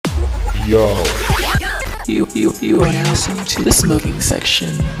Yo. You are now listening to the smoking section.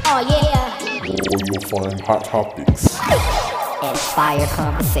 Oh yeah. Where you'll find hot topics. And fire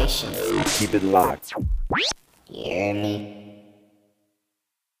conversations. Keep it locked. You hear me?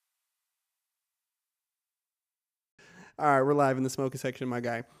 All right, we're live in the smoking section, my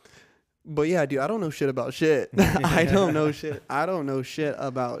guy. But yeah, dude, I don't know shit about shit. I don't know shit. I don't know shit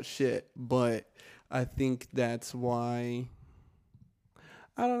about shit. But I think that's why,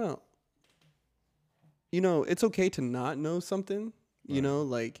 I don't know. You know, it's okay to not know something. You know,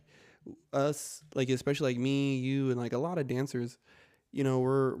 like us, like especially like me, you, and like a lot of dancers. You know,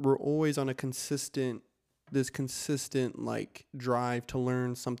 we're always on a consistent like drive to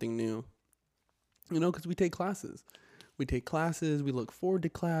learn something new. You know, because we take classes. We look forward to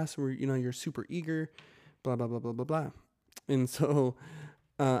class. You're super eager, blah, blah, blah, blah, blah, blah. And so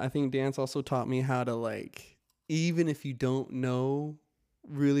I think dance also taught me how to, like, even if you don't know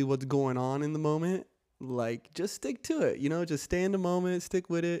really what's going on in the moment, like, just stick to it, just stay in the moment, stick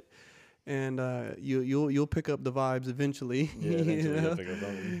with it. And you'll pick up the vibes eventually. Yeah, eventually you'll pick up the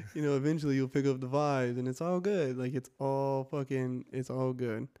vibes. Eventually you'll pick up the vibes, and it's all good. Like, it's all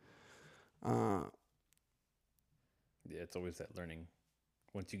good. Yeah, it's always that learning.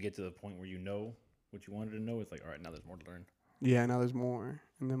 Once you get to the point where you know what you wanted to know, it's like, all right, now there's more to learn. Yeah, now there's more,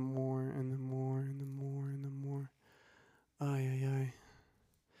 and then more, and then more, and then more, and then more. Ay.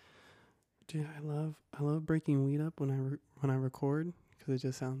 Dude, I love breaking weed up when I record, because it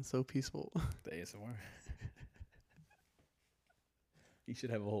just sounds so peaceful. The ASMR. You should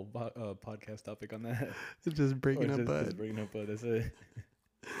have a whole podcast topic on that. It's just breaking up bud. Just breaking up bud, that's it.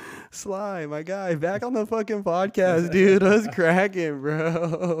 Sly, my guy, back on the fucking podcast, dude. What's cracking,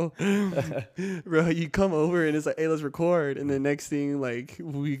 bro? Bro, you come over and it's like, hey, let's record. And then next thing, like,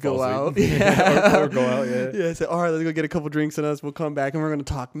 we go out. Yeah. or go out, yeah. Yeah, so, all right, let's go get a couple drinks in us. We'll come back and we're going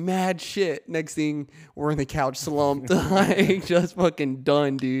to talk mad shit. Next thing, we're in the couch slumped. Like, just fucking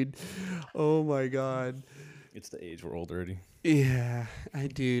done, dude. Oh, my God. It's the age. We're old already. Yeah,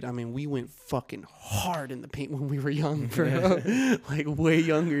 we went fucking hard in the paint when we were young, bro. Like, way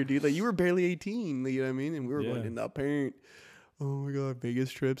younger, dude. Like, you were barely 18, you know what I mean? And we were going in the paint. Oh, my God,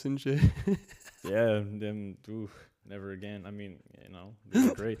 Vegas trips and shit. Yeah, them, never again. I mean, they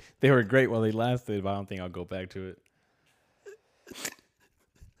were great. They were great while they lasted, but I don't think I'll go back to it.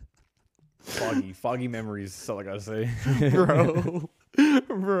 Foggy memories, that's all I gotta say.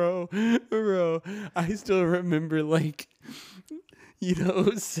 Bro, I still remember, like,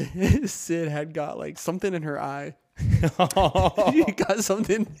 Sid had got, like, something in her eye. She got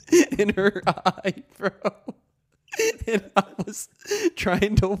something in her eye, bro. And I was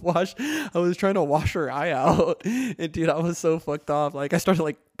trying to wash her eye out. And, dude, I was so fucked off. Like, I started,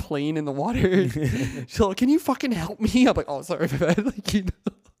 like, playing in the water. She's like, can you fucking help me? I'm like, oh, sorry, man. Like,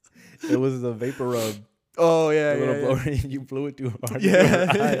 It was the vapor rub. Oh, yeah, the little blower, you blew it too hard.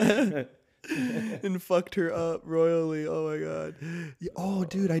 Yeah. And fucked her up royally. Oh, my God. Yeah, oh,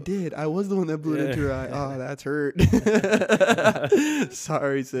 dude, I did. I was the one that blew it into her eye. Oh, that's hurt.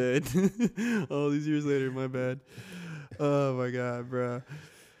 Sorry, Sid. All these years later, my bad. Oh, my God, bro.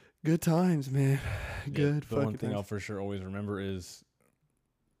 Good times, man. Good The fucking one thing times. I'll for sure always remember is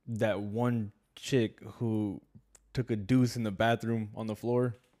that one chick who took a deuce in the bathroom on the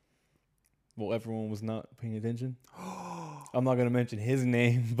floor. Well, everyone was not paying attention. I'm not going to mention his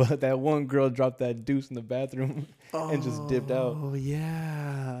name, but that one girl dropped that deuce in the bathroom and just dipped out. Oh,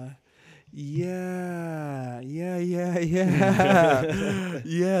 yeah. Yeah.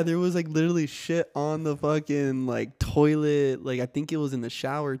 Yeah, there was, like, literally shit on the fucking, like, toilet. Like, I think it was in the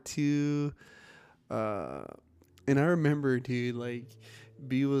shower, too. And I remember, dude, like,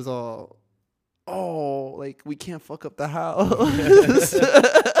 B was all, oh, like, we can't fuck up the house.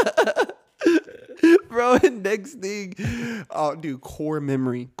 Bro, and next thing, oh, dude, core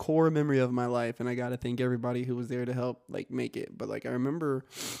memory of my life. And I got to thank everybody who was there to help, like, make it. But, like, I remember,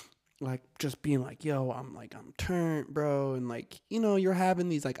 like, just being like, yo, I'm turned, bro. And, like, you're having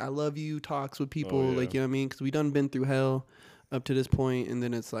these, like, I love you talks with people, like, you know what I mean? Because we done been through hell up to this point. And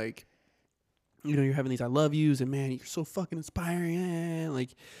then it's like, you're having these I love yous, and, man, you're so fucking inspiring,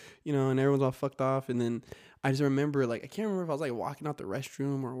 like, and everyone's all fucked off. And then I just remember, like, I can't remember if I was, like, walking out the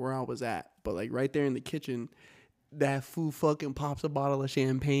restroom or where I was at, but, like, right there in the kitchen, that fool fucking pops a bottle of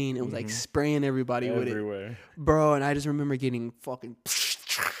champagne and was, like, spraying everybody Everywhere. with it, bro. And I just remember getting fucking,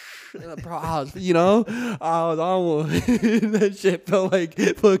 bro, I was almost, that shit felt like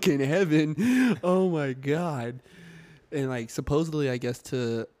fucking heaven. Oh my God. And, like, supposedly, I guess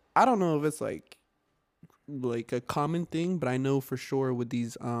I don't know if it's like a common thing, but I know for sure with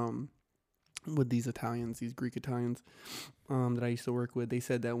these Italians, these Greek Italians, that I used to work with, they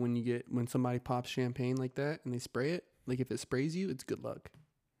said that when somebody pops champagne like that and they spray it, like if it sprays you, it's good luck.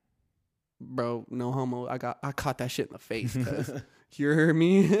 Bro, no homo. I caught that shit in the face, cuz. You heard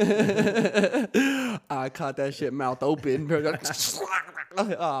me? I caught that shit mouth open. Bro.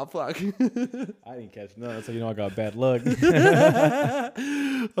 Oh, fuck. I didn't catch none, so you know I got bad luck.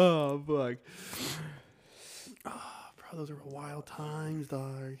 Oh, fuck. Oh, bro, those were wild times,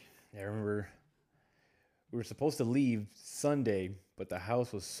 dog. Yeah, I remember we were supposed to leave Sunday, but the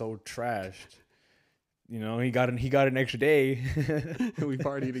house was so trashed. You know, he got an extra day. We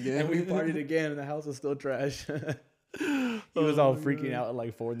partied again. And the house was still trash. He was all freaking out at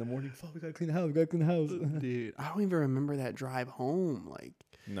like 4 a.m. Fuck, we gotta clean the house. Dude, I don't even remember that drive home. Like,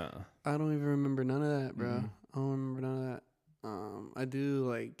 Nah. I don't even remember none of that, bro. I don't remember none of that.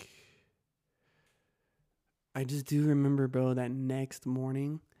 I just do remember, bro, that next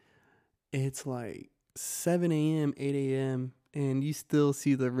morning, it's like 7 a.m., 8 a.m., and you still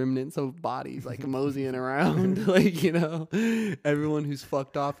see the remnants of bodies like moseying around. Like, you know, everyone who's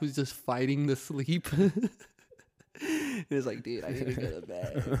fucked off, who's just fighting to sleep. And it's like, dude, I need to go to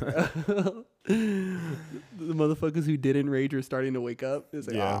bed. The motherfuckers who didn't rage are starting to wake up. It's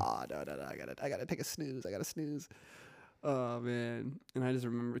like, no, I gotta take a snooze. I gotta snooze. Oh man. And I just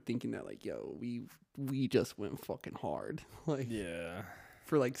remember thinking that, like, yo, we just went fucking hard. Like, Yeah.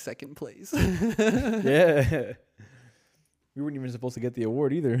 for like second place. Yeah. We weren't even supposed to get the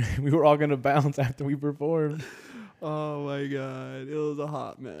award either. We were all gonna bounce after we performed. Oh my god, it was a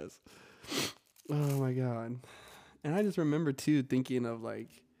hot mess. Oh my god. And I just remember too thinking of like,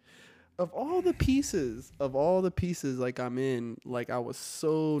 of all the pieces like I'm in, like I was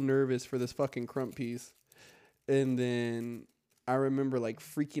so nervous for this fucking crump piece. And then I remember like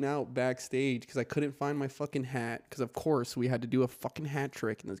freaking out backstage because I couldn't find my fucking hat, because of course we had to do a fucking hat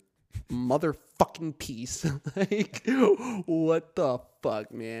trick in this motherfucking piece. Like, what the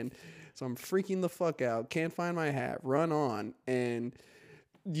fuck, man? So I'm freaking the fuck out, can't find my hat, run on, and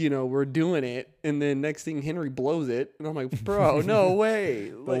you know, we're doing it, and then next thing Henry blows it, and I'm like, bro, no way.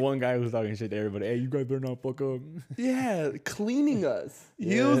 The Like, one guy who was talking shit to everybody, hey, you guys better not fuck up. yeah, cleaning us.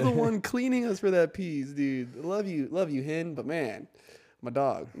 He was the one cleaning us for that piece, dude. Love you, Hen, but man, my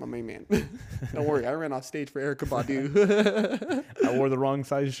dog, my main man. Don't worry, I ran off stage for Erykah Badu. I wore the wrong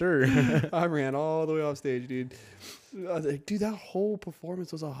size shirt. I ran all the way off stage, dude. I was like, dude, that whole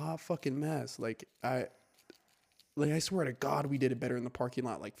performance was a hot fucking mess. I swear to God, we did it better in the parking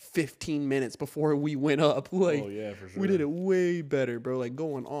lot like 15 minutes before we went up. Like, Oh, yeah, for sure. we did it way better, bro. Like,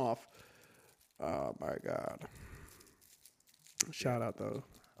 going off. Oh, my God. Shout out, though.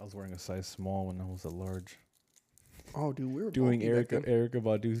 I was wearing a size small when I was a large. Oh, dude, we were Doing bulky back then. Erykah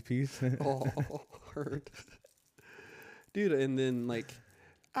Badu's piece. Oh, hurt. Dude, and then, like,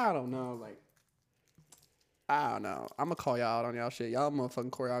 I don't know. I'm gonna call y'all out on y'all shit. Y'all motherfucking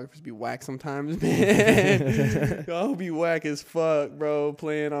choreographers be whack sometimes, man. Y'all be whack as fuck, bro.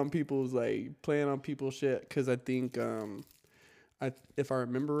 Playing on people's shit. Cause I think, if I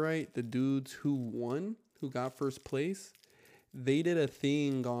remember right, the dudes who got first place, they did a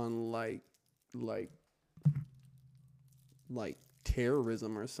thing on like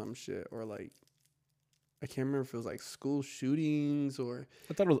terrorism or some shit, or like, I can't remember if it was like school shootings or.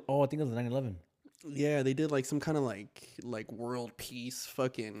 I thought it was, I think it was 9/11. Yeah, they did like some kind of like world peace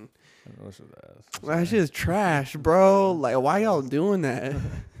fucking. I don't know what shit that is. That shit is trash, bro. Like, why y'all doing that?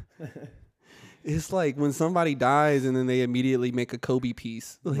 It's like when somebody dies and then they immediately make a Kobe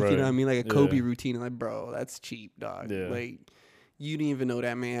piece. Like, you know what I mean? Like a Kobe routine. Like, bro, that's cheap, dog. Yeah. Like, you didn't even know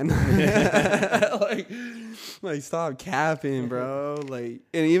that man. like stop capping, bro. Like,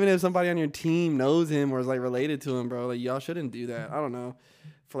 and even if somebody on your team knows him or is like related to him, bro, like y'all shouldn't do that. I don't know.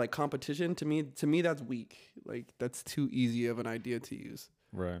 For like competition, to me that's weak. Like, that's too easy of an idea to use.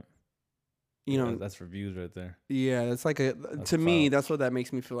 Right. You know, that's for views right there. yeah, it's like That's to me, clout. that's what that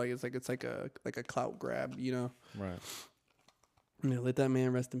makes me feel like. It's like a clout grab, you know. Right. Yeah, let that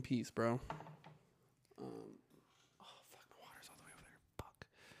man rest in peace, bro. Oh fuck, the water's all the way over there. Fuck.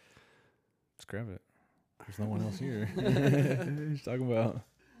 Let's grab it. There's no one else here. He's talking about.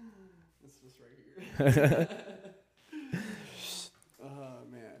 It's just right here. Oh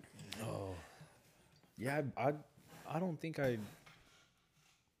man. Oh. Yeah, I don't think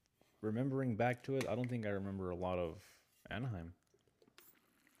remembering back to it, I don't think I remember a lot of Anaheim.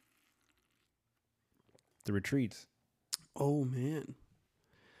 The retreats. Oh man.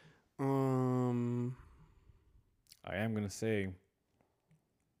 I am going to say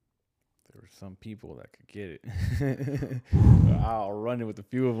there were some people that could get it. I'll run it with a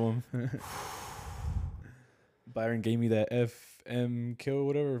few of them. Byron gave me that M kill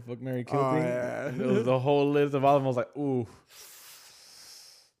whatever, fuck Mary kill Oh, thing. yeah. And it was the whole list of all of them. I was like, ooh.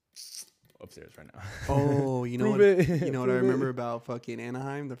 Upstairs right now. Oh, you know what? Prove it. You know what I Prove it. remember about fucking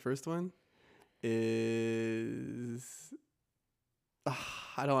Anaheim? The first one is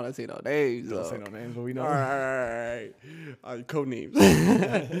I don't want to say no names. Don't though. say no names, but we know. All right. Code names.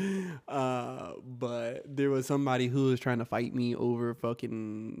 But there was somebody who was trying to fight me over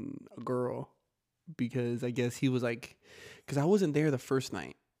fucking a girl because I guess he was like, because I wasn't there the first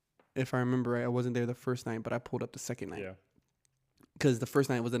night. If I remember right, I wasn't there the first night, but I pulled up the second night. Yeah. Because the first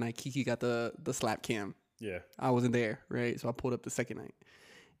night was the night Kiki got the slap cam. Yeah. I wasn't there, right? So I pulled up the second night.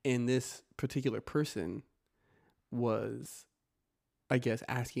 And this particular person was, I guess,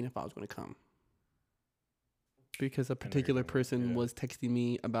 asking if I was going to come. Because a particular person was texting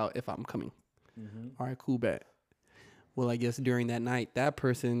me about if I'm coming. Mm-hmm. All right, cool, bet. Well, I guess during that night, that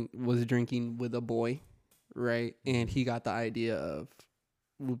person was drinking with a boy, right? And he got the idea of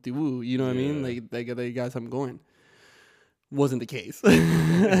whoop-de-woo, you know what I mean? Like, they got something going. Wasn't the case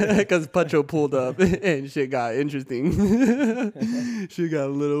because Pacho pulled up and shit got interesting. Shit got a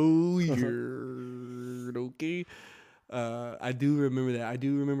little weird. Okay. I do remember that. I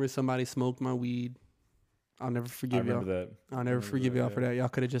do remember somebody smoked my weed. I'll never forgive y'all. That. I'll never forgive y'all for that. Y'all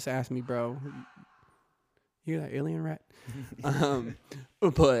could have just asked me, bro. You hear that alien rat?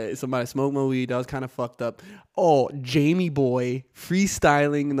 But somebody smoked my weed. That was kind of fucked up. Oh, Jamie boy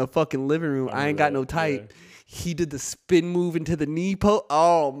freestyling in the fucking living room. I ain't got no type. Yeah. He did the spin move into the knee post.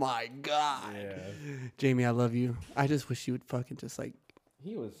 Oh my god, yeah. Jamie, I love you. I just wish you would fucking just like.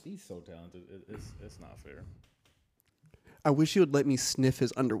 He's so talented. It's not fair. I wish you would let me sniff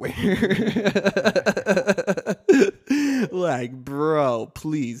his underwear. Like, bro,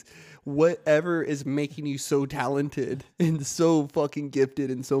 please. Whatever is making you so talented and so fucking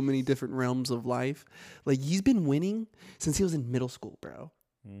gifted in so many different realms of life. Like, he's been winning since he was in middle school, bro.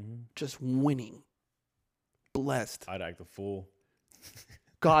 Mm-hmm. Just winning. Blessed. I'd act a fool.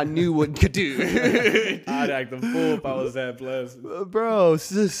 God knew what he could do. I'd act a fool if I was that blessed. Bro, it's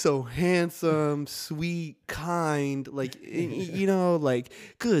just so handsome, sweet, kind, like, you know, like,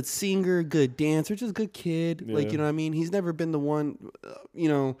 good singer, good dancer, just good kid. Yeah. Like, you know what I mean? He's never been the one, you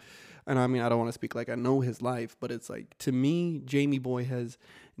know, and I mean, I don't want to speak like I know his life, but it's like, to me, Jamie Boy has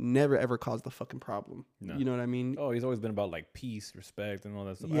never, ever caused a fucking problem. No. You know what I mean? Oh, he's always been about, like, peace, respect, and all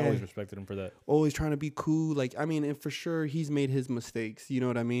that stuff. Yeah. I always respected him for that. Always trying to be cool. Like, I mean, and for sure, he's made his mistakes. You know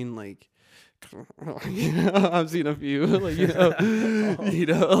what I mean? Like, I've seen a few. Like,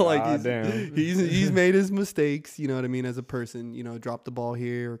 like, he's made his mistakes. You know what I mean? As a person, you know, dropped the ball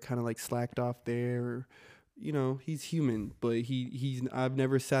here or kind of, like, slacked off there. Or, you know, he's human. But I've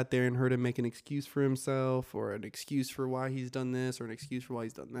never sat there and heard him make an excuse for himself or an excuse for why he's done this or an excuse for why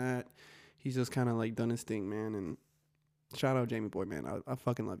he's done that. He's just kind of, like, done his thing, man. And shout out Jamie Boy, man. I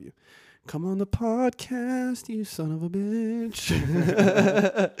fucking love you. Come on the podcast, you son of a bitch.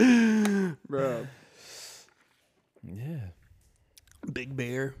 Bro. Yeah. Big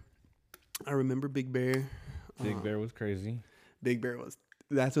Bear. I remember Big Bear. Big Bear was crazy. Big Bear was.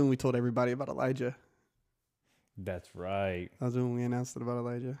 That's when we told everybody about Elijah. That's right. That's when we announced it about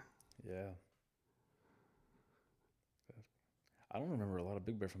Elijah. Yeah. I don't remember a lot of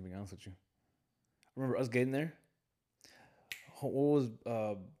Big Bear, from being honest with you. I remember us getting there. What was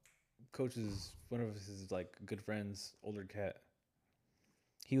Coach's, one of his, like, good friends, older cat?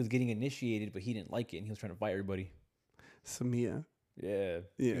 He was getting initiated, but he didn't like it, and he was trying to fight everybody. Samia. Yeah.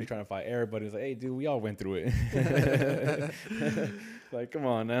 He was trying to fight everybody. He was like, hey, dude, we all went through it. Like, come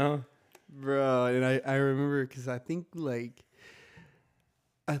on now. Bro, and I remember, because I think for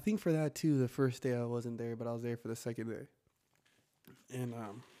that, too, the first day I wasn't there, but I was there for the second day. And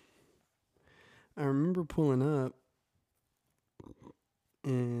I remember pulling up,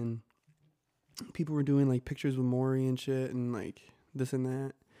 and people were doing, like, pictures with Maury and shit and, like, this and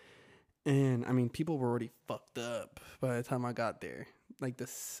that. And, I mean, people were already fucked up by the time I got there. Like,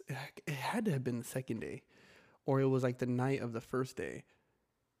 it had to have been the second day. Or it was, like, the night of the first day.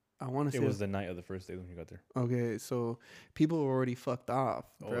 I want to say it was the night of the first day when you got there. Okay, so people were already fucked off,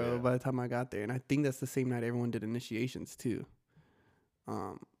 bro, by the time I got there. And I think that's the same night everyone did initiations, too.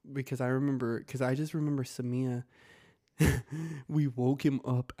 Because I just remember Samia... we woke him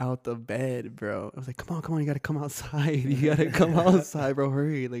up out the bed, bro. I was like, come on, you gotta come outside. You gotta come outside, bro.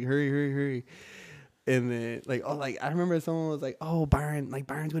 Hurry. And then, like, I remember someone was like, oh, Byron's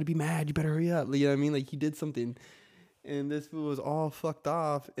gonna be mad. You better hurry up. You know what I mean? Like, he did something. And this fool was all fucked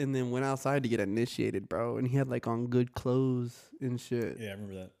off and then went outside to get initiated, bro. And he had, like, on good clothes and shit. Yeah, I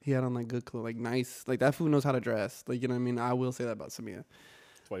remember that. He had on, like, good clothes, like, nice. Like, that fool knows how to dress. Like, you know what I mean? I will say that about Samia.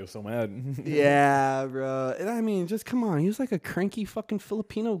 why he was so mad. Yeah, bro. And I mean, just come on. He was like a cranky fucking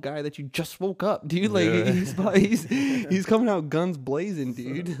Filipino guy that you just woke up, dude. Like Yeah. he's coming out guns blazing,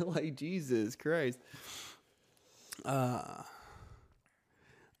 dude. Like Jesus Christ. I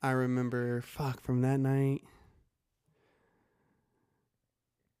remember from that night.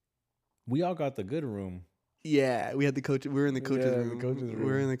 We all got the good room. Yeah, we had the coach. We were in the coach's Yeah, the room. coach's We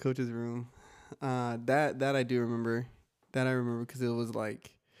were room. in the coach's room. That I do remember. That I remember because it was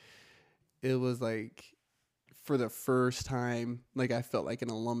like for the first time, like I felt like an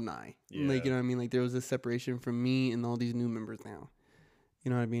alumni. Like, you know what I mean? Like there was a separation from me and all these new members now.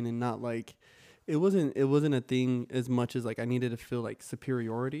 You know what I mean? And not like it wasn't a thing as much as like I needed to feel like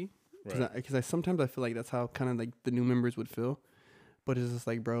superiority because I sometimes I feel like that's how kind of like the new members would feel. But it's just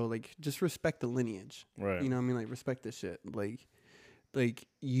like, bro, like just respect the lineage. Right. You know what I mean? Like respect this shit. Like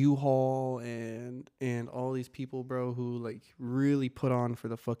U-Haul and all these people, bro, who like really put on for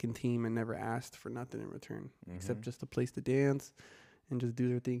the fucking team and never asked for nothing in return except just a place to dance and just do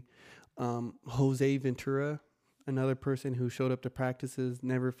their thing. Jose Ventura, another person who showed up to practices,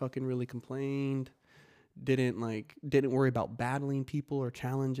 never fucking really complained, didn't worry about battling people or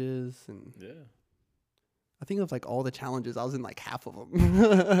challenges. And I think of like all the challenges, I was in like half of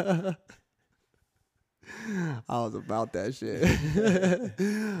them. I was about that shit.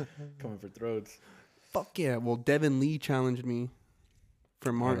 Coming for throats. Fuck yeah. Well, Devin Lee challenged me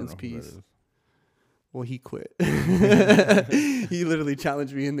for Martin's piece. Well, he quit. He literally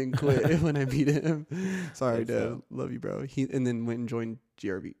challenged me and then quit when I beat him. Sorry, Dev. Love you, bro. He and then went and joined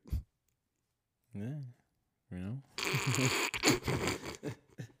GRB. Yeah. You know?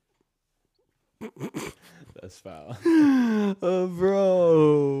 That's foul.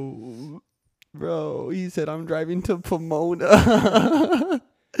 Bro, he said, I'm driving to Pomona.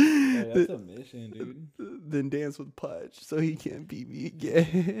 Hey, that's a mission, dude. Then dance with Pudge so he can't beat me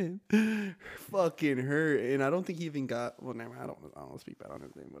again. Fucking hurt. And I don't think he even got, well, never mind. I don't want to speak bad on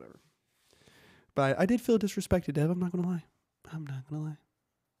his name, whatever. But I did feel disrespected, Dev. I'm not going to lie.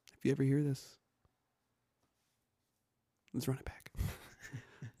 If you ever hear this, let's run it back.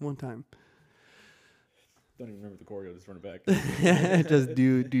 One time. Don't even remember the choreo. Just run it back. Just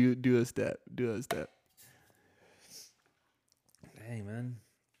do a step. Do a step. Dang, man.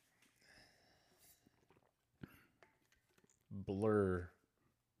 Blur.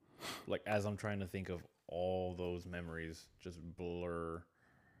 Like, as I'm trying to think of all those memories, just blur.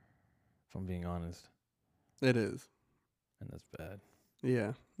 If I'm being honest. It is. And that's bad.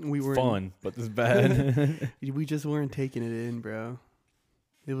 Yeah. We were fun, but it's bad. We just weren't taking it in, bro.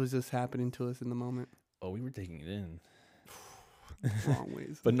 It was just happening to us in the moment. Oh, we were taking it in. Wrong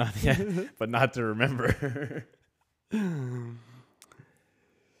ways. But not but not to remember. We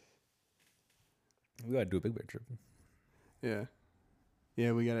gotta do a Big Bear trip. Yeah.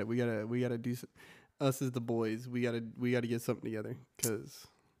 Yeah, we gotta do us as the boys. We gotta get something together, cause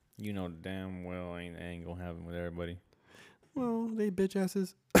You know damn well I ain't gonna have them with everybody. well, they bitch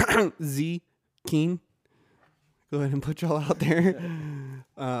asses. Z Keen. Go ahead and put y'all out there.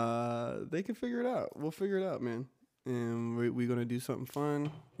 They can figure it out. We'll figure it out, man. And we're going to do something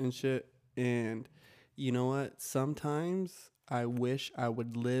fun and shit. And you know what? Sometimes I wish I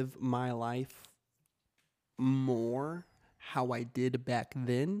would live my life more how I did back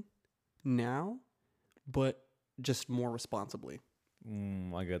then, now, but just more responsibly.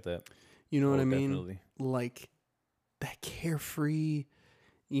 I get that. You know what I mean? Definitely. Like that carefree,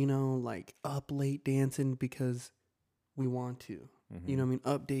 like up late dancing because we want to. You know what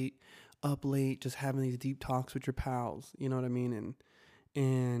I mean? Up late, just having these deep talks with your pals. You know what I mean?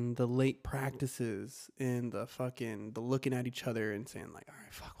 And the late practices and the looking at each other and saying like, all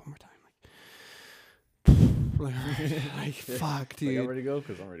right, fuck, one more time. Like fuck, dude. Like, I'm ready to go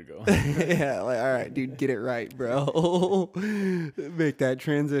because I'm ready to go. Yeah, like, all right, dude, get it right, bro. Make that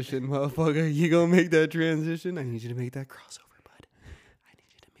transition, motherfucker. You gonna make that transition? I need you to make that crossover, bud. I need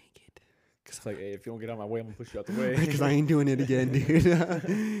you to make it. It's like, hey, if you don't get out of my way, I'm gonna push you out the way. Because I ain't doing it again,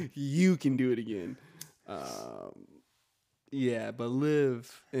 dude. You can do it again. Yeah, but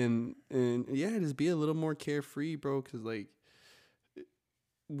live and yeah, just be a little more carefree, bro. Because like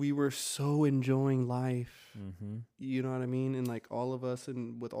we were so enjoying life. You know what I mean? And like all of us,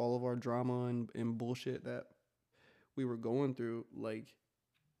 and with all of our drama and bullshit that we were going through, like,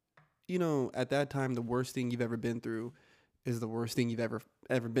 at that time, the worst thing you've ever been through is the worst thing you've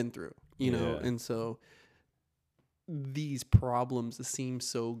ever been through. You know, and so these problems seem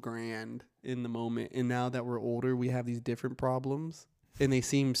so grand in the moment, and now that we're older, we have these different problems, and they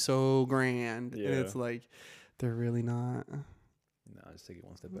seem so grand, and it's like they're really not. No, just take it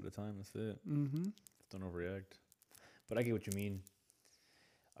one step at a time. That's it. Mm-hmm. Don't overreact. But I get what you mean.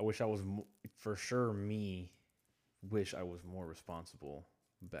 I wish I was for sure. Wish I was more responsible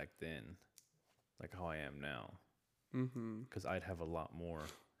back then, like how I am now. Because I'd have a lot more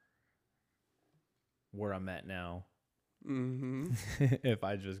where I'm at now. If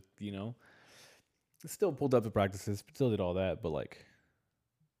I just, still pulled up the practices, still did all that, but like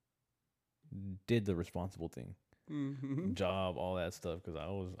did the responsible thing, job, all that stuff. Because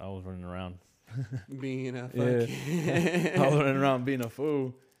I was running around being a I was running around being a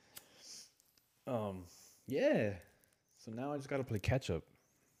fool. Yeah. So now I just gotta play catch up.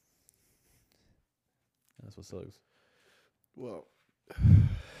 That's what sucks. Well,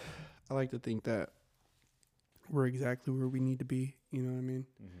 I like to think that we're exactly where we need to be. You know what I mean?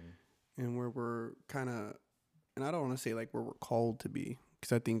 And where we're kind of, and I don't want to say like where we're called to be,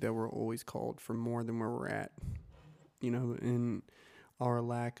 because I think that we're always called for more than where we're at. And our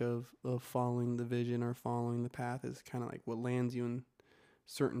lack of following the vision or following the path is kind of like what lands you in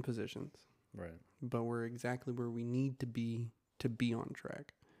certain positions. Right. But we're exactly where we need to be on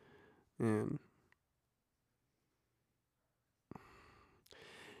track. And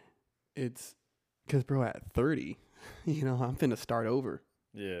it's because, bro, at 30, I'm finna start over.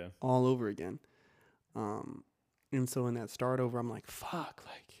 Yeah. All over again. And so in that start over, I'm like, fuck,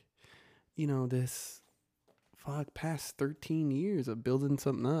 this past 13 years of building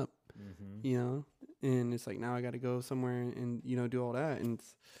something up, and it's like, now I got to go somewhere and, do all that. And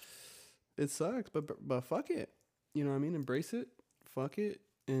it sucks, but fuck it. You know what I mean? Embrace it. Fuck it.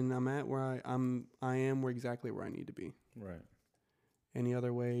 And I'm at where I am where exactly where I need to be. Right. Any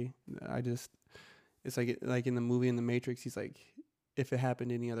other way, it's like in the movie in the Matrix, he's like, if it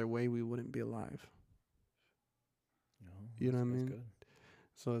happened any other way, we wouldn't be alive. No, you know what I mean? Good.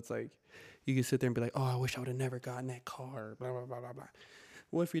 So it's like, you can sit there and be like, oh, I wish I would have never gotten that car, blah, blah, blah, blah, blah.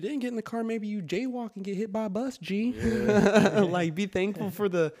 Well, if you didn't get in the car, maybe you jaywalk and get hit by a bus, G. Yeah. Like, be thankful for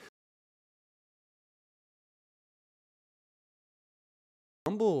the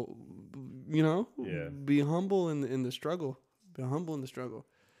humble, Yeah. Be humble in the struggle. Be humble in the struggle.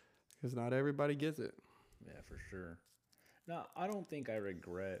 Because not everybody gets it. Yeah, for sure. Now, I don't think I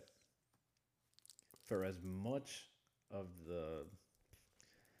regret for as much of the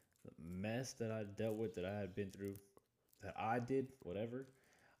mess that I dealt with, that I had been through, that I did, whatever.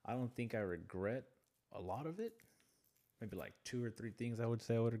 I don't think I regret a lot of it. Maybe like 2 or 3 things I would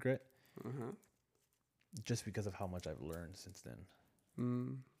say I would regret. Just because of how much I've learned since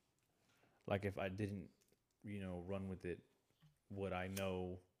then. Like if I didn't, run with it, would I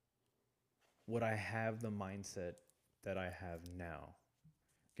have the mindset that I have now?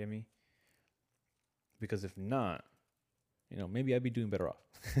 Get me? Because if not, maybe I'd be doing better off.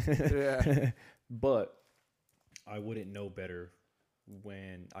 Yeah. But I wouldn't know better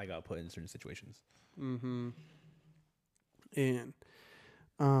when I got put in certain situations. And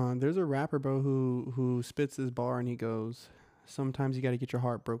there's a rapper, bro, who spits this bar and he goes, sometimes you got to get your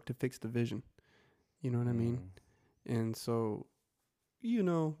heart broke to fix the vision. You know what I mean? And so,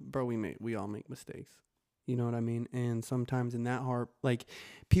 bro, we all make mistakes. You know what I mean? And sometimes in that heart, like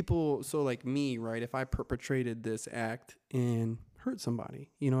people, so like me, right? If I perpetrated this act and hurt somebody,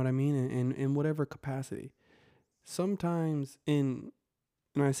 you know what I mean? And in whatever capacity, sometimes and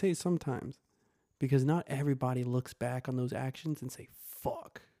I say sometimes because not everybody looks back on those actions and say,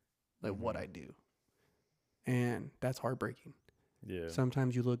 fuck, like what I do. And that's heartbreaking. Yeah.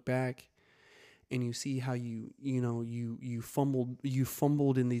 Sometimes you look back and you see how you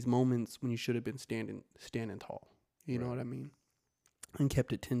fumbled in these moments when you should have been standing tall. You know what I mean? And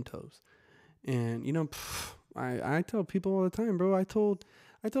kept it 10 toes. And I tell people all the time, bro. I told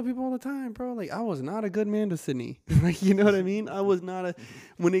people all the time, bro. Like, I was not a good man to Sydney. Like, you know what I mean? I was not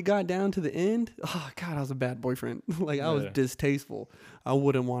when it got down to the end, oh God, I was a bad boyfriend. Like, I was distasteful. I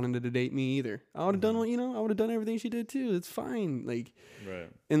wouldn't want her to date me either. I would have done, I would have done everything she did too. It's fine. Like,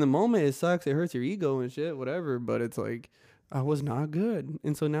 in the moment, it sucks. It hurts your ego and shit, whatever. But it's like, I was not good.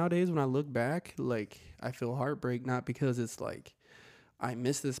 And so nowadays, when I look back, like, I feel heartbreak, not because it's like, I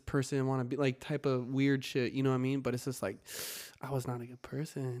miss this person and want to be like type of weird shit, you know what I mean? But it's just like, I was not a good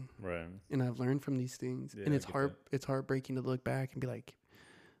person. Right. And I've learned from these things. Yeah, and it's heartbreaking to look back and be like,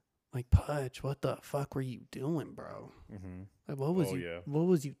 Pudge, what the fuck were you doing, bro? Like, what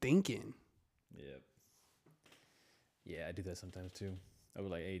was you thinking? Yep. Yeah, I do that sometimes too. I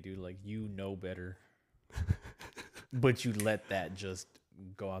was like, hey, dude, like, you know better. But you let that just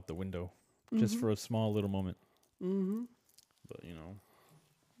go out the window just for a small little moment. But,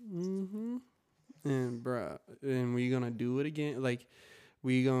 And, bruh, and we gonna do it again. Like,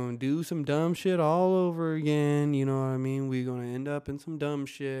 we gonna do some dumb shit all over again. You know what I mean? We gonna end up in some dumb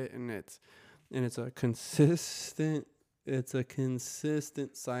shit. And it's a consistent It's a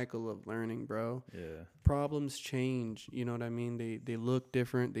consistent cycle of learning, bro. Yeah. Problems change. You know what I mean? They look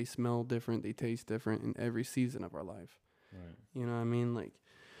different. They smell different. They taste different in every season of our life. Right. You know what I mean? Like,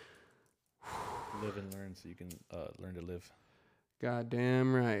 Live and learn so you can learn to live.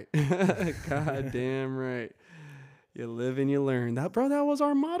 goddamn right. Goddamn right. You live and you learn. That was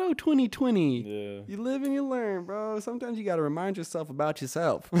our motto 2020. Yeah. You live and you learn, bro. Sometimes you got to remind yourself about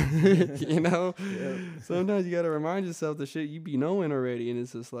yourself. You know? Yep. Sometimes you got to remind yourself the shit you be knowing already. And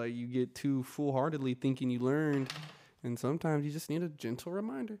it's just like you get too full-heartedly thinking you learned. And sometimes you just need a gentle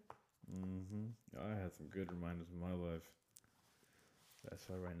reminder. I had some good reminders in my life. That's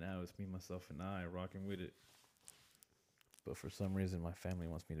why right now it's me, myself, and I rocking with it. But for some reason, my family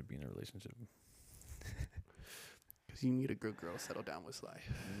wants me to be in a relationship. Because you need a good girl to settle down with Sly.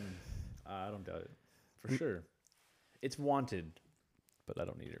 I don't doubt it. For sure. It's wanted, but I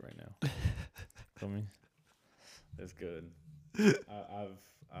don't need it right now. Feel me? That's good.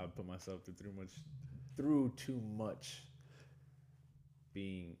 I've put myself through too much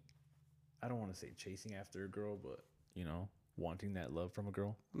being, I don't want to say chasing after a girl, but, you know, wanting that love from a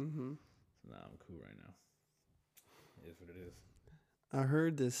girl. Mm-hmm. So now I'm cool right now. It is what it is. I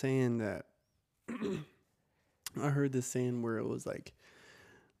heard this saying that I heard this saying where it was like,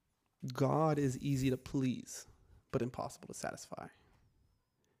 God is easy to please, but impossible to satisfy.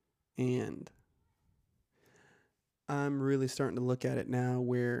 And I'm really starting to look at it now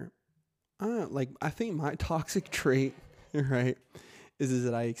where I think my toxic trait, right, is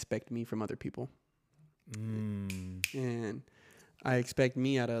that I expect me from other people. And I expect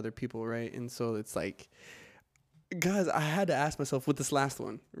me out of other people, right? And so it's like, guys, I had to ask myself with this last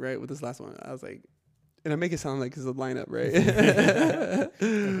one, right? With this last one, I was like, and I make it sound like it's a lineup, right?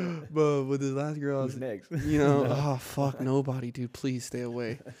 But with this last girl, I was, Who's next? you know, oh, fuck nobody, dude. Please stay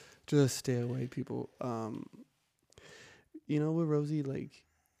away. Just stay away, people. You know, with Rosie, like,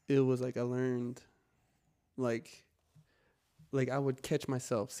 it was like I learned, like I would catch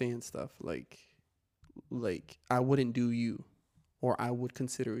myself saying stuff like I wouldn't do you, or I would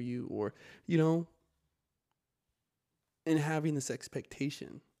consider you, or, you know, and having this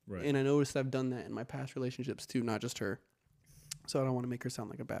expectation. Right. And I noticed I've done that in my past relationships too, not just her. So I don't want to make her sound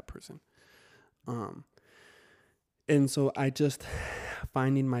like a bad person. And so I just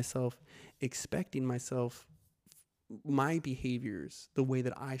finding myself expecting myself, my behaviors, the way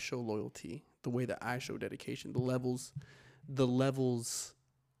that I show loyalty, the way that I show dedication, the levels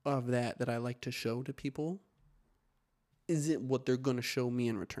of that I like to show to people isn't what they're going to show me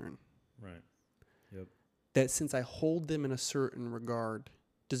in return. Right. Yep. That since I hold them in a certain regard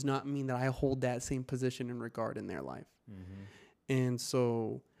does not mean that I hold that same position and regard in their life. Mm-hmm. And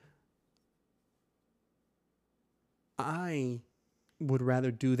so I would rather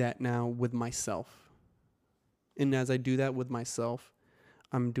do that now with myself. And as I do that with myself,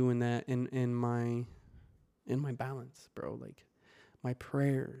 I'm doing that in my balance, bro. Like my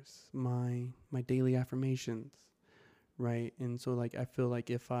prayers, my daily affirmations, right? And so like I feel like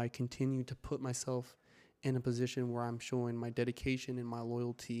if I continue to put myself in a position where I'm showing my dedication and my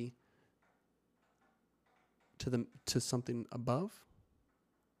loyalty to something above,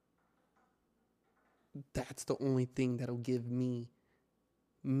 that's the only thing that'll give me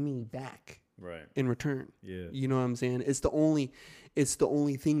back Right. in return. Yeah. You know what I'm saying? It's the only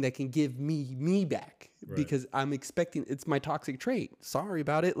thing that can give me back, Right. because I'm expecting, it's my toxic trait. Sorry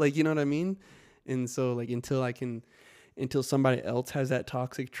about it. Like, you know what I mean? And so like until somebody else has that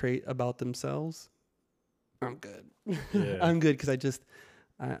toxic trait about themselves, I'm good. Yeah. I'm good, because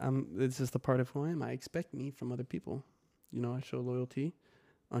it's just a part of who I am. I expect me from other people. You know, I show loyalty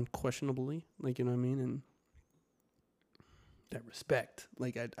unquestionably, like, you know what I mean? And that respect,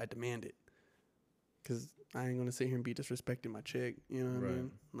 like I demand it. Because I ain't going to sit here and be disrespecting my chick, you know what I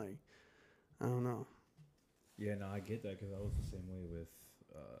mean? Like, I don't know. Yeah, no, I get that because I was the same way with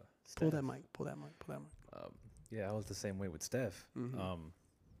Steph. Pull that mic. Yeah, I was the same way with Steph. Mm-hmm.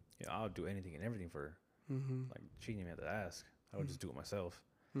 You know, I would do anything and everything for her. Mm-hmm. Like, she didn't even have to ask. I would just do it myself.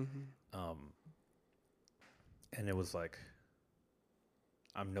 Mm-hmm. And it was like,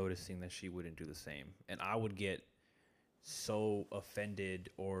 I'm noticing that she wouldn't do the same. And I would get so offended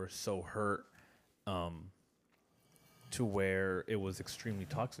or so hurt to where it was extremely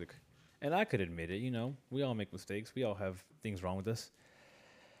toxic. And I could admit it, you know, we all make mistakes. We all have things wrong with us.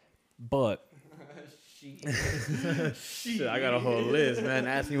 But shit, I got a whole list, man.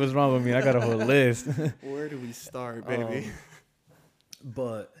 Ask me what's wrong with me. I got a whole list. Where do we start, baby?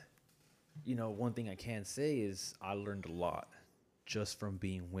 But, you know, one thing I can say is I learned a lot just from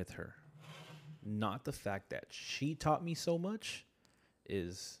being with her. Not the fact that she taught me so much,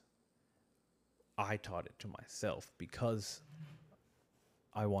 is I taught it to myself because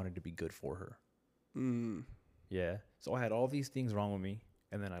I wanted to be good for her. Yeah. So I had all these things wrong with me.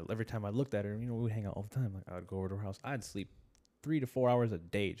 And then every time I looked at her, you know, we would hang out all the time. Like, I would go over to her house. I'd sleep 3 to 4 hours a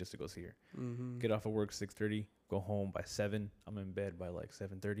day just to go see her. Get off of work 6:30, go home by 7. I'm in bed by like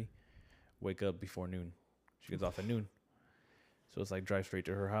 7:30. Wake up before noon. She gets off at noon. So it's like drive straight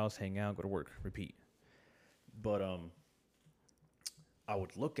to her house, hang out, go to work, repeat. But I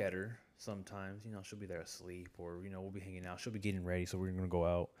would look at her sometimes, you know, she'll be there asleep, or, you know, we'll be hanging out. She'll be getting ready, so we're going to go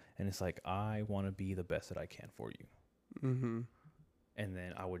out. And it's like, I want to be the best that I can for you. And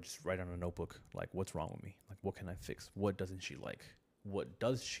then I would just write on a notebook, like, what's wrong with me? Like, what can I fix? What doesn't she like? What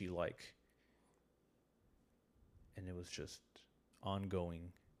does she like? And it was just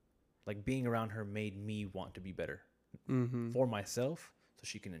ongoing. Like, being around her made me want to be better for myself so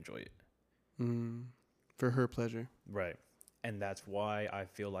she can enjoy it. For her pleasure. Right. And that's why I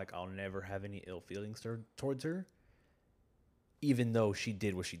feel like I'll never have any ill feelings towards her, even though she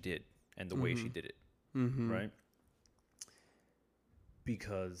did what she did and the way she did it. Right?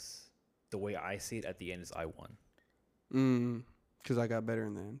 Because the way I see it at the end is I won. Because I got better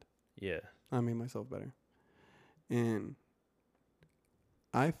in the end. Yeah. I made myself better. And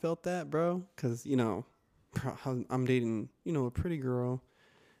I felt that, bro, because, you know, I'm dating, you know, a pretty girl.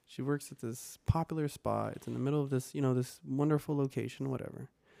 She works at this popular spot. It's in the middle of this, you know, this wonderful location, whatever.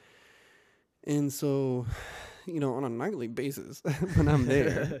 And so, you know, on a nightly basis, when I'm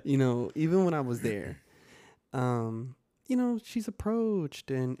there, you know, even when I was there, you know, she's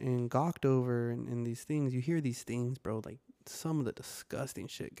approached and gawked over and these things. You hear these things, bro, like some of the disgusting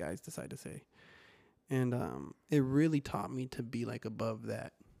shit guys decide to say. And it really taught me to be like above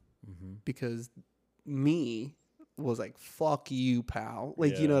that, because me was like, fuck you, pal.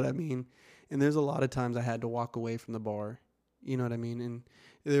 Like, you know what I mean? And there's a lot of times I had to walk away from the bar. You know what I mean? And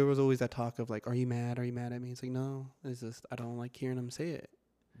there was always that talk of like, are you mad? Are you mad at me? It's like, no, it's just, I don't like hearing them say it.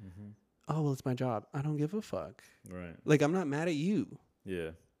 Oh, well, it's my job. I don't give a fuck. Right. Like, I'm not mad at you.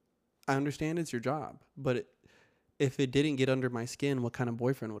 Yeah. I understand it's your job, but if it didn't get under my skin, what kind of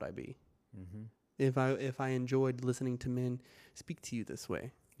boyfriend would I be? If I enjoyed listening to men speak to you this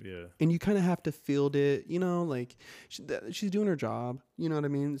way. Yeah. And you kind of have to field it, you know, like she's doing her job, you know what I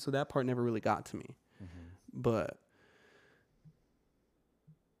mean? So that part never really got to me. But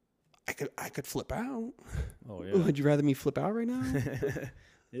I could flip out. Oh yeah. Would you rather me flip out right now?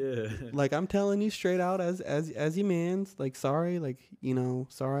 Yeah. Like, I'm telling you straight out as your man's, like, sorry, like, you know,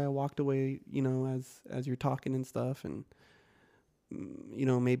 sorry I walked away, you know, as you're talking and stuff, and you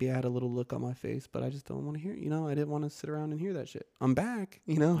know, maybe I had a little look on my face, but I just don't want to hear, you know, I didn't want to sit around and hear that shit. I'm back,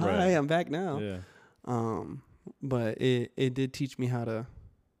 you know, right. Hi, I'm back now. Yeah. But it did teach me how to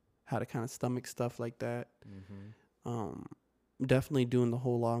kind of stomach stuff like that. Definitely doing the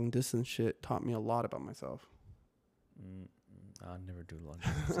whole long distance shit taught me a lot about myself. I'll never do long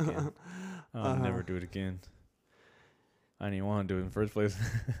distance again. I'll never do it again. I didn't even want to do it in the first place.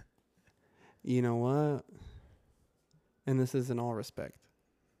 You know what? And this is in all respect.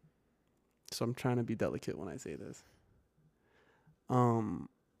 So I'm trying to be delicate when I say this.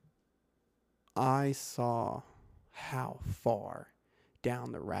 I saw how far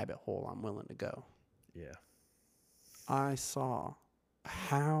down the rabbit hole I'm willing to go. Yeah. I saw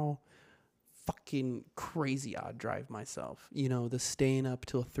how fucking crazy I'd drive myself. You know, the staying up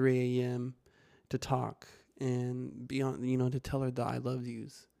till 3 a.m. to talk and beyond, you know, to tell her the I love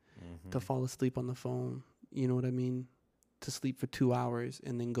yous, to fall asleep on the phone. You know what I mean? To sleep for 2 hours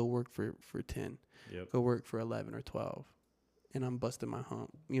and then go work for 10. Yep. Go work for 11 or 12. And I'm busting my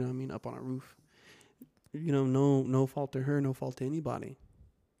hump, you know what I mean, up on a roof. You know, no fault to her, no fault to anybody.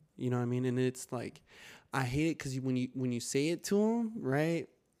 You know what I mean? And it's like, I hate it because when you say it to them, right,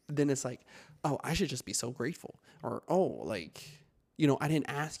 then it's like, oh, I should just be so grateful. Or, oh, like, you know, I didn't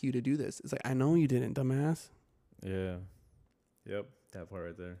ask you to do this. It's like, I know you didn't, dumbass. Yeah. Yep. That part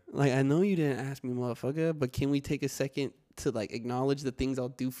right there. Like, I know you didn't ask me, motherfucker, but can we take a second to, like, acknowledge the things I'll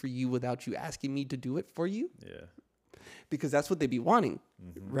do for you without you asking me to do it for you? Yeah. Because that's what they be wanting,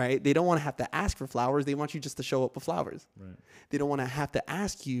 right? They don't want to have to ask for flowers. They want you just to show up with flowers. Right. They don't want to have to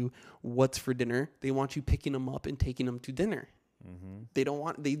ask you what's for dinner. They want you picking them up and taking them to dinner. They don't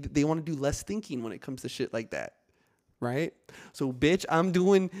want, they want to do less thinking when it comes to shit like that, right? So, bitch, I'm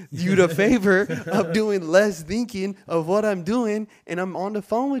doing you the favor of doing less thinking of what I'm doing, and I'm on the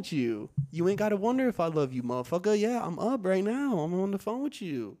phone with you. You ain't got to wonder if I love you, motherfucker. Yeah, I'm up right now. I'm on the phone with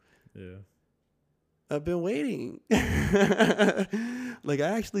you. Yeah. I've been waiting. Like,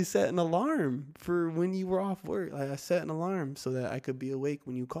 I actually set an alarm for when you were off work. Like, I set an alarm so that I could be awake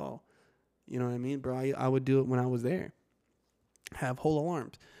when you call. You know what I mean, bro? I would do it when I was there. have whole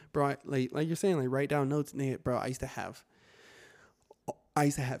alarms, bro. Like you're saying, like write down notes. Bro, I used to have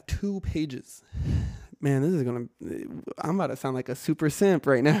 2 pages. Man, I'm about to sound like a super simp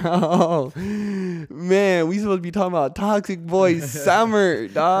right now. Man, we supposed to be talking about Toxic Boy Summer,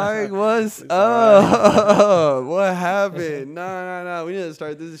 dog. What's up? What happened? No. We need to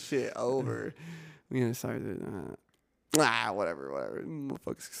start this shit over. We need to start this. Whatever.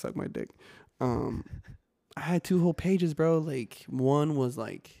 Motherfuckers suck my dick. I had 2 whole pages, bro. Like, one was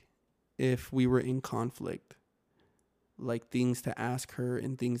like, if we were in conflict, like things to ask her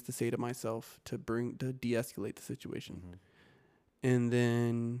and things to say to myself to de-escalate the situation. And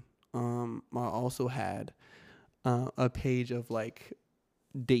then I also had a page of like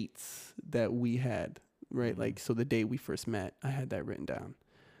dates that we had, right? Like, so the day we first met, I had that written down.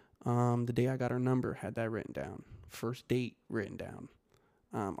 The day I got her number, had that written down. First date written down.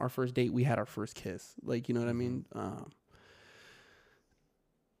 Our first date, we had our first kiss. Like, you know what I mean?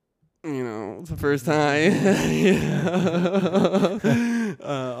 You know, it's the first time.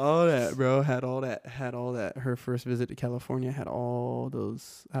 All that, bro. Had all that. Her first visit to California had all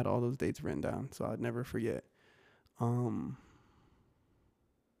those dates written down, so I'd never forget. And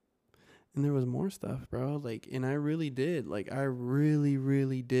there was more stuff, bro. Like, and I really did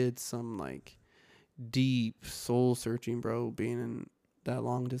some like deep soul searching, bro, being in that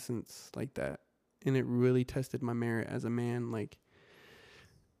long distance like that. And it really tested my merit as a man. Like,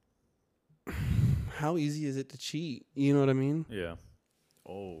 how easy is it to cheat? You know what I mean? Yeah.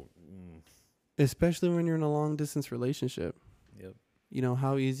 Especially when you're in a long distance relationship. Yep. You know,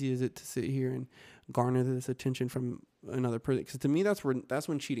 how easy is it to sit here and garner this attention from another person? Because to me, that's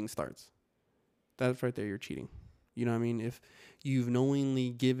when cheating starts. That's right there, you're cheating. You know what I mean? If you've knowingly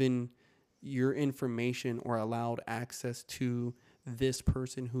given your information or allowed access to this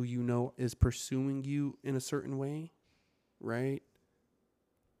person who you know is pursuing you in a certain way, right?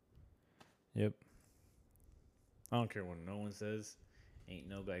 Yep. I don't care what no one says. Ain't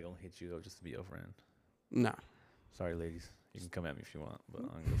no guy gonna hit you up just to be your friend. Nah. Sorry, ladies. You can come at me if you want, but I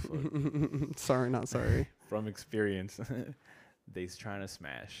don't give a fuck. Sorry, not sorry. From experience, they's trying to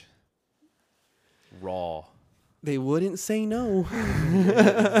smash. Raw. They wouldn't say no.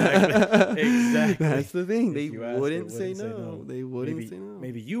 Exactly. That's the thing. They If you asked, wouldn't say no. They wouldn't say no.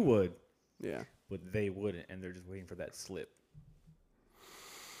 Maybe you would, Yeah. but they wouldn't, and they're just waiting for that slip.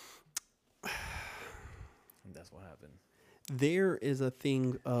 And that's what happened. There is a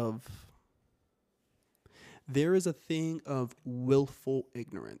thing of willful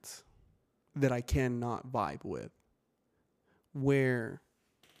ignorance that I cannot vibe with, where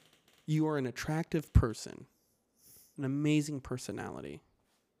you are an attractive person, an amazing personality,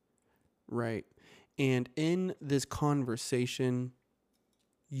 right? And in this conversation,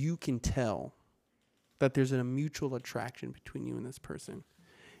 you can tell that there's a mutual attraction between you and this person.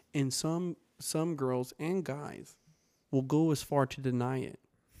 And some girls and guys will go as far to deny it.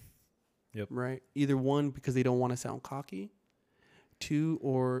 Yep. Right? Either one, because they don't want to sound cocky. 2,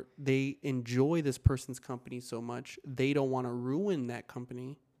 or they enjoy this person's company so much, they don't want to ruin that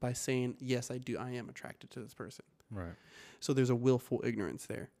company by saying, yes, I am attracted to this person. Right. So there's a willful ignorance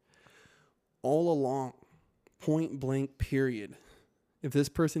there. All along, point blank, period. If this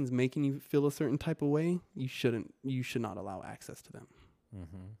person's making you feel a certain type of way, you should not allow access to them.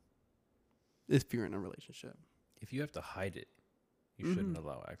 Mm-hmm. If you're in a relationship. If you have to hide it, you shouldn't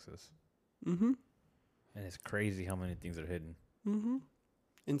allow access. Mm-hmm. And it's crazy how many things are hidden. Mm-hmm.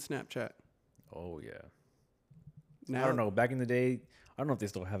 In Snapchat. Oh, yeah. Now, I don't know. Back in the day, I don't know if they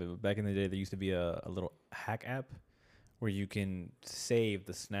still have it, but back in the day, there used to be a little hack app where you can save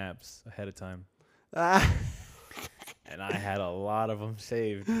the snaps ahead of time. And I had a lot of them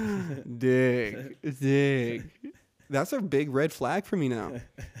saved. Dig. That's a big red flag for me now.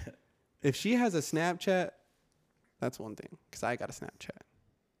 If she has a Snapchat, that's one thing, because I got a Snapchat.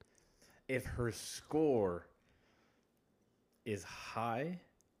 If her score is high,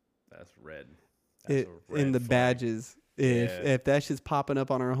 that's red. That's a red in the flag. badges. If that shit's popping up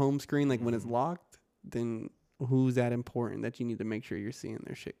on our home screen, like when it's locked, then who's that important that you need to make sure you're seeing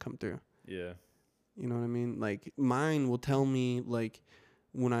their shit come through? Yeah. You know what I mean? Like, mine will tell me, like,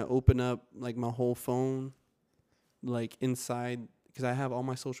 when I open up, like, my whole phone, like, inside, because I have all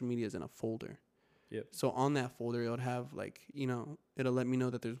my social medias in a folder. Yep. So on that folder, it'll have, like, you know, it'll let me know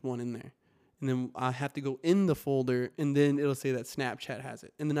that there's one in there. And then I have to go in the folder, and then it'll say that Snapchat has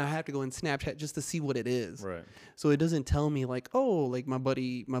it. And then I have to go in Snapchat just to see what it is. Right. So it doesn't tell me, like, oh, like, my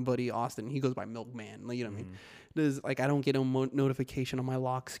buddy Austin, he goes by Milkman. Like, you know what I mean? There's, like, I don't get a notification on my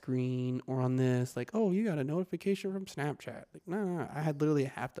lock screen or on this. Like, oh, you got a notification from Snapchat. Like, no. I had literally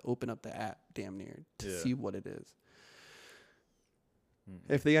have to open up the app damn near to see what it is.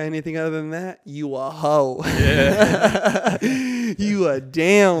 If they got anything other than that, you a hoe. Yeah. You a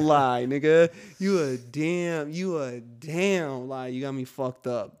damn lie, nigga. You a damn lie. You got me fucked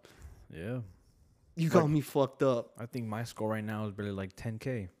up. Yeah. You got me fucked up. I think my score right now is barely like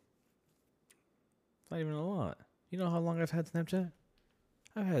 10K. It's not even a lot. You know how long I've had Snapchat?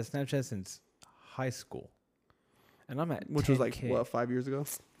 I've had Snapchat since high school. And I'm at Which 10K. was like, what, 5 years ago?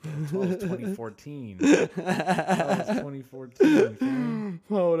 That was 2014. That was 2014. fam.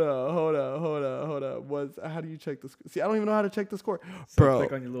 Hold up. How do you check the score? See, I don't even know how to check the score. So Bro.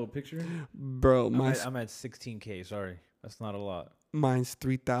 click on your little picture. Bro, I'm at 16K. Sorry. That's not a lot. mine's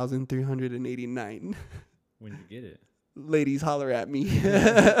 3,389. When you get it. Ladies, holler at me.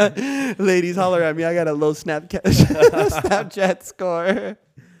 Ladies, holler at me. I got a low Snapchat score.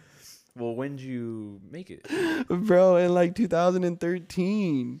 Well, when did you make it? Bro, in like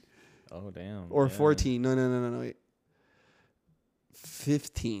 2013. Oh, damn. Or yeah. 14. No, wait.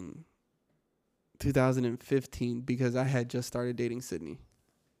 15. 2015, because I had just started dating Sydney.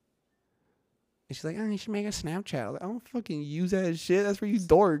 And she's like, oh, you should make a Snapchat. I was like, I don't fucking use that shit. That's for you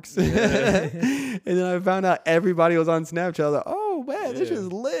dorks. Yeah. And then I found out everybody was on Snapchat. I was like, oh, man, this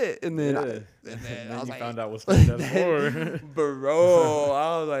shit's lit. And then, Yeah. I was you like, found out what Snapchat for. bro,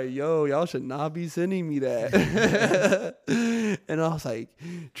 I was like, yo, y'all should not be sending me that. And I was like,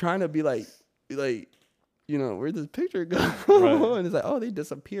 trying to be like, you know, where'd this picture go? Right. And it's like, oh, they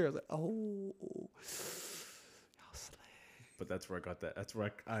disappear. I was like, oh. But that's where I got that. That's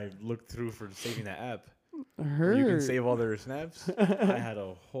where I looked through for saving that app. I Where heard. you can save all their snaps. I had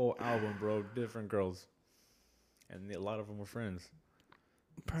a whole album, bro, different girls, and a lot of them were friends.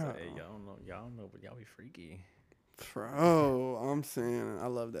 Bro. So, hey, y'all don't know, but y'all be freaky. Bro, I'm saying, I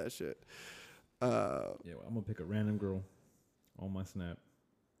love that shit. Yeah, well, I'm gonna pick a random girl on my snap.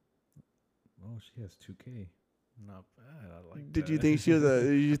 Oh, she has 2K. Not bad. I like. Did that. you think she was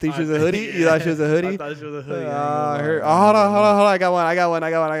a? You think she was a hoodie? You thought she was a hoodie? I thought she was a hoodie. Hold on. I got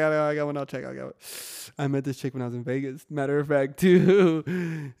one. I'll check. I met this chick when I was in Vegas. Matter of fact,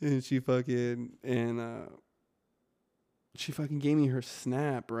 too. And she fucking gave me her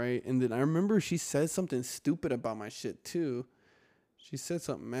snap, right? And then I remember she said something stupid about my shit too. She said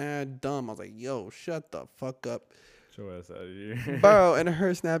something mad dumb. I was like, yo, shut the fuck up. Show us out of here. Bro, and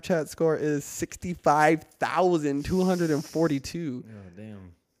her Snapchat score is 65,242. Oh,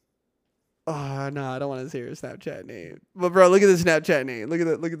 damn. Oh no, I don't want to say her Snapchat name. But bro, look at the Snapchat name. Look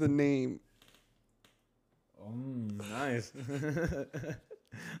at the name. Nice.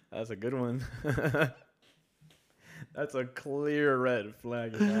 That's a good one. That's a clear red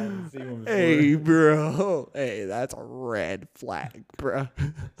flag. If I haven't seen one before. Hey, bro. Hey, that's a red flag, bro.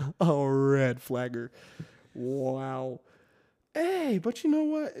 A red flagger. Wow. Hey, but you know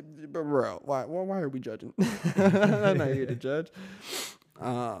what, bro? Why are we judging? I'm not here to judge.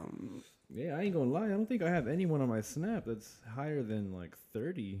 Yeah, I ain't gonna lie. I don't think I have anyone on my Snap that's higher than like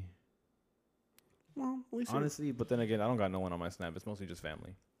 30. Well, at least Honestly, but then again, I don't got no one on my Snap. It's mostly just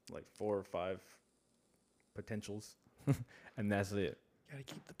family, like 4 or 5 potentials, and that's it. you gotta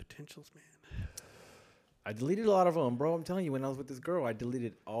keep the potentials, man. I deleted a lot of them, bro. I'm telling you, when I was with this girl, I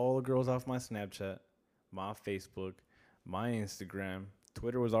deleted all the girls off my Snapchat, my Facebook, my Instagram.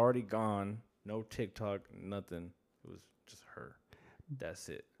 Twitter was already gone. No TikTok, nothing. It was just her. That's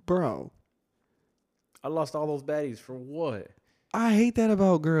it. Bro, I lost all those baddies for what? I hate that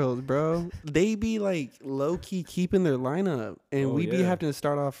about girls, bro. They be like low key keeping their lineup, and we be yeah. having to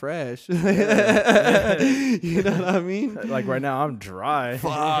start off fresh. Yeah. You know what I mean? Like right now, I'm dry.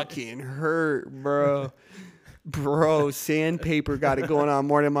 Fucking hurt, bro. Bro, sandpaper got it going on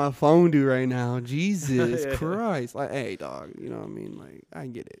more than my phone do right now. Jesus Yeah. Christ. Like, hey, dog, you know what I mean? Like, I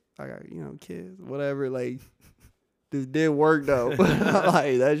get it. I got, kids, whatever. Like, this did work, though.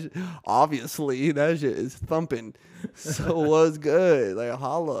 Like, obviously, that shit is thumping. So what's good? Like,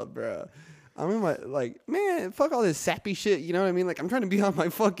 holla, bro. I'm in my, like, man, fuck all this sappy shit. You know what I mean? Like, I'm trying to be on my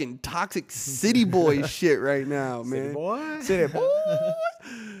fucking toxic city boy shit right now, man. City boy? City boy.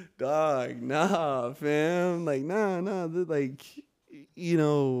 Dog, nah, fam. Like, nah. Like,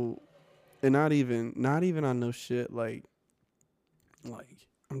 and not even on no shit. Like,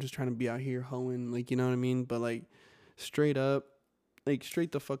 I'm just trying to be out here hoeing, like, you know what I mean? But, like, straight up, like,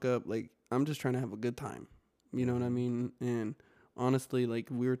 straight the fuck up. Like, I'm just trying to have a good time. You know what I mean? And honestly, like,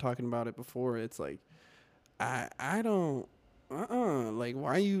 we were talking about it before. It's like, I don't. Like,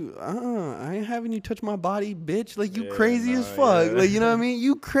 why you, I ain't having you touch my body, bitch. Like, you crazy as fuck. Yeah. Like, you know what I mean?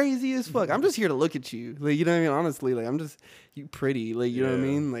 You crazy as fuck. I'm just here to look at you. Like, you know what I mean? Honestly, like, I'm just, you pretty. Like, you know what I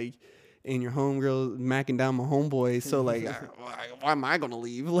mean? Like, and your homegirl macking down my homeboy. So like, why am I gonna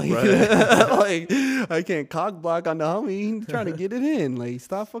leave? Like, Right. like I can't cock block on the homie. He's trying to get it in. Like,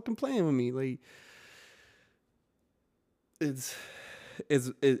 stop fucking playing with me. Like,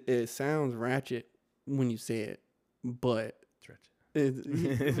 it sounds ratchet when you say it, but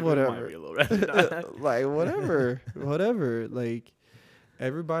it's whatever. Might be a little ratchet. Like whatever. Like,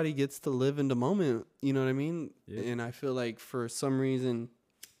 everybody gets to live in the moment. You know what I mean? Yeah. And I feel like for some reason,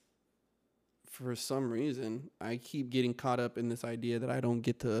 I keep getting caught up in this idea that I don't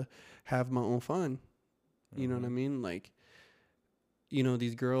get to have my own fun. You know what I mean? Like, you know,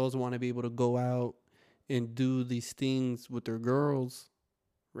 these girls want to be able to go out and do these things with their girls,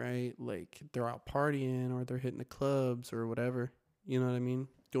 right? Like, they're out partying or they're hitting the clubs or whatever. You know what I mean?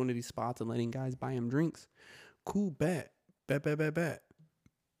 Going to these spots and letting guys buy them drinks. Cool, bet.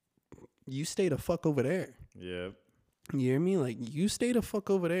 You stay the fuck over there. Yep. You hear me? Like, you stay the fuck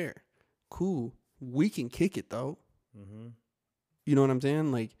over there. Cool. We can kick it, though. Mm-hmm. You know what I'm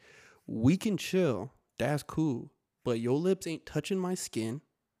saying? Like, we can chill. That's cool. But your lips ain't touching my skin.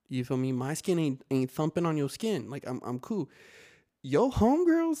 You feel me? My skin ain't thumping on your skin. Like, I'm cool. Yo,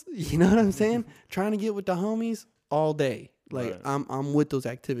 homegirls, you know what I'm saying? Trying to get with the homies all day. Like, Right. I'm with those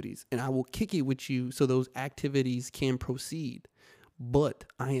activities. And I will kick it with you so those activities can proceed. But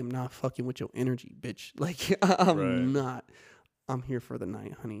I am not fucking with your energy, bitch. Like, I'm Right. not. I'm here for the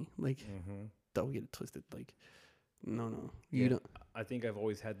night, honey. Like, Mm-hmm. don't get it twisted. Like, no. Yeah. You don't. I think I've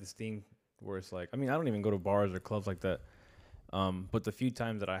always had this thing where it's like, I mean, I don't even go to bars or clubs like that. But the few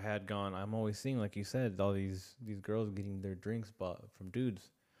times that I had gone, I'm always seeing, like you said, all these girls getting their drinks bought from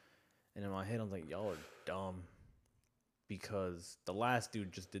dudes. And in my head, I'm like, y'all are dumb. Because the last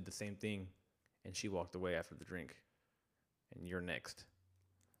dude just did the same thing, and she walked away after the drink. And you're next.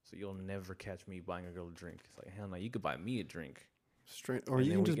 So you'll never catch me buying a girl a drink. It's like, hell no, you could buy me a drink. Straight, or And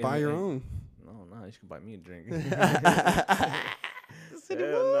you then can we just can buy your make- own. No, you can buy me a drink. Hell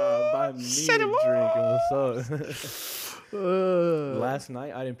no, buy me a drink. And what's up? Last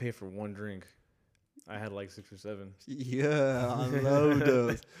night, I didn't pay for one drink. I had like 6 or 7. Yeah, I love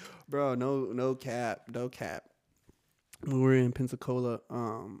those, bro. No cap. When we were in Pensacola,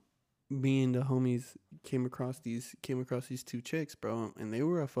 me and the homies came across these 2 chicks, bro, and they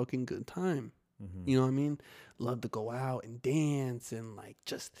were a fucking good time. Mm-hmm. You know what I mean? Love to go out and dance and like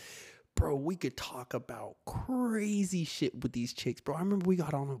just, bro, we could talk about crazy shit with these chicks, bro. I remember we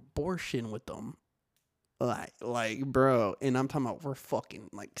got on abortion with them. Like, bro, and I'm talking about we're fucking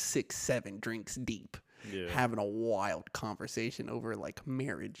like 6, 7 drinks deep, having a wild conversation over like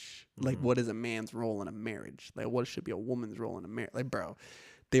marriage. Like, what is a man's role in a marriage? Like, what should be a woman's role in a marriage? Like, bro,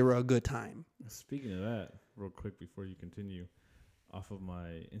 they were a good time. Speaking of that, real quick before you continue, off of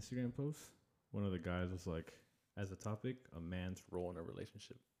my Instagram post, one of the guys was like, as a topic, a man's role in a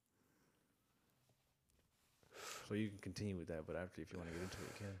relationship. So you can continue with that, but after, if you want to get into it,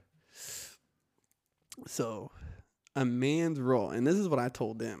 you can. So, a man's role, and this is what I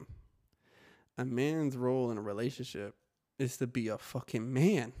told them. A man's role in a relationship is to be a fucking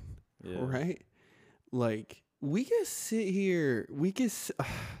man, right? Like, we can sit here, this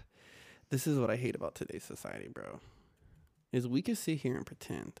is what I hate about today's society, bro, is we can sit here and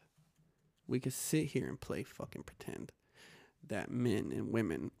pretend. We can sit here and play fucking pretend that men and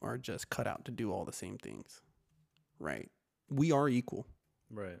women are just cut out to do all the same things, right? We are equal.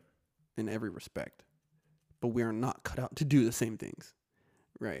 Right. In every respect. But we are not cut out to do the same things.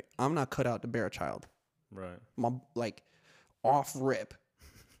 Right. I'm not cut out to bear a child. Right. My, like, off rip.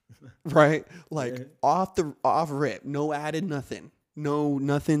 Right? Like, off rip. No added nothing. No,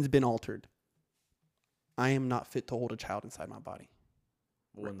 nothing's been altered. I am not fit to hold a child inside my body.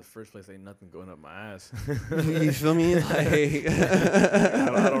 Well, in the first place, ain't nothing going up my ass. You feel me? Like,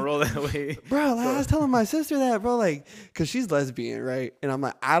 I don't roll that way. Bro, like, I was telling my sister that, bro, like, because she's lesbian, right? And I'm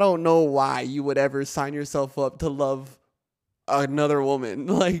like, I don't know why you would ever sign yourself up to love another woman.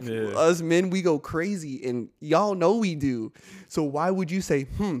 Like, us men, we go crazy, and y'all know we do. So why would you say,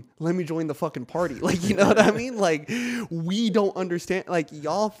 let me join the fucking party? Like, you know what I mean? Like, we don't understand. Like,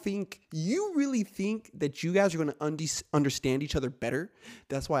 you really think that you guys are going to understand each other better?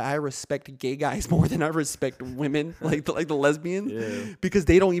 That's why I respect gay guys more than I respect women, like the lesbians, because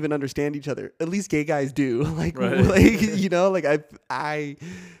they don't even understand each other. At least gay guys do. Like, like, you know, like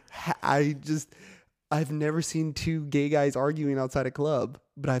I've never seen 2 gay guys arguing outside a club,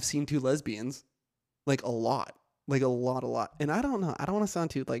 but I've seen 2 lesbians, like a lot. And I don't know. I don't want to sound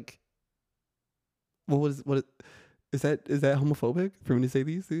too like, is that homophobic for me to say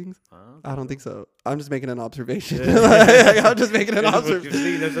these things? I don't think so. I'm just making an observation. I'm just making an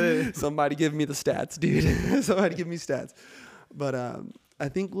observation. Somebody give me the stats, dude. Somebody give me stats. But I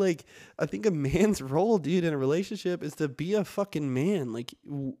think a man's role, dude, in a relationship is to be a fucking man. Like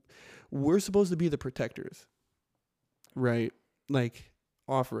we're supposed to be the protectors, right? Like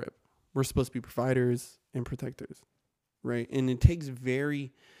off rip, we're supposed to be providers and protectors, right? And it takes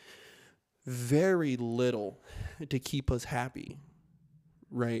very, very little to keep us happy,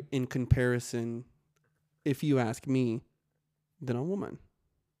 right? In comparison, if you ask me, than a woman.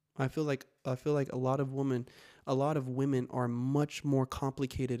 I feel like a lot of women are much more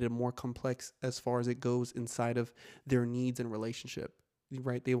complicated and more complex as far as it goes inside of their needs and relationship.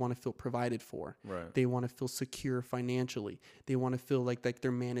 Right? They want to feel provided for. Right. They want to feel secure financially. They want to feel like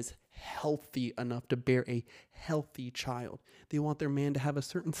their man is healthy enough to bear a healthy child. They want their man to have a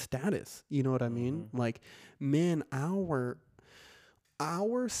certain status. You know what I mean? Like, man, our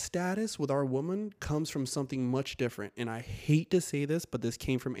status with our woman comes from something much different. And I hate to say this, but this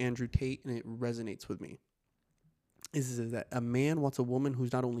came from Andrew Tate and it resonates with me. Is that a man wants a woman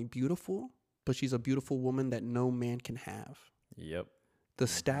who's not only beautiful, but she's a beautiful woman that no man can have. Yep. The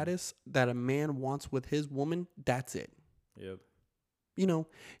status that a man wants with his woman, that's it. Yep. You know,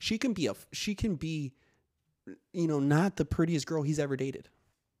 she can be, you know, not the prettiest girl he's ever dated.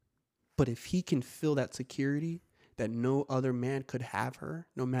 But if he can feel that security that no other man could have her,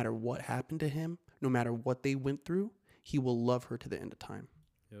 no matter what happened to him, no matter what they went through, he will love her to the end of time.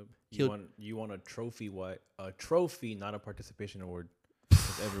 Yep. You want a trophy, a trophy, not a participation award.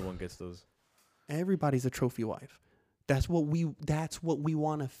 Because everyone gets those. Everybody's a trophy wife. That's what we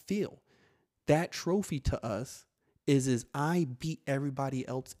want to feel. That trophy to us is I beat everybody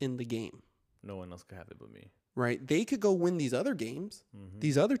else in the game. No one else could have it but me. Right? They could go win these other games,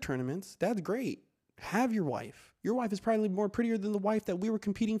 these other tournaments. That's great. Have your wife. Your wife is probably more prettier than the wife that we were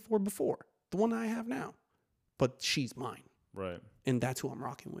competing for before, the one I have now. But she's mine. Right. And that's who I'm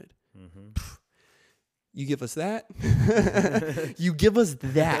rocking with. Mm-hmm. You give us that. You give us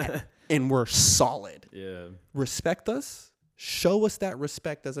that, and we're solid. Yeah. Respect us. Show us that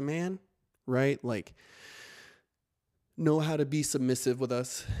respect as a man, right? Like, know how to be submissive with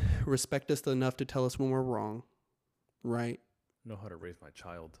us. Respect us enough to tell us when we're wrong, right? Know how to raise my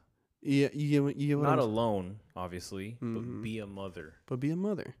child. Yeah, you not alone, obviously, but be a mother. But be a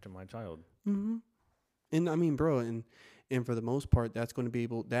mother to my child. Mm-hmm. And I mean, bro, and for the most part, that's going to be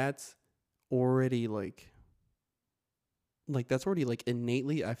able. That's already that's already like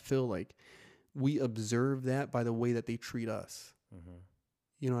innately. I feel like we observe that by the way that they treat us. Mm-hmm.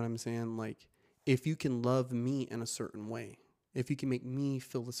 You know what I'm saying? Like, if you can love me in a certain way, if you can make me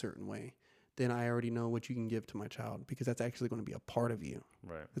feel a certain way, then I already know what you can give to my child, because that's actually going to be a part of you.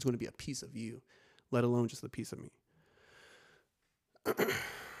 Right. It's going to be a piece of you, let alone just a piece of me.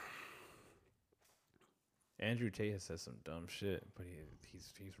 Andrew Tate has said some dumb shit, but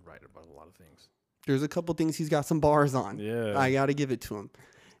he's right about a lot of things. There's a couple things he's got some bars on. Yeah. I got to give it to him.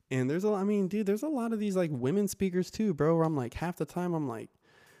 And there's there's a lot of these like women speakers too, bro, where I'm like, half the time I'm like,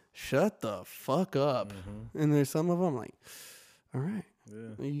 shut the fuck up. Mm-hmm. And there's some of them like, all right.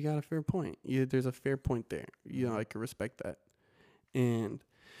 Yeah. You got a fair point. There's a fair point there. You know, I can respect that. And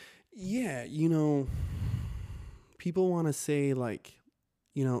yeah, you know, people want to say like,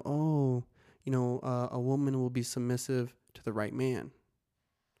 you know, a woman will be submissive to the right man.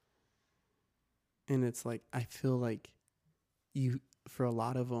 And it's like, I feel like for a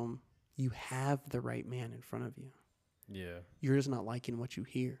lot of them, you have the right man in front of you. Yeah. You're just not liking what you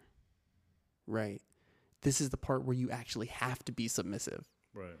hear. Right. This is the part where you actually have to be submissive.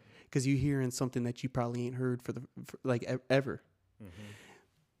 Right. Because you're hearing something that you probably ain't heard for ever. Mm-hmm.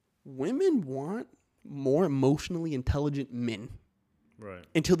 Women want more emotionally intelligent men. Right.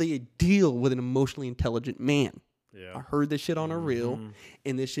 Until they deal with an emotionally intelligent man. Yeah. I heard this shit on a reel,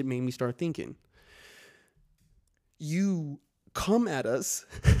 and this shit made me start thinking. You come at us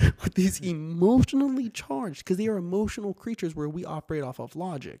with these emotionally charged, because they are emotional creatures where we operate off of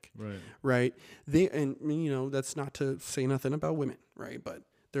logic. Right. And you know, that's not to say nothing about women, right? But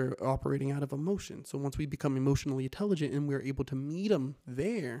they're operating out of emotion. So once we become emotionally intelligent and we're able to meet them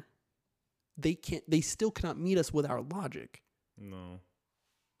there, they still cannot meet us with our logic. No.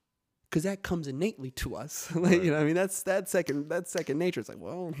 Because that comes innately to us. Like, right. You know, I mean, that's second nature. It's like,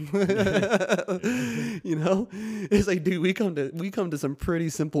 well, you know, it's like, dude, we come to some pretty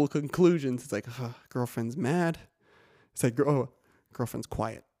simple conclusions. It's like, girlfriend's mad. It's like, girlfriend's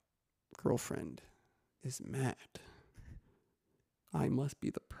quiet. Girlfriend is mad. I must be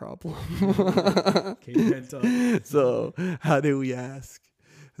the problem. So how do we ask?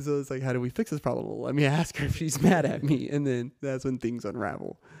 So it's like, how do we fix this problem? Well, let me ask her if she's mad at me. And then that's when things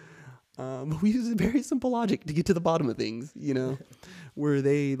unravel. We use very simple logic to get to the bottom of things, you know, where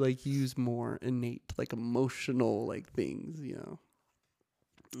they like use more innate, like emotional, like things, you know.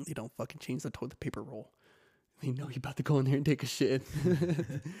 They don't fucking change the toilet paper roll. They know you're about to go in there and take a shit.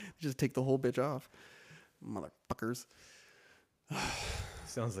 Just take the whole bitch off. Motherfuckers.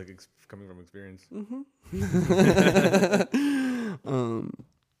 Sounds like coming from experience.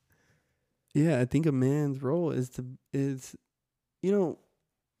 Yeah, I think a man's role is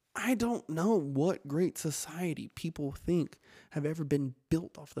I don't know what great society people think have ever been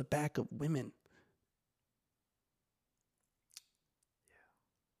built off the back of women.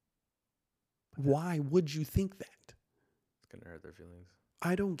 Why would you think that? It's gonna hurt their feelings.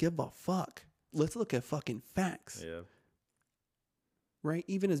 I don't give a fuck. Let's look at fucking facts. Yeah. Right?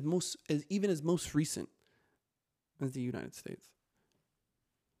 Even as most recent as the United States.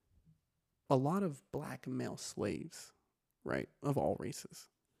 A lot of black male slaves, right, of all races,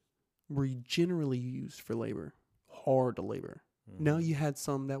 were generally used for labor, hard labor. Mm-hmm. Now you had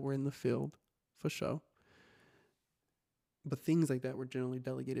some that were in the field, for sure. But things like that were generally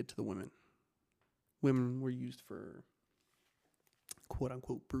delegated to the women. Women were used for quote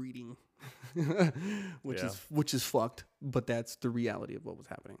unquote breeding, which is fucked, but that's the reality of what was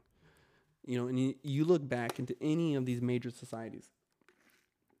happening. You know, and you look back into any of these major societies.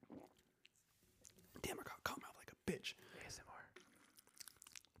 Damn, I got calm out like a bitch.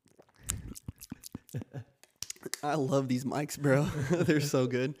 ASMR. I love these mics, bro. They're so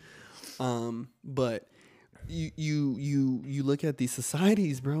good. But you look at these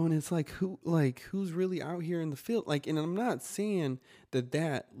societies, bro, and it's like who's really out here in the field? Like, and I'm not saying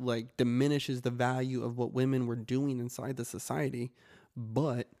that like diminishes the value of what women were doing inside the society,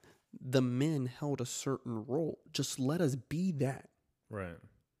 but the men held a certain role. Just let us be that. Right.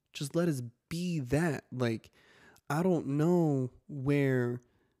 Just let us be that. Like, I don't know where,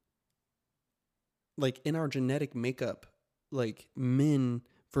 like, in our genetic makeup, like, men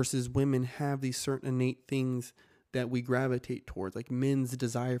versus women have these certain innate things that we gravitate towards, like men's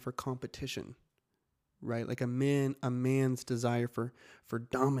desire for competition, right? Like a man's desire for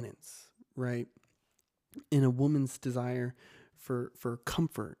dominance, right? And a woman's desire for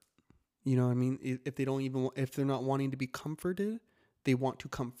comfort. You know what I mean? If they're not wanting to be comforted, they want to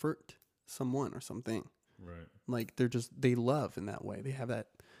comfort someone or something. Right. Like they love in that way. They have that,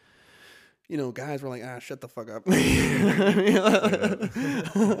 guys were like, shut the fuck up.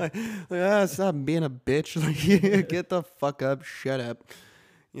 Stop being a bitch. Like, get the fuck up. Shut up.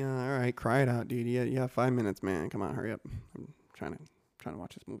 Yeah, all right, cry it out, dude. Yeah, 5 minutes, man. Come on, hurry up. I'm trying to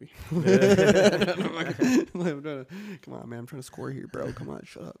watch this movie. Come on, man. I'm trying to score here, bro. Come on,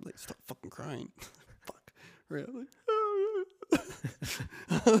 shut up. Like, stop fucking crying. Fuck. Hurry up. Like,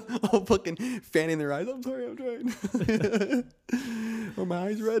 all fucking fanning their eyes. I'm sorry, I'm trying. Are my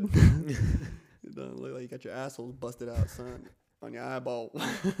eyes red? It doesn't look like you got your assholes busted out, son, on your eyeball.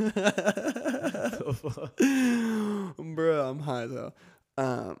 Bro, I'm high as hell.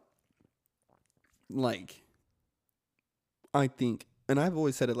 Like, I think, and I've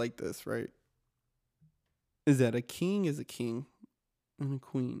always said it like this, right? Is that a king is a king and a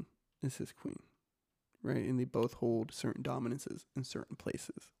queen is his queen. Right? And they both hold certain dominances in certain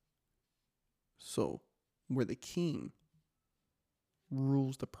places. So, where the king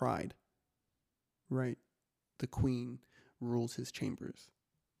rules the pride, right? The queen rules his chambers.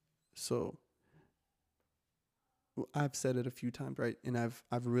 So, I've said it a few times, right? And I've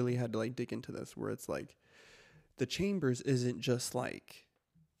really had to like dig into this, where it's like the chambers isn't just like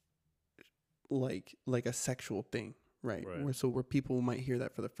a sexual thing. Right. Where people might hear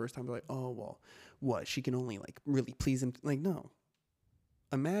that for the first time, they're like, oh, well, what? She can only like really please him. Like, no.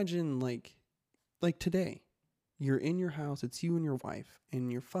 Imagine like today, you're in your house, it's you and your wife,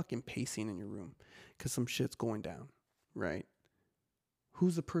 and you're fucking pacing in your room because some shit's going down. Right.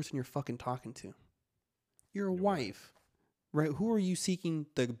 Who's the person you're fucking talking to? Your wife. Right. Who are you seeking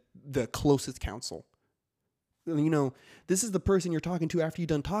the closest counsel? This is the person you're talking to after you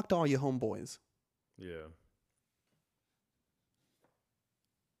done talked to all your homeboys. Yeah.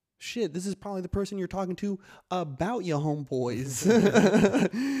 Shit, this is probably the person you're talking to about your homeboys.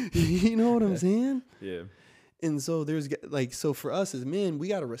 You know what I'm saying? Yeah. And so so for us as men, we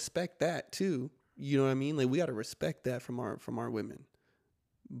got to respect that too. You know what I mean? Like, we got to respect that from our women.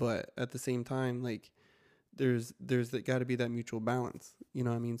 But at the same time, like, there's got to be that mutual balance. You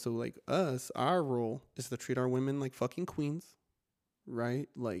know what I mean? So like our role is to treat our women like fucking queens, right?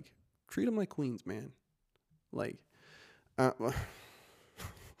 Like, treat them like queens, man. Like, I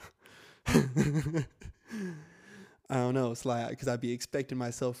don't know. It's like, because I'd be expecting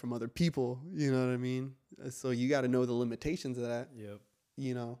myself from other people. You know what I mean? So you got to know the limitations of that. Yep.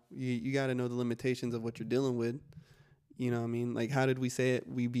 You got to know the limitations of what you're dealing with. You know what I mean? Like, how did we say it?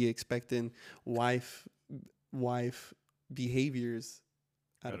 We be expecting wife behaviors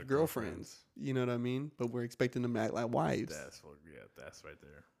out Out of of girlfriends. You know what I mean? But we're expecting them to act like wives. That's right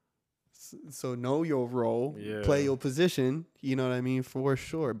there. So know your role, Yeah. play your position. You know what I mean? For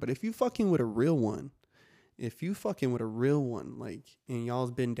sure. But if you fucking with a real one, like, and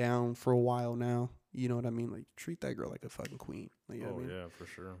y'all's been down for a while now, you know what I mean? Like, treat that girl like a fucking queen. Like, you know what I mean? Yeah, for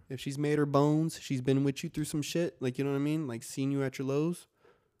sure. If she's made her bones, she's been with you through some shit. Like, you know what I mean? Like, seen you at your lows.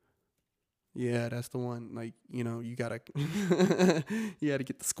 Yeah, that's the one. Like, you know, you gotta, you gotta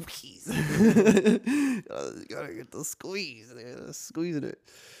get the squeeze. You gotta get the squeeze. Squeezing it.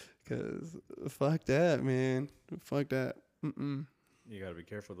 Cause fuck that, man. Fuck that. Mm-mm. You gotta be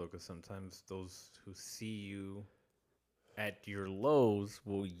careful though, because sometimes those who see you at your lows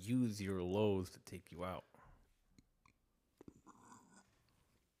will use your lows to take you out.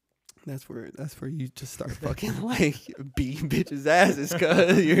 That's where you just start fucking like beating bitches' asses,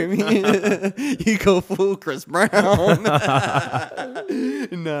 cuz you hear me? You go full Chris Brown.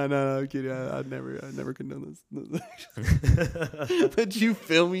 No, I'm kidding. I'd never condone this. But you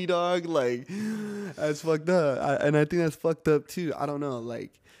feel me, dog? Like, that's fucked up. And I think that's fucked up too. I don't know.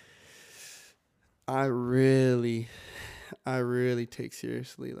 Like, I really take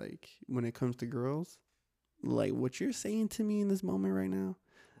seriously, like, when it comes to girls, like what you're saying to me in this moment right now.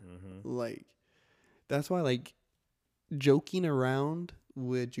 Like, that's why, like, joking around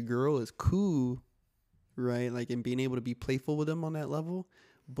with your girl is cool, right? Like, and being able to be playful with them on that level,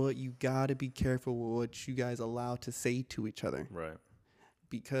 but you gotta be careful with what you guys allow to say to each other, Right.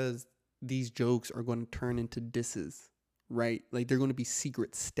 because these jokes are going to turn into disses, right? Like, they're going to be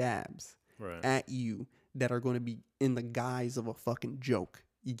secret stabs at you that are going to be in the guise of a fucking joke.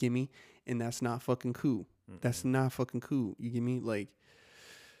 You get me? And that's not fucking cool. That's not fucking cool. You get me? Like,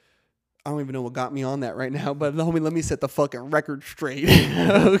 I don't even know what got me on that right now, but homie, let me set the fucking record straight.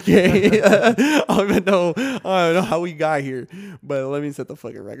 Okay. I don't even know how we got here, but let me set the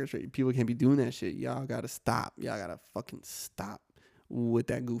fucking record straight. People can't be doing that shit. Y'all gotta stop. Y'all gotta fucking stop with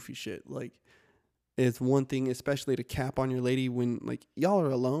that goofy shit. Like, it's one thing, especially to cap on your lady when, like, y'all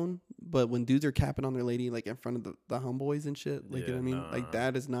are alone, but when dudes are capping on their lady, like, in front of the homeboys and shit, like, you know what I mean? Like,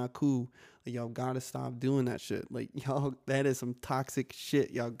 that is not cool. Like, y'all gotta stop doing that shit. Like, y'all, that is some toxic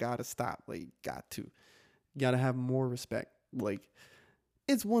shit. Y'all gotta stop. Like, got to. You gotta have more respect. Like,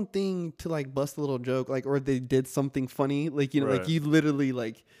 it's one thing to, like, bust a little joke, like, or they did something funny, like, you know, like, you literally,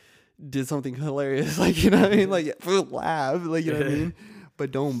 like, did something hilarious, like, you know what I mean? Like, laugh, like, you know what I mean?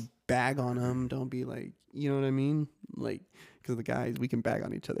 But don't bag on them. Don't be like, you know what I mean? Like, because the guys, we can bag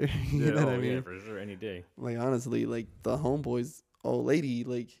on each other. You know what I mean? Yeah, for sure, any day. Like, honestly, like, the homeboys, old lady,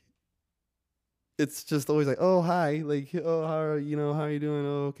 like, it's just always like, oh, hi, like, oh, how are you doing?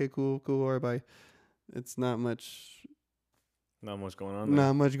 Oh, okay, cool, all right, bye. It's not much going on.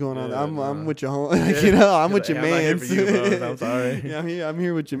 Not much going on. Yeah, I'm with your home, like, you know, I'm with your I'm not here mans. for you, bro. I'm sorry. Yeah, I'm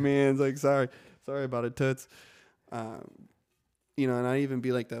here with your mans. Like, sorry about it, toots. You know, and I even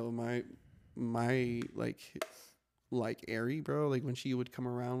be like that with my like Ari, bro. Like, when she would come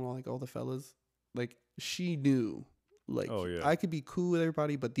around with, like, all the fellas, like, she knew, like, I could be cool with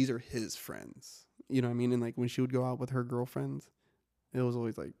everybody, but these are his friends. You know what I mean? And, like, when she would go out with her girlfriends, it was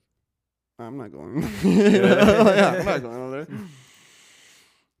always like, I'm not going. I'm not going over there.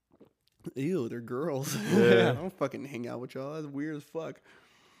 Ew, they're girls. I don't fucking hang out with y'all. That's weird as fuck.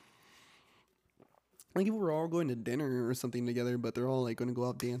 Like, if we're all going to dinner or something together, but they're all, like, going to go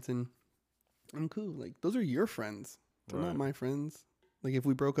out dancing, I'm cool. Like, those are your friends. They're not my friends. Like, if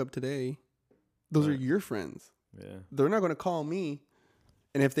we broke up today, those are your friends. Yeah. They're not going to call me.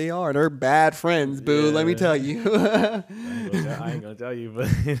 And if they are, they're bad friends, boo. Let me tell you. I ain't gonna tell you, but,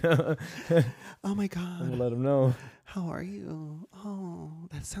 you know. Oh my God. I'm gonna let them know. How are you? Oh,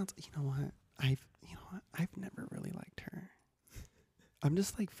 that sounds. You know what? I've never really liked her. I'm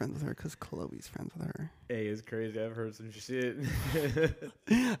just, like, friends with her because Chloe's friends with her. Hey, it's crazy. I've heard some shit.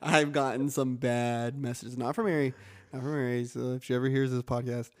 I've gotten some bad messages. Not from Mary. So if she ever hears this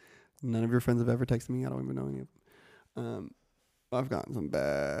podcast, none of your friends have ever texted me. I don't even know any of them. I've gotten some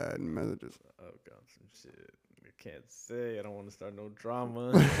bad messages. I've gotten some shit. I can't say. I don't want to start no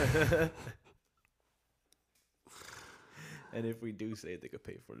drama. And if we do say it, they could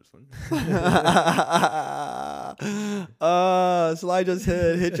pay for this one. So I just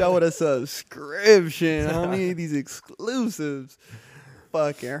hit y'all with a subscription. I need these exclusives.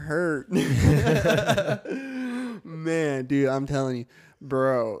 Fucking hurt. Man, dude, I'm telling you.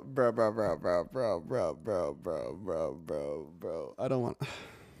 Bro. I don't want.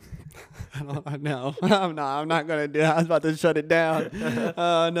 No, I'm not gonna do it. I was about to shut it down.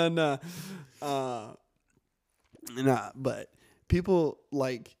 No. Nah, but people,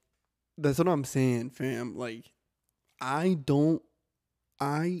 like, that's what I'm saying, fam. Like, I don't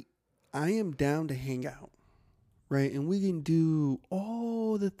I am down to hang out, right? And we can do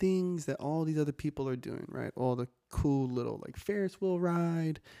all the things that all these other people are doing, right? All the cool little like Ferris wheel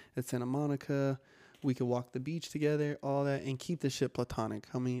ride at Santa Monica. We could walk the beach together, all that, and keep this shit platonic.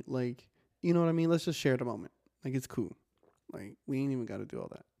 I mean, like, you know what I mean? Let's just share the moment. Like, it's cool. Like, we ain't even got to do all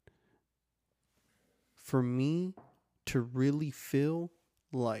that. For me to really feel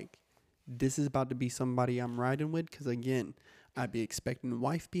like this is about to be somebody I'm riding with, because again, I'd be expecting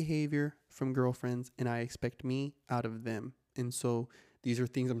wife behavior from girlfriends, and I expect me out of them. And so these are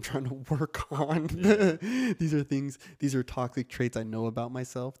things I'm trying to work on. These are toxic traits I know about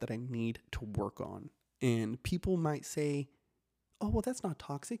myself that I need to work on. And people might say, oh, well, that's not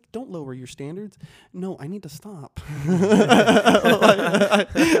toxic. Don't lower your standards. No, I need to stop.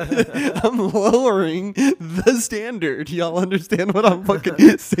 I'm lowering the standard. Y'all understand what I'm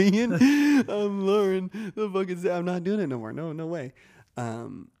fucking saying? I'm lowering the fucking standard. I'm not doing it no more. No way.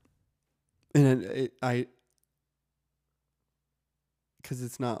 And because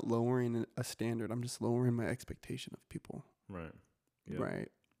it's not lowering a standard. I'm just lowering my expectation of people. Right. Yep. Right.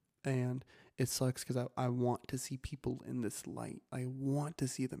 And it sucks because I want to see people in this light. I want to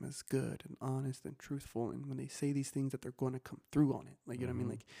see them as good and honest and truthful. And when they say these things, that they're going to come through on it. Like, you know what I mean?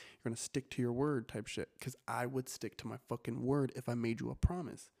 Like, you're going to stick to your word type shit. Because I would stick to my fucking word if I made you a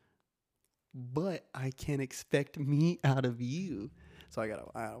promise. But I can't expect me out of you. So I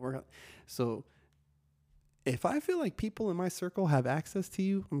gotta work out. So if I feel like people in my circle have access to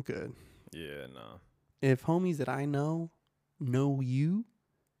you, I'm good. Yeah, no. If homies that I know you,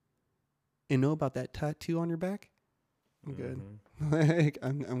 and know about that tattoo on your back, I'm good. Like,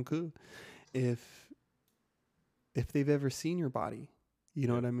 I'm cool. If they've ever seen your body, you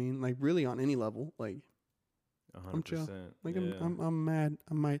know what I mean? Like, really on any level, like 100%. I'm chill. Like, yeah. I'm mad.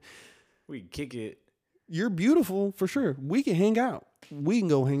 I might. We can kick it. You're beautiful for sure. We can hang out. We can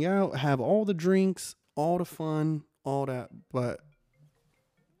go hang out, have all the drinks, all the fun, all that. But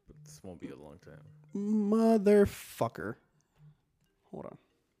this won't be a long time. Motherfucker. Hold on.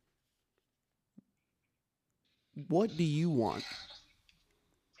 What do you want?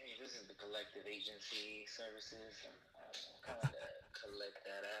 Hey, this is the collective agency services. I'm coming to collect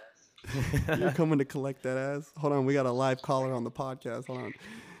that ass. You're coming to collect that ass? Hold on, we got a live caller on the podcast. Hold on.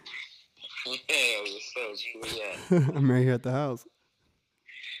 Yeah, what's up, G? Where you at? I'm right here at the house.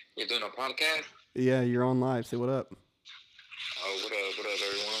 You're doing a podcast? Yeah, you're on live. Say what up. Oh, what up,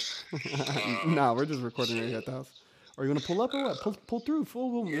 everyone? Nah, we're just recording right here at the house. Are you gonna pull up or what? Pull through.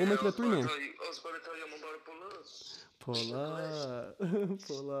 We'll make it a 3-man. I was about to tell you I'm about to pull up. Pull up.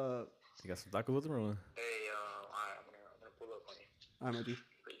 Pull up. You got some tacos with them or what? Hey, alright, I'm gonna pull up on you. All right, my G.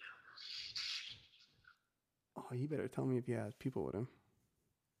 Oh, you better tell me if he has people with him.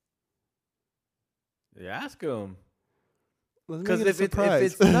 Yeah, ask him. Because if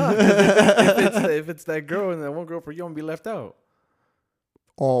it's that girl and that one girl for you, I'm gonna be left out.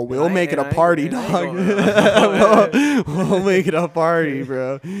 Oh, we'll make it a party, dog. We'll make it a party,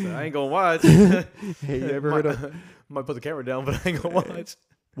 bro. So I ain't gonna watch. Hey, you ever heard of? Might put the camera down, but I ain't gonna watch.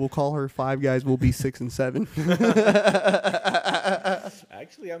 We'll call her 5 guys. We'll be 6 and 7.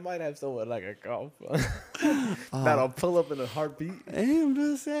 Actually, I might have someone like a golf that'll pull up in a heartbeat. Hey, I'm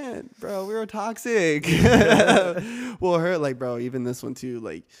just saying, bro, we were toxic. Well, her, like, bro, even this one too.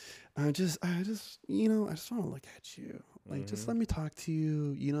 Like, I just, you know, I just want to look at you. Like, just let me talk to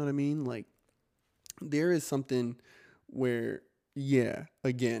you. You know what I mean? Like, there is something where, yeah,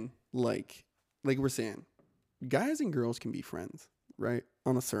 again, like we're saying, guys and girls can be friends, right?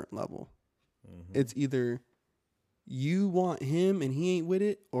 On a certain level. It's either you want him and he ain't with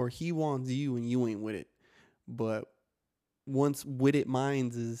it, or he wants you and you ain't with it. But once with it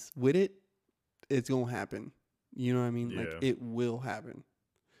minds is with it, it's going to happen. You know what I mean? Yeah. Like, it will happen.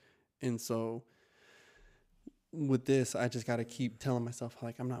 And so with this, I just got to keep telling myself,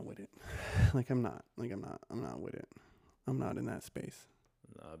 like, I'm not with it. Like, I'm not with it. I'm not in that space.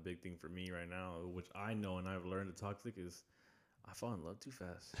 A big thing for me right now, which I know and I've learned the toxic, is I fall in love too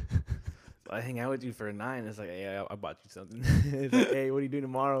fast. So I hang out with you for a night. It's like, hey, I bought you something. It's like, hey, what are you doing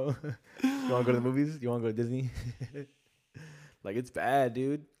tomorrow? You want to go to the movies? You want to go to Disney? Like, it's bad,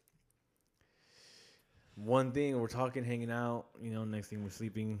 dude. One thing, we're talking, hanging out, you know, next thing we're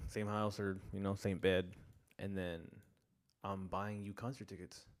sleeping, same house or, you know, same bed. And then I'm buying you concert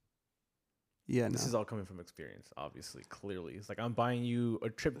tickets. Yeah, This is all coming from experience, obviously, clearly. It's like I'm buying you a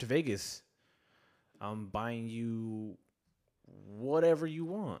trip to Vegas. I'm buying you whatever you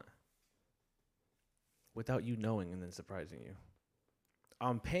want without you knowing and then surprising you.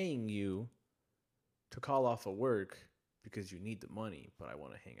 I'm paying you to call off of work because you need the money, but I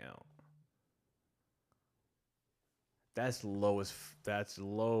want to hang out. That's that's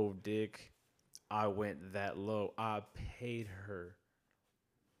low, dick. I went that low. I paid her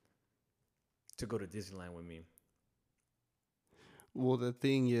to go to Disneyland with me. Well, the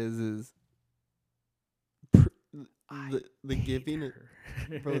thing is the giving,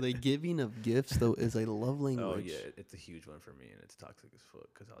 bro. The giving of gifts though is a love language. Oh yeah, it's a huge one for me, and it's toxic as fuck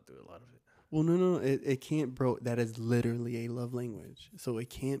because I'll do a lot of it. Well, no, it can't, bro. That is literally a love language, so it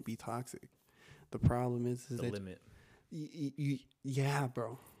can't be toxic. The problem is The that limit. yeah,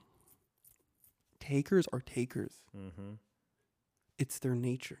 bro. Takers are takers. Mm-hmm. It's their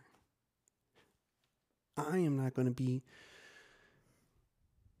nature. I am not going to be,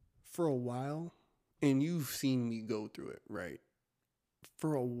 for a while, and you've seen me go through it, right?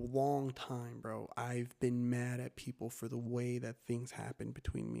 For a long time, bro, I've been mad at people for the way that things happen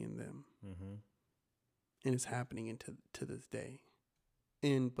between me and them. Mm-hmm. And it's happening to this day.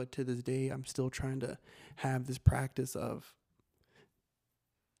 But to this day, I'm still trying to have this practice of,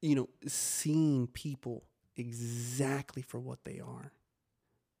 seeing people exactly for what they are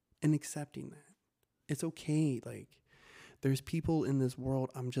and accepting that. It's okay. Like, there's people in this world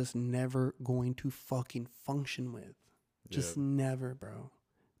I'm just never going to fucking function with. Just never, bro.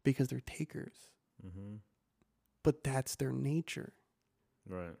 Because they're takers. Mm-hmm. But that's their nature.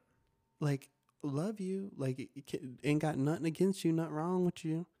 Right. Like, love you. Like, ain't got nothing against you, nothing wrong with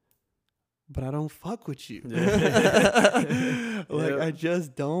you. But I don't fuck with you. Yeah. Like, I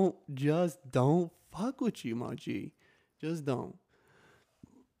just don't fuck with you, my G. Just don't.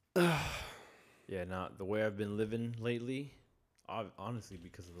 Yeah, now the way I've been living lately, honestly,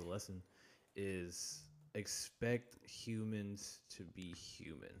 because of the lesson, is expect humans to be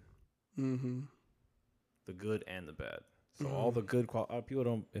human. Mm-hmm. The good and the bad. So all the good people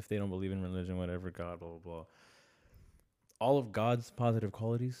don't, if they don't believe in religion, whatever, God, blah, blah, blah. All of God's positive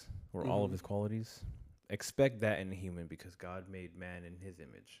qualities, or all of his qualities, expect that in a human because God made man in his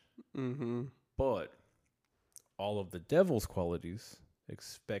image. Mm-hmm. But all of the devil's qualities,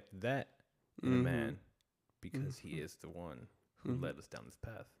 expect that in a man because he is the one who led us down this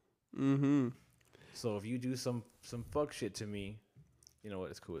path. Mm-hmm. So if you do some fuck shit to me, you know what?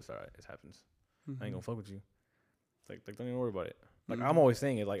 It's cool. It's all right. It happens. I ain't gonna fuck with you. Like don't even worry about it. Like I'm always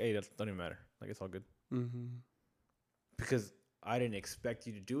saying it. Like, hey, that don't even matter. Like it's all good. Mm-hmm. Because I didn't expect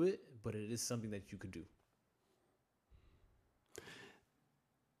you to do it, but it is something that you could do.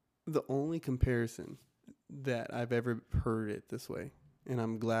 The only comparison that I've ever heard it this way, and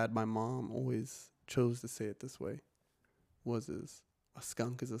I'm glad my mom always chose to say it this way, was a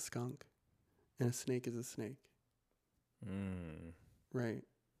skunk is a skunk and a snake is a snake. Right?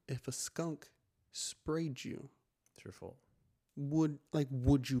 If a skunk sprayed you, It's your fault.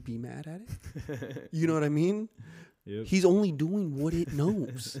 would you be mad at it? You know what I mean? Yep. He's only doing what it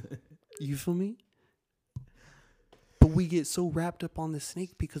knows. You feel me? But we get so wrapped up on the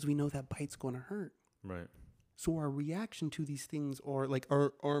snake because we know that bite's going to hurt. Right. So our reaction to these things, or like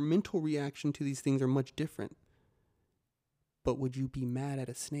our mental reaction to these things, are much different. But would you be mad at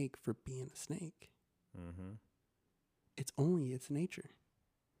a snake for being a snake? Mm-hmm. It's only its nature.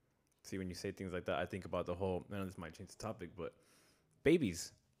 See, when you say things like that, I think about the whole, I know this might change the topic, but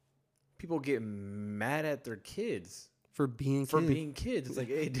babies. People get mad at their kids For being kids. It's like,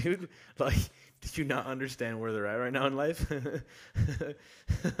 hey, dude, like, did you not understand where they're at right now in life?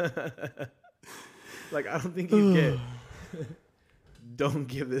 Like, I don't think you get. Don't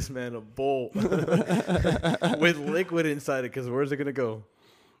give this man a bowl with liquid inside it, because where's it gonna go?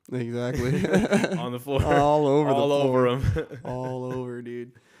 Exactly. On the floor, all over the floor. over him, all over,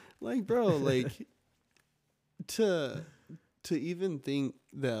 dude. Like, bro, like to even think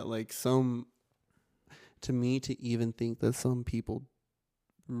that, like, to even think that some people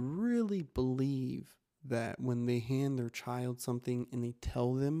really believe that when they hand their child something and they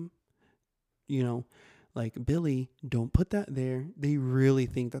tell them, like, Billy, don't put that there. They really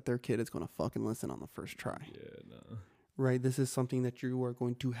think that their kid is going to fucking listen on the first try. Yeah, no. Right? This is something that you are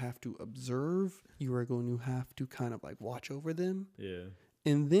going to have to observe. You are going to have to kind of like watch over them. Yeah.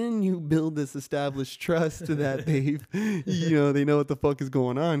 And then you build this established trust to that they know what the fuck is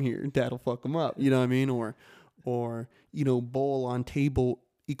going on here. Dad'll fuck them up. You know what I mean? Or bowl on table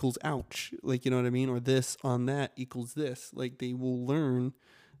equals ouch. Like, you know what I mean? Or this on that equals this. Like, they will learn.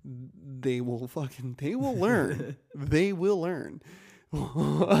 They will learn. They will learn.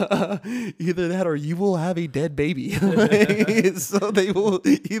 Either that or you will have a dead baby. So they will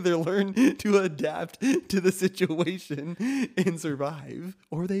either learn to adapt to the situation and survive,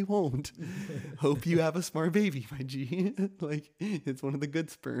 or they won't. Hope you have a smart baby, my G. Like, it's one of the good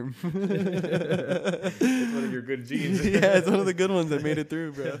sperm. It's one of your good genes. Yeah, it's one of the good ones that made it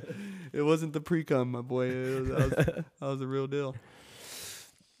through, bro. It wasn't the pre-cum, my boy. That was the real deal.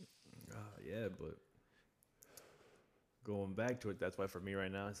 Yeah, but going back to it, that's why for me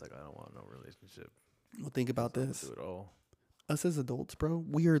right now, it's like I don't want no relationship. Well, think about I don't this. do it all. Us as adults, bro,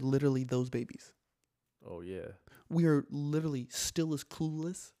 we are literally those babies. Oh yeah. We are literally still as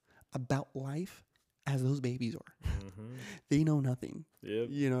clueless about life as those babies are. Mm-hmm. They know nothing. Yep.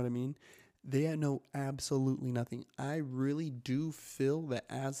 You know what I mean? They know absolutely nothing. I really do feel that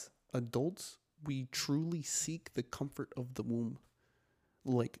as adults, we truly seek the comfort of the womb.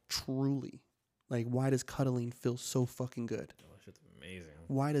 Like, truly. Like, why does cuddling feel so fucking good? Oh, that shit's amazing.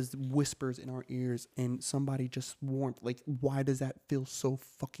 Why does whispers in our ears and somebody just warmth, like, why does that feel so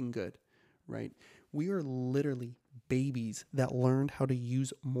fucking good? Right? We are literally babies that learned how to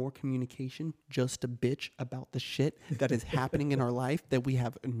use more communication just to bitch about the shit that is happening in our life that we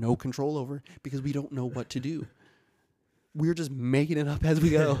have no control over because we don't know what to do. We're just making it up as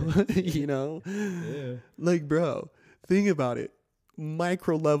we go, you know? Yeah. Like, bro, think about it.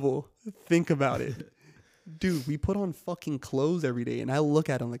 Micro level, think about it. Dude, we put on fucking clothes every day, and I look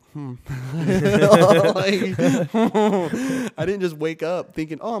at them like, like, I didn't just wake up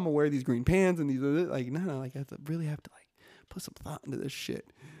thinking, oh, I'm gonna wear these green pants and these, like, no, like, I really have to, like, put some thought into this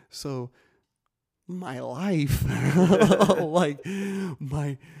shit. So, my life, like,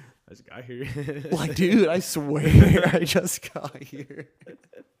 I just got here. like, dude, I swear, I just got here.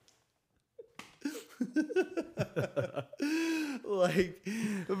 Like,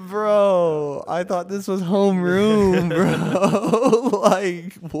 bro, I thought this was homeroom, bro.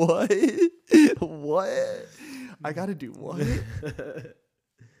 Like, what? What? I gotta do what?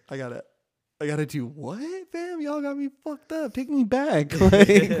 I gotta do what, fam? Y'all got me fucked up. Take me back.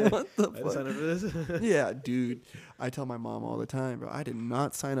 Like, what the fuck? Sign up for this? Yeah, dude. I tell my mom all the time, bro, I did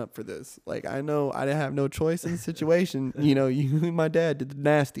not sign up for this. Like, I know I didn't have no choice in the situation. You know, you and my dad did the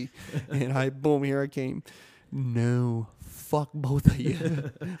nasty. And boom, here I came. No, fuck both of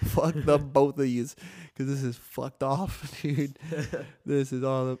you. Fuck the both of you. Because this is fucked off, dude. This is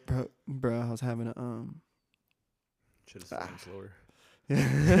all the, bro, I was having a, Should have swam slower.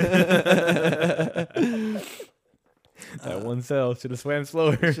 That one cell should have swam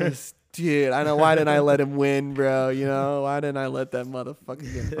slower. Just, dude, I know. Why didn't I let him win, bro? You know, why didn't I let that motherfucker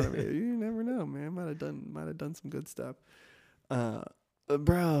get in front of me? You never know, man. Might have done some good stuff.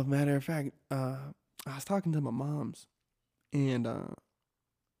 Bro, matter of fact, I was talking to my moms, and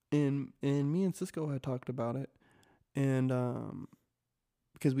me and Cisco had talked about it, and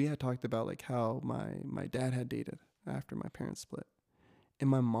because we had talked about like how my dad had dated after my parents split, and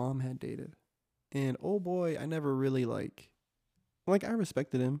my mom had dated, and oh boy, I never really like I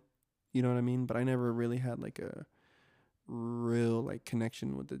respected him, you know what I mean, but I never really had like a real like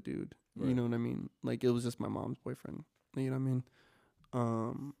connection with the dude, right. You know what I mean? Like, it was just my mom's boyfriend, you know what I mean?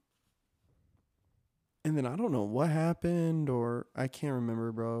 And then I don't know what happened, or I can't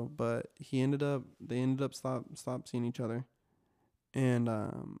remember, bro, but they ended up stop seeing each other. And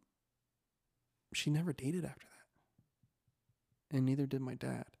she never dated after that. And neither did my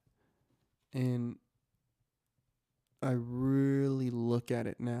dad. And I really look at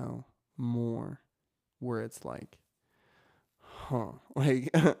it now more where it's like, like,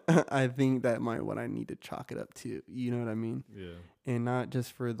 I think that might what I need to chalk it up to, you know what I mean? Yeah. And not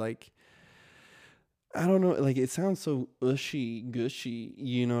just for like, I don't know, like, it sounds so gushy,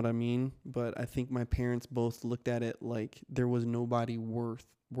 you know what I mean? But I think my parents both looked at it like there was nobody worth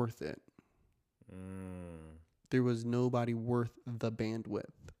it. There was nobody worth the bandwidth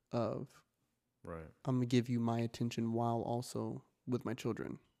of, right, I'm gonna give you my attention while also with my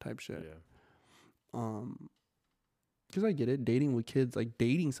children type shit. Yeah. Because I get it, dating with kids, like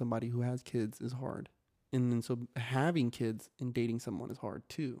dating somebody who has kids is hard. And then so having kids and dating someone is hard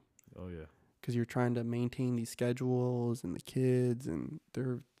too. Oh yeah. Because you're trying to maintain these schedules and the kids, and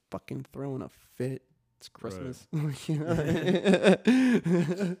they're fucking throwing a fit. It's Christmas. Right. And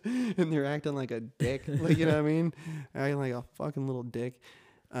they're acting like a dick. Like, you know what I mean? Acting like a fucking little dick.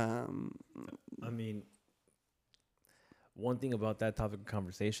 I mean, one thing about that topic of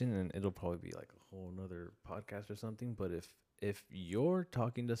conversation, and it'll probably be like a whole nother podcast or something, but if you're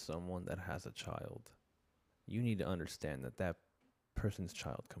talking to someone that has a child, you need to understand that person's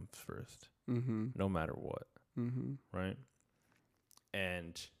child comes first, no matter what, right?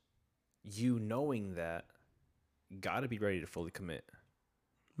 And you knowing that, gotta be ready to fully commit,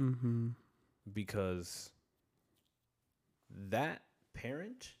 because that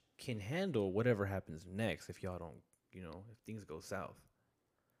parent can handle whatever happens next if y'all don't, if things go south.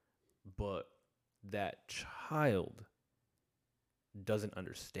 But that child doesn't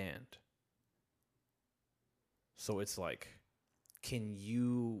understand. So it's like, can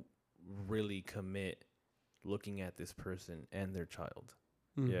you really commit looking at this person and their child.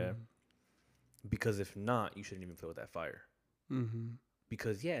 Mm-hmm. Yeah. Because if not, you shouldn't even feel that fire. Mm-hmm.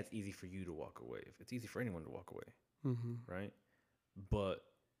 Because, yeah, it's easy for you to walk away. If it's easy for anyone to walk away, Mm-hmm. right? But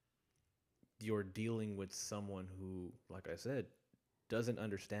you're dealing with someone who, like I said, doesn't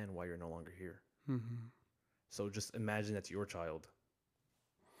understand why you're no longer here. Mm-hmm. So just imagine that's your child.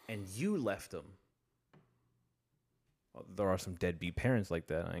 And you left them. Well, there are some deadbeat parents like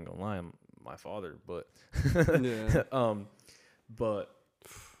that. I ain't gonna lie, I'm my father, but Yeah. but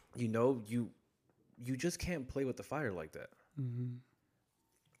you know, you just can't play with the fire like that. Mm-hmm.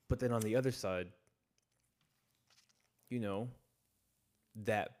 But then on the other side, you know,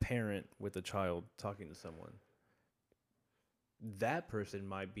 that parent with a child talking to someone, that person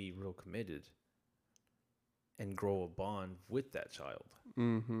might be real committed and grow a bond with that child.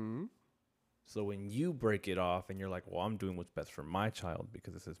 Mm-hmm. So when you break it off and you're like, well, I'm doing what's best for my child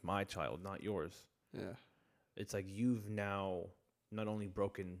because this is my child, not yours. Yeah. It's like you've now not only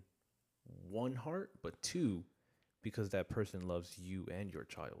broken one heart, but two, because that person loves you and your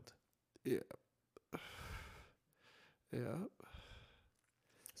child. Yeah. Yeah.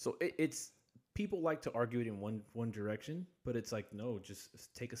 So it's people like to argue it in one direction, but it's like, no, just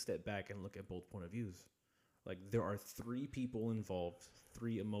take a step back and look at both point of views. Like there are 3 people involved,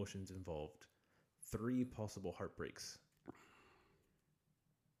 3 emotions involved, 3 possible heartbreaks.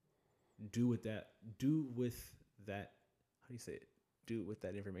 Do with that, how do you say it? Do with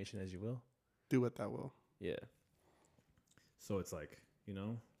that information as you will. Do what that will. Yeah. So it's like, you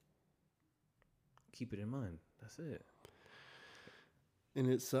know, keep it in mind. That's it. And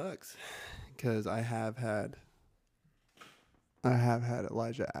it sucks because I have had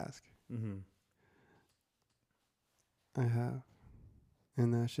Elijah ask. Mm-hmm. I have.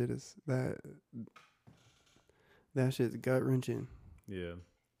 And that shit's gut wrenching. Yeah.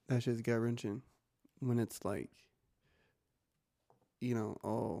 That shit's gut wrenching when it's like, you know,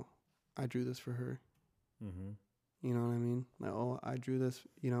 oh, I drew this for her. Mm-hmm. You know what I mean? Like, oh, I drew this,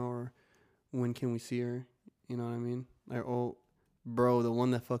 you know, or when can we see her? You know what I mean? Like, oh, bro, the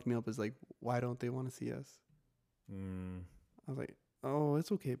one that fucked me up is like, why don't they want to see us? I was like, oh,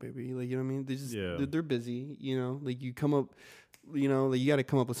 it's okay, baby. Like, you know what I mean? They just, they're busy, you know? Like, you come up, you know, like, you got to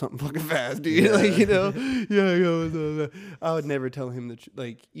come up with something fucking fast, dude. Yeah. Like, you know? I would never tell him that,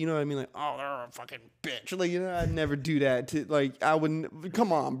 like, you know what I mean? Like, oh, they're a fucking bitch. Like, you know, I'd never do that to, like, I wouldn't,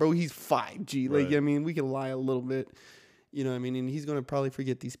 come on, bro. He's 5G. Like, Right. I mean, we can lie a little bit. You know what I mean? And he's going to probably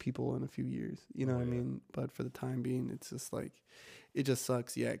forget these people in a few years. You know what I mean? But for the time being, it's just like, it just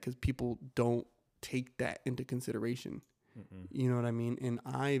sucks, yeah, because people don't take that into consideration. Mm-mm. You know what I mean? And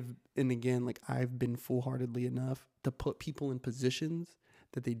I've been foolhardily enough to put people in positions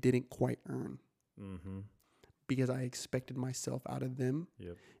that they didn't quite earn. Mm-hmm. Because I expected myself out of them.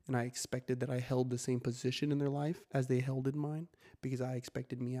 Yep. And I expected that I held the same position in their life as they held in mine because I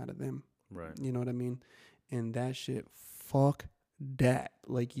expected me out of them. Right. You know what I mean? And that shit, fuck that.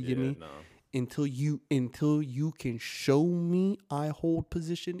 Like, you get me? No. Until you can show me I hold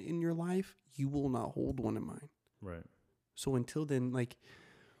position in your life, you will not hold one in mine. Right. So until then, like,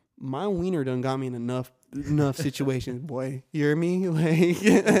 my wiener done got me in enough situations, boy. You hear me?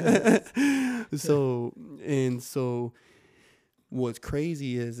 Like, so what's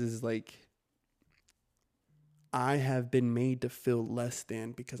crazy is like, I have been made to feel less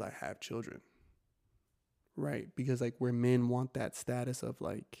than because I have children. Right. Because like where men want that status of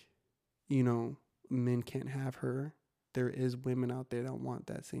like, you know, men can't have her. There is women out there that want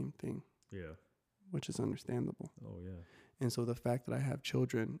that same thing. Yeah. Which is understandable. Oh, yeah. And so the fact that I have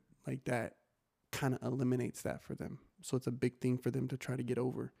children like that kind of eliminates that for them. So it's a big thing for them to try to get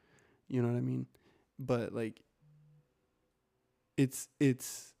over. You know what I mean? But like, it's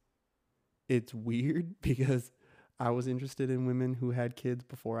weird because I was interested in women who had kids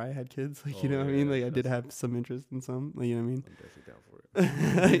before I had kids. Like, you know what I mean? Like, I did have some interest in some. Like, you know what I mean? I'm definitely down for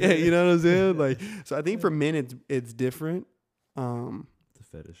it. Yeah, you know what I'm saying? Like, so I think for men, it's different. It's a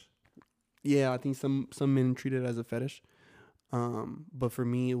fetish. Yeah, I think some men treat it as a fetish. But for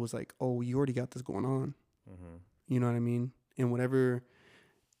me, it was like, oh, you already got this going on. Mm-hmm. You know what I mean? And whatever,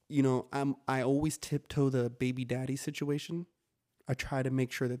 you know, I always tiptoe the baby daddy situation. I try to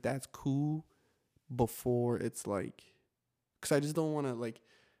make sure that that's cool before it's like, because I just don't want to, like,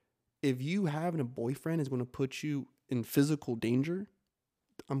 if you having a boyfriend is going to put you in physical danger,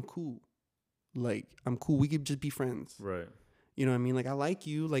 I'm cool. Like, I'm cool. We could just be friends. Right. You know what I mean? Like, I like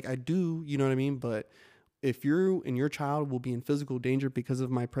you. Like, I do. You know what I mean? But if you and your child will be in physical danger because of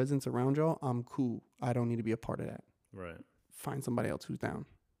my presence around y'all, I'm cool. I don't need to be a part of that. Right. Find somebody else who's down.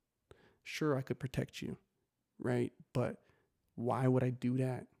 Sure, I could protect you. Right. But why would I do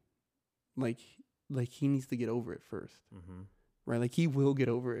that? like he needs to get over it first, Mm-hmm. right? Like he will get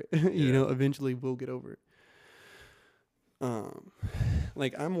over it, eventually will get over it.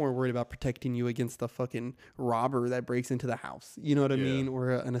 Like I'm more worried about protecting you against the fucking robber that breaks into the house. You know what I mean?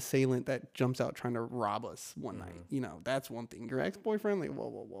 Or an assailant that jumps out trying to rob us one night. You know, that's one thing. Your ex-boyfriend, like,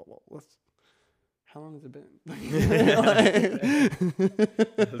 whoa. How long has it been?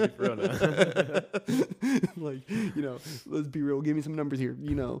 Like, you know, let's be real. Give me some numbers here.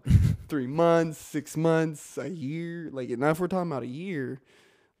 You know, 3 months, 6 months, a year. Like, now if we're talking about a year,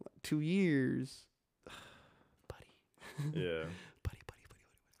 2 years, buddy. Yeah. Buddy.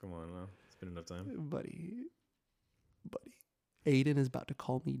 Come on now. It's been enough time. Buddy. Aiden is about to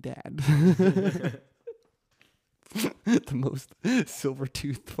call me dad. The most silver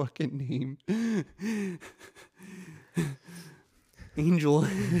tooth fucking name. Angel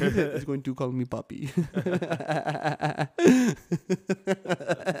is going to call me puppy.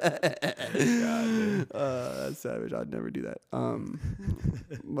 Savage. I'd never do that.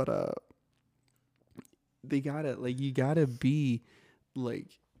 But they gotta, like, you gotta be,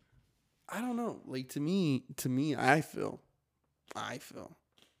 like, I don't know. Like, to me, I feel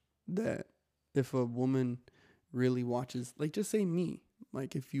that if a woman really watches, like, just say me,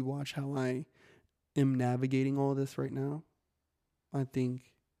 like, if you watch how I am navigating all this right now, I think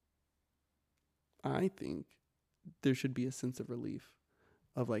there should be a sense of relief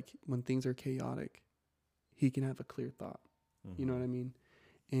of, like, when things are chaotic, he can have a clear thought. You know what I mean?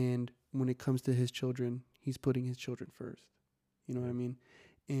 And when it comes to his children, he's putting his children first. You know what I mean?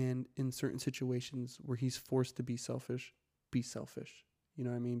 And in certain situations where he's forced to be selfish, be selfish. You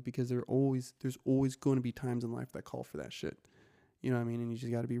know what I mean? Because there's always going to be times in life that call for that shit. You know what I mean? And you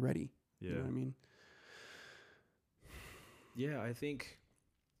just got to be ready. Yeah. You know what I mean? Yeah, I think.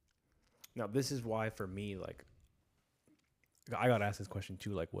 Now, this is why, for me, like, I got asked this question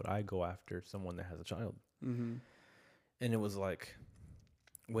too. Like, would I go after someone that has a child? Mm-hmm. And it was like,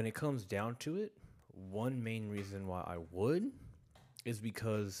 when it comes down to it, one main reason why I would is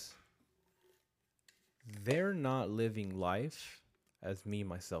because they're not living life as me,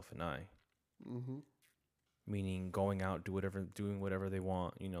 myself, and I. Mm-hmm. Meaning going out, doing whatever they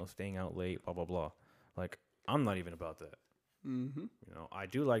want, you know, staying out late, blah, blah, blah. Like, I'm not even about that. Mm-hmm. You know, I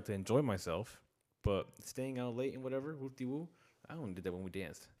do like to enjoy myself, but staying out late and whatever, whoop-de-woo, I only did that when we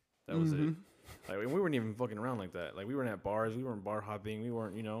danced. That was it. Like, we weren't even fucking around like that. Like, we weren't at bars, we weren't bar hopping, we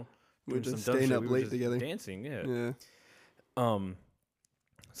weren't, you know, We were doing just some dumb staying shit. up We were late just together. dancing, yeah. Yeah.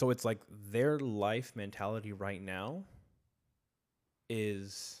 So it's like their life mentality right now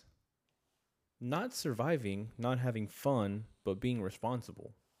is not surviving, not having fun, but being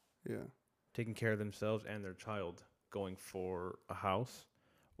responsible. Yeah. Taking care of themselves and their child, going for a house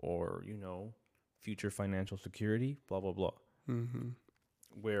or, you know, future financial security, blah, blah, blah. Mm-hmm.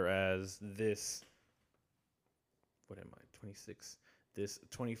 Whereas this, what am I, 26? This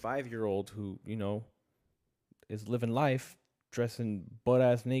 25-year-old who, you know, is living life, dressing butt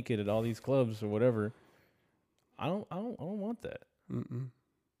ass naked at all these clubs or whatever. I don't want that. Mm-mm.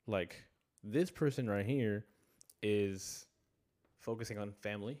 Like, this person right here is focusing on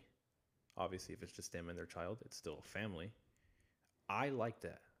family. Obviously, if it's just them and their child, it's still a family. I like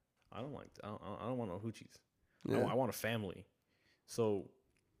that. I don't like that. I don't want no hoochies. Yeah. I want a family. So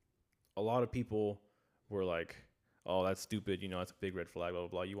a lot of people were like, "Oh, that's stupid. You know, that's a big red flag. Blah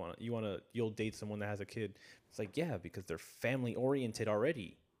blah blah. You'll date someone that has a kid." It's like, yeah, because they're family oriented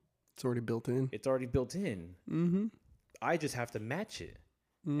already. It's already built in. It's already built in. Mm-hmm. I just have to match it.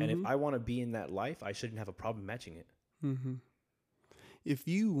 Mm-hmm. And if I want to be in that life, I shouldn't have a problem matching it. Mm-hmm. If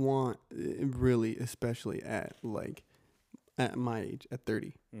you want, really, especially at my age, at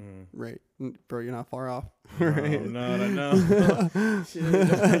 30, right? Bro, you're not far off. Right? No.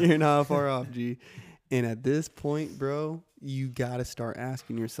 You're not far off, G. And at this point, bro, you got to start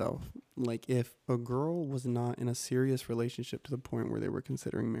asking yourself, like, if a girl was not in a serious relationship to the point where they were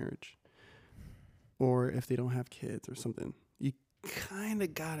considering marriage, or if they don't have kids or something, you kind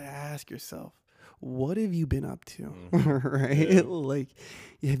of got to ask yourself, what have you been up to? Right? Yeah. Like,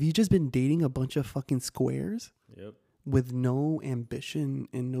 have you just been dating a bunch of fucking squares? Yep. With no ambition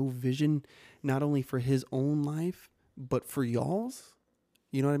and no vision, not only for his own life, but for y'all's?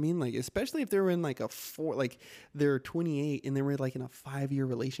 You know what I mean? Like, especially if they were in like they're 28 and they were like in a 5-year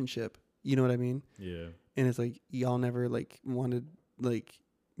relationship. You know what I mean? Yeah. And it's like, y'all never like wanted like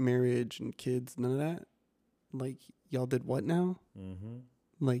marriage and kids, none of that. Like, y'all did what now? Mm-hmm.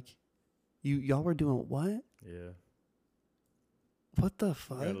 Like, y'all were doing what? Yeah. What the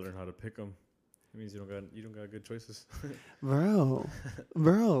fuck? You gotta learn how to pick them. It means you don't got good choices. Bro,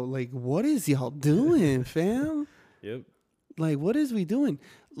 like, what is y'all doing, fam? Yep. Like, what is we doing?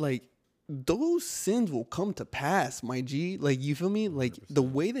 Like, those sins will come to pass, my G. Like, you feel me? Like, the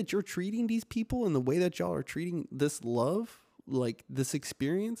way that you're treating these people and the way that y'all are treating this love, like this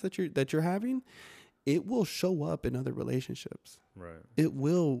experience that you're having, it will show up in other relationships. Right. It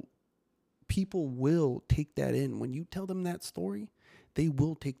will. People will take that in. When you tell them that story, they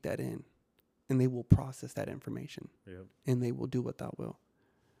will take that in and they will process that information. Yep. And they will do what that will.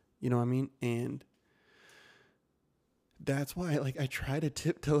 You know what I mean? And that's why, like, I try to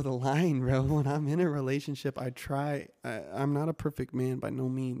tiptoe the line, bro. When I'm in a relationship, I'm not a perfect man by no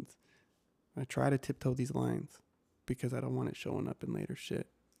means. I try to tiptoe these lines because I don't want it showing up in later shit.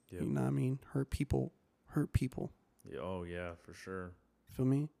 Yep. You know what I mean? Hurt people. Yeah, oh, yeah, for sure. Feel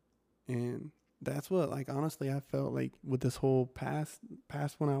me? And that's what, like, honestly, I felt like with this whole past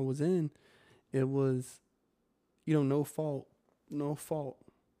when I was in, it was, no fault.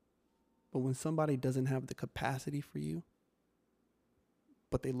 But when somebody doesn't have the capacity for you,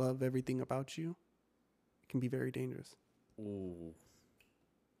 but they love everything about you, it can be very dangerous. Ooh,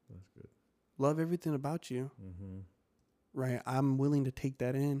 that's good. Love everything about you, right? I'm willing to take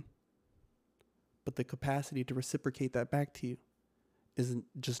that in, but the capacity to reciprocate that back to you isn't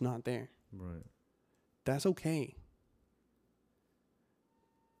just not there. Right. That's okay.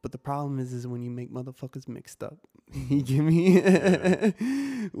 But the problem is when you make motherfuckers mixed up. You get me? Yeah.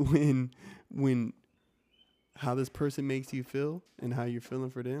 when how this person makes you feel and how you're feeling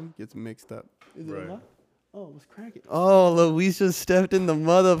for them gets mixed up. Is it a lot? Oh, it was cracking. Oh, Luis just stepped in the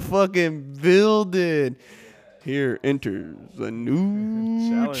motherfucking building. Here enters a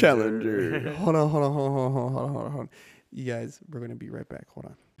new challenger. Hold on. You guys, we're going to be right back. Hold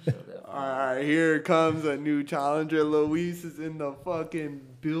on. All right, here comes a new challenger. Luis is in the fucking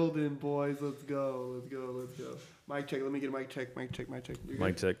building, boys. Let's go. Mic check. Let me get a mic check. You're Mic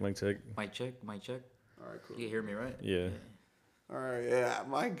good? check. Mic check. All right, cool. You hear me, right? Yeah. All right, yeah,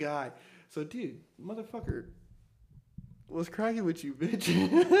 my guy. So, dude, motherfucker, what's cracking with you, bitch?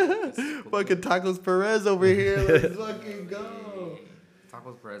 Fucking Tacos Perez over here. Let's fucking go.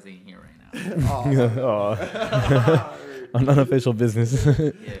 Tacos Perez ain't here right now. Oh. On unofficial business.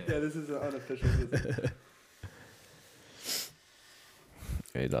 Yeah, this is an unofficial business.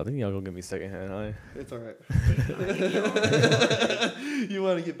 Hey, I think y'all gonna give me secondhand high. It's all right. You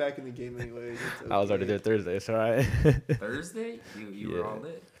want to get back in the game anyway. Okay. I was already there Thursday. It's all right. Thursday? You were all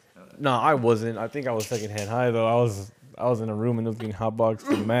lit? No, I wasn't. I think I was secondhand high though. I was in a room and it was being hotboxed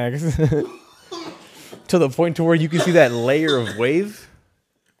to the max. To the point to where you can see that layer of wave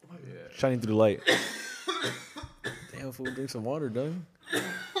shining through the light. Damn, fool, drink some water, Doug.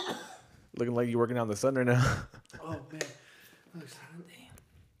 Looking like you're working out in the sun right now. Oh, man.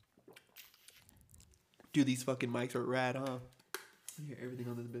 Dude, these fucking mics are rad, huh? You hear everything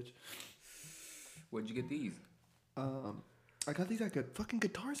on this bitch. Where'd you get these? I got these at a fucking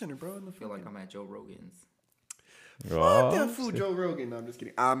Guitar Center, bro. I feel like I'm at Joe Rogan's. Fuck that fool, Joe Rogan. No, I'm just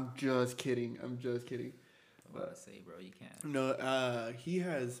kidding. I'm about to say, bro, you can't. No, he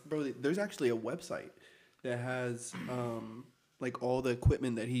has, bro, there's actually a website that has, like, all the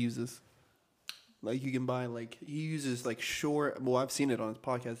equipment that he uses. Like, you can buy, like, he uses, like, Shure. Well, I've seen it on his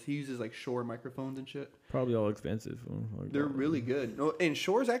podcast. He uses, like, Shure microphones and shit. Probably all expensive. They're really good. No, and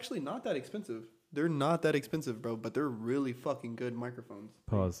Shure's actually not that expensive. They're not that expensive, bro, but they're really fucking good microphones.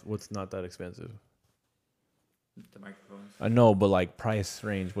 Pause. What's not that expensive? The microphones. I know, but like price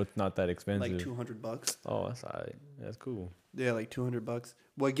range, what's not that expensive? Like $200. Oh, that's all right. That's cool. Yeah, like $200.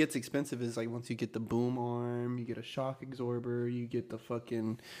 What gets expensive is like once you get the boom arm, you get a shock absorber, you get the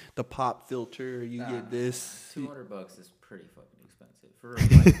pop filter, you get this. $200 is pretty fucking expensive for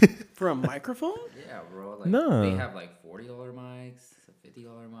like, for a microphone. Yeah, bro. Like, no, they have like $40 mics, $50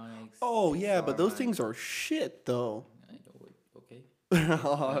 mics. Oh yeah, but those things are shit though. I know it. Okay.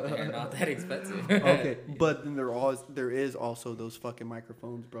 They're not that expensive. Okay, but then there is also those fucking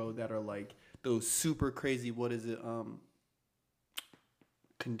microphones, bro, that are like those super crazy. What is it?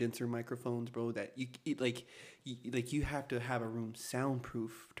 Condenser microphones, bro. That you have to have a room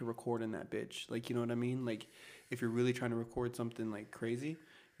soundproof to record in that bitch. Like, you know what I mean? Like, if you're really trying to record something like crazy,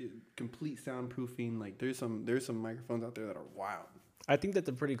 complete soundproofing. Like, there's some microphones out there that are wild. I think that's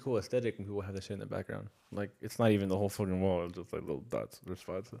a pretty cool aesthetic when people have that shit in the background. Like, it's not even the whole fucking wall; it's just like little dots. There's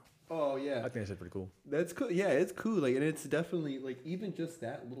spots. So. Oh yeah, I think that's pretty cool. That's cool. Yeah, it's cool. Like, and it's definitely like even just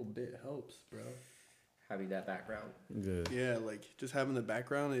that little bit helps, bro. Having that background. Good. Yeah, like just having the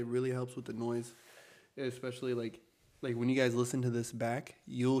background, it really helps with the noise, especially like when you guys listen to this back,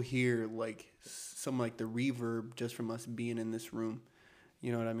 you'll hear like some like the reverb just from us being in this room.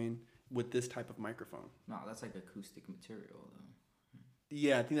 You know what I mean? With this type of microphone. No, that's like acoustic material though.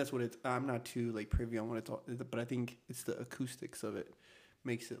 Yeah, I think that's what it's. I'm not too like privy on what it's all, but I think it's the acoustics of it.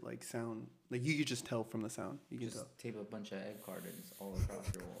 makes it like sound like you could just tell from the sound. You can tell. Just tape a bunch of egg cartons all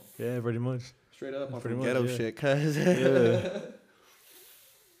across your wall. Yeah, pretty much. Straight up on Pretty some much, ghetto yeah. shit, cuz. Yeah.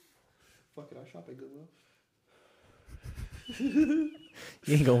 Fuck it, I shop at Goodwill.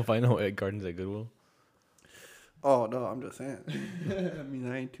 You ain't gonna find no egg cartons at Goodwill. Oh no, I'm just saying. I mean,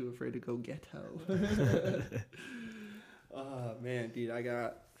 I ain't too afraid to go ghetto. Oh man, dude, I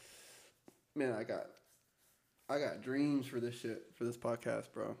got dreams for this shit, for this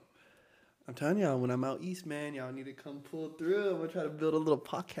podcast, bro. I'm telling y'all, when I'm out east, man, y'all need to come pull through. I'm gonna try to build a little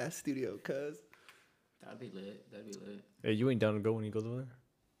podcast studio, cuz. That'd be lit. Hey, you ain't down to go when you go there?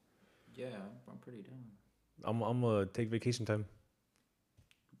 Yeah, I'm pretty down. I'm gonna take vacation time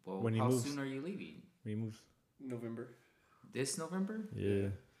Well, When he how moves. soon are you leaving? when he moves. November. This November? Yeah.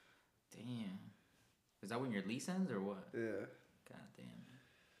 Damn. Is that when your lease ends or what? Yeah. God damn.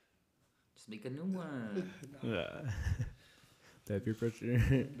 Just make a new one. Yeah. That peer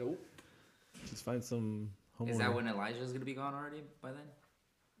pressure. Nope. Just find some homeowner. Is that when Elijah's gonna be gone already by then?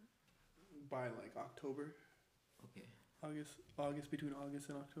 By like October, Okay. August, between August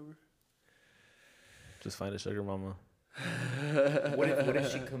and October. Just find a sugar mama. What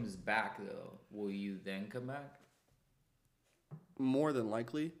if she comes back though? Will you then come back? More than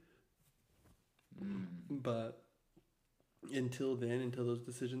likely. But until then, until those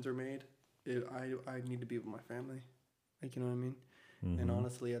decisions are made, I need to be with my family. Like, you know what I mean? And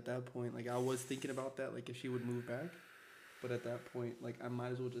honestly, at that point, like, I was thinking about that, like, if she would move back. But at that point, like, I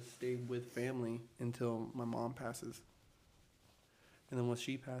might as well just stay with family until my mom passes. And then once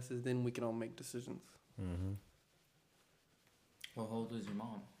she passes, then we can all make decisions. Mm-hmm. Well, how old is your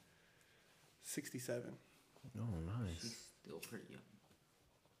mom? 67. Oh, nice. She's still pretty young.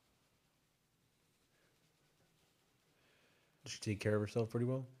 Does she take care of herself pretty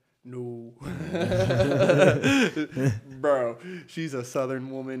well? No. Bro, she's a southern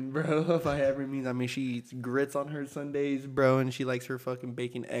woman, bro. By every means. I mean, she eats grits on her Sundays, bro, and she likes her fucking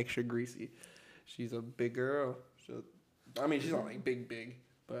bacon extra greasy. She's a big girl. I mean, she's not like big,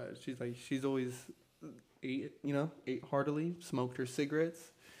 but she's always ate heartily, smoked her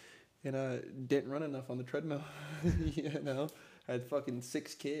cigarettes, and didn't run enough on the treadmill. Had fucking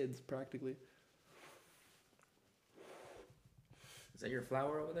 6 kids practically. Is that your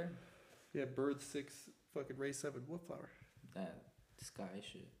flower over there? Yeah, bird 6, fucking Reyes 7. What flower? That sky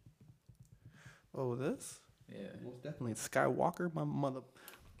shit. Oh, this? Yeah. Most definitely Skywalker, my mother.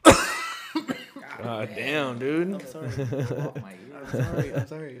 God damn, dude. I'm sorry. Off my ear. I'm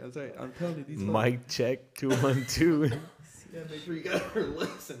sorry. I'm telling you these. Mic check 212. Yeah, make sure you got her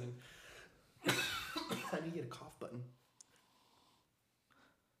listening. How do you get a cough button?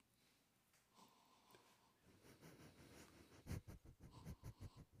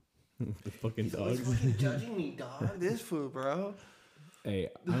 The fucking He's dogs. fucking judging me, dog. This fool, bro. Hey,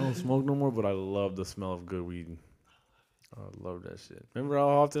 I don't smoke no more, but I love the smell of good weed. I love that shit. Remember how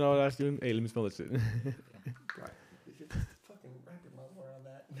often I would ask you, hey, let me smell that shit. Right. You should fucking wrap your mouth around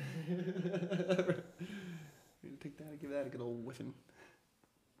that. You take that and give that a good old whiffing.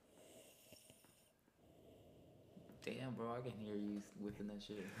 Damn, bro, I can hear you whipping that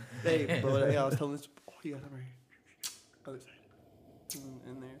shit. Hey, bro, I was telling this. Oh, you got it right here. Other side.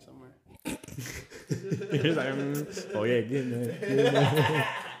 In there somewhere. He's like, oh yeah, get in there.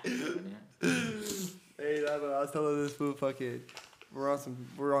 Hey, that's what I was telling this fool. Fucking,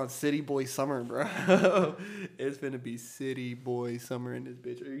 we're on City Boy Summer, bro. It's gonna be City Boy Summer in this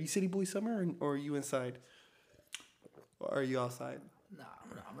bitch. Are you City Boy Summer or are you inside? Or are you outside? Nah,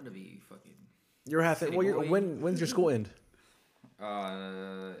 I'm gonna be fucking. You're half. City Well, boy. when's your school end?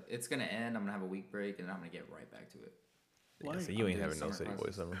 It's gonna end. I'm gonna have a week break, and then I'm gonna get right back to it. Why? So you ain't doing having no summer City Boy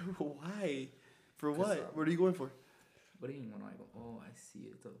summer. Why? For what? What are you going for? What do you mean when I go? Oh, I see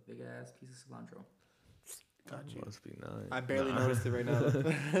it. It's a big ass piece of cilantro. Got you. Must be nice. I barely noticed it right now.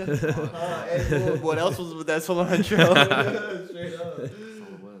 Hey, what else was with that cilantro? Straight up. That's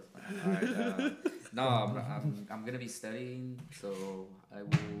all it was, man. All right. No, I'm gonna be studying, so I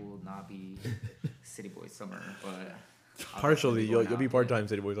will not be City Boy summer, but I'll Partially, definitely you'll be out. part-time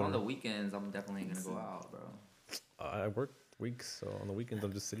City Boy On the summer. weekends, I'm definitely gonna go out, bro. I work weeks, so on the weekends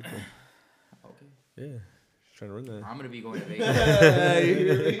I'm just City Boy. Okay. Yeah, just trying to run that. I'm gonna be going to Vegas. I'm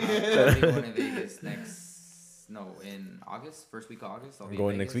gonna be going to Vegas in August, first week of August. I'll I'm be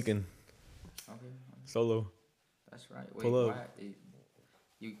going in next Vegas. weekend. Okay, Solo. that's right. Wait, Pull up.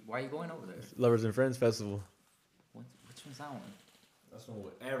 why are you going over there? Lovers and Friends Festival. Which one's that one? That's one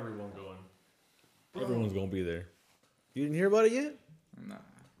with everyone going. Everyone's gonna be there. You didn't hear about it yet? Nah.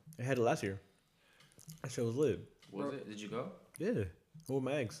 I had it last year. That show was lit. Was it? Did you go? Yeah. Whole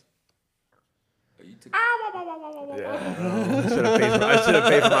mags. You took I should have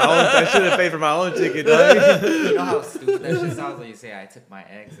paid for my own. I should have paid for my own ticket. Dog. You know how stupid that shit sounds when you say I took my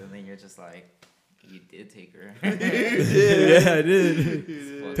ex, and then you're just like, you did take her. Yeah, I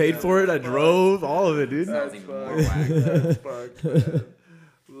did. Paid for it. I drove all of it, dude. Sounds even more whack. That's fucked, man.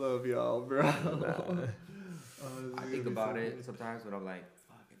 Love y'all, bro. I think about it sometimes, but I'm like,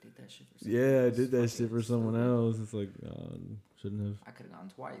 fuck, I did that shit for someone Yeah, I else. did that Fuck shit it, for someone stupid. else. It's like, shouldn't have. I could have gone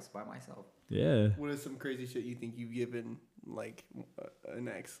twice by myself. Yeah. What is some crazy shit you think you've given like an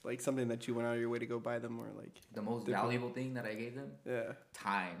ex? Like something that you went out of your way to go buy them, or like The most Different. valuable thing that I gave them? yeah.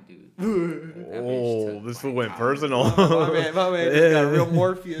 Time, dude. Oh, took this my one went time. personal. My man just got real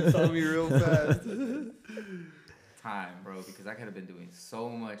Morpheus on me real fast. Time, bro, because I could have been doing so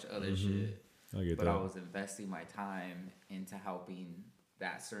much other shit. I get But that. I was investing my time into helping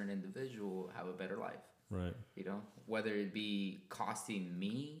that certain individual have a better life. Right. You know, whether it be costing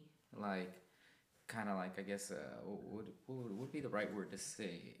me, like, kind of like, I guess, what would be the right word to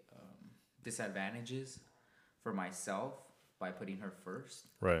say? Disadvantages for myself by putting her first.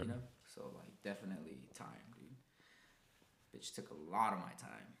 Right. You know, so like definitely time, dude. Bitch took a lot of my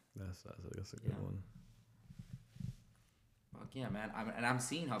time. That's a good Yeah. one. Fuck yeah, man. I'm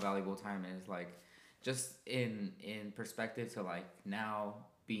seeing how valuable time is. Like, just in perspective to like now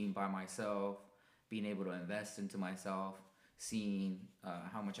being by myself, being able to invest into myself, seeing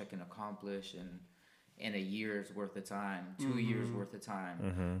how much I can accomplish in a year's worth of time, 2 years worth of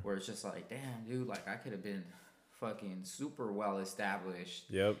time, where it's just like, damn, dude, like I could have been fucking super well established.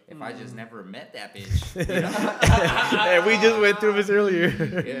 Yep. If I just never met that bitch. You know? Hey, we just went through this earlier.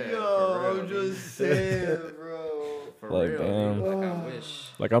 Yeah, Yo, for real, I'm dude. just saying, bro. For Like, real, damn. dude. Like I wish.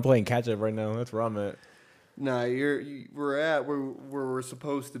 Like I'm playing catch up right now. That's where I'm at. Nah, we're at where we're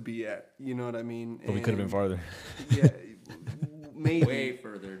supposed to be at. You know what I mean? But we could have been And, farther. Yeah, maybe. Way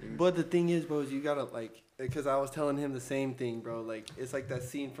further, dude. But the thing is, bro, is you gotta like, because I was telling him the same thing, bro. Like, it's like that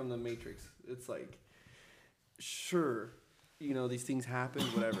scene from The Matrix. It's like, sure, you know, these things happen,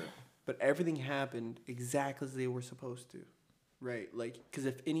 whatever, but everything happened exactly as they were supposed to, right? Like, because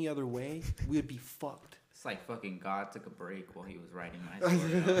if any other way, we would be fucked. It's like fucking God took a break while he was writing my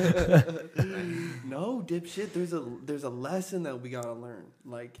story. No, dipshit. There's a lesson that we gotta learn.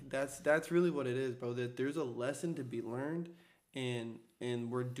 Like that's really what it is, bro. That there's a lesson to be learned, and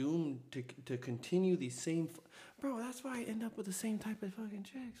we're doomed to continue these same. Bro, that's why I end up with the same type of fucking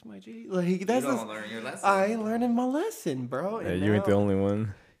chicks, my G. Like that's You don't learn your lesson. I ain't learning my lesson, bro. Hey, And you ain't the now- only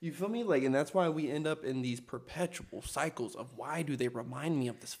one. You feel me? Like, and that's why we end up in these perpetual cycles of why do they remind me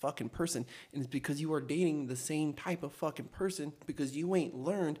of this fucking person? And it's because you are dating the same type of fucking person because you ain't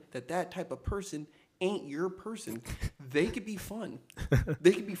learned that type of person ain't your person. They could be fun.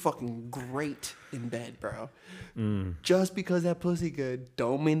 They could be fucking great in bed, bro. Just because that pussy good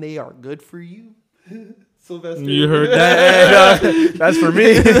don't mean they are good for you. Sylvester. You heard that? Hey, that's for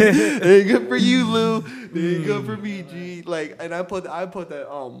me. They ain't good for you, Lou. They ain't good for me, G. Like, and I put that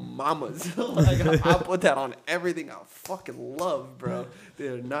on mamas. Like, I put that on everything I fucking love, bro. They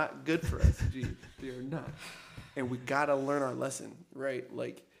are not good for us, G. They are not. And we gotta learn our lesson, right?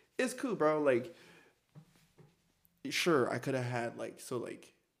 Like, it's cool, bro. Like, sure, I could have had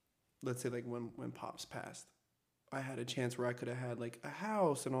let's say like when Pops passed, I had a chance where I could have had like a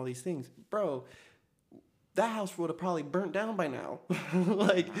house and all these things, bro. That house would have probably burnt down by now.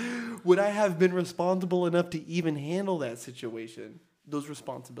 Like, would I have been responsible enough to even handle that situation? Those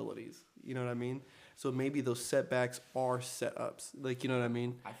responsibilities. You know what I mean? So maybe those setbacks are setups. Like, you know what I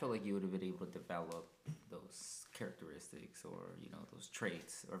mean? I feel like you would have been able to develop those characteristics or, you know, those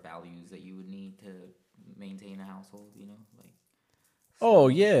traits or values that you would need to maintain a household, you know? Like, Oh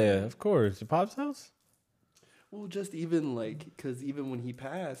yeah, of course. Your pop's house? Well, just even like, because even when he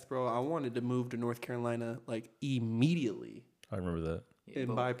passed, bro, I wanted to move to North Carolina like immediately I remember that. yeah, and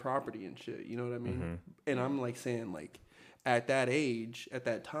but- buy property and shit. You know what I mean? And I'm like saying, like, at that age, at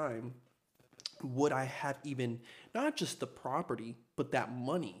that time, would I have even not just the property, but that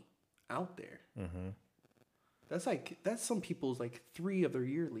money out there? That's some people's like 3 of their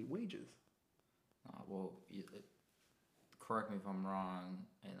yearly wages. well, correct me if I'm wrong,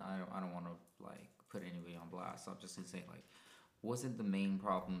 and I don't want to like put anybody on blast. So I'm just gonna say, like, wasn't the main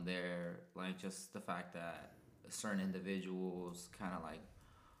problem there like just the fact that certain individuals kind of like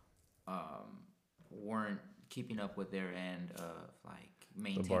weren't keeping up with their end of like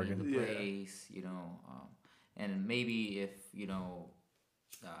maintaining bargain. the Yeah. place, you know, and maybe if you know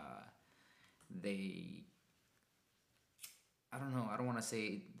they. I don't know. I don't want to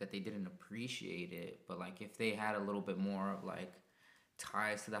say that they didn't appreciate it, but like if they had a little bit more like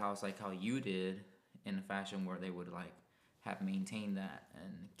ties to the house, like how you did, in a fashion where they would like have maintained that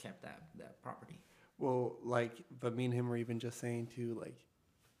and kept that property. Well, like, but me and him were even just saying too, like,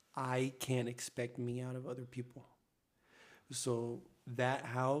 I can't expect me out of other people. So that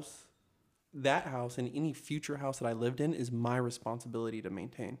house and any future house that I lived in is my responsibility to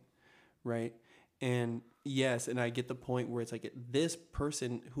maintain, right? And yes, and I get the point where it's like this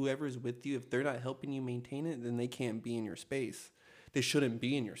person, whoever is with you, if they're not helping you maintain it, then they can't be in your space. They shouldn't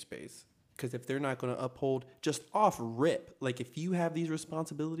be in your space. Because if they're not going to uphold just off rip, like if you have these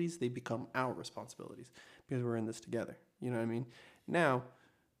responsibilities, they become our responsibilities because we're in this together. You know what I mean? Now,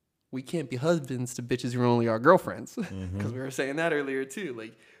 we can't be husbands to bitches who are only our girlfriends. Because we were saying that earlier too.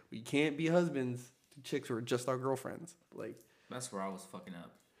 Like, we can't be husbands to chicks who are just our girlfriends. Like, That's where I was fucking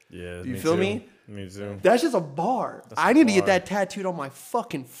up. Yeah. do you feel me? Me too. That's just a bar. I need to get that tattooed on my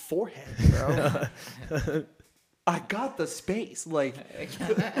fucking forehead, bro. I got the space. Like,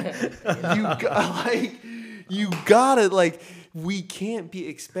 you gotta, like, we can't be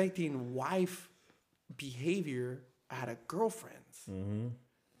expecting wife behavior out of girlfriends.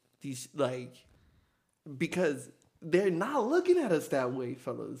 These, like, because they're not looking at us that way,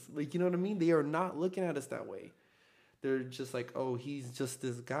 fellas. Like, you know what I mean? They are not looking at us that way. They're just like, oh, he's just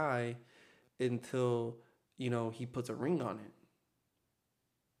this guy until, you know, he puts a ring on it.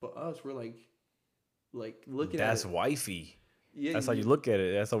 But us, we're like looking at it. That's wifey. Yeah, That's how you look at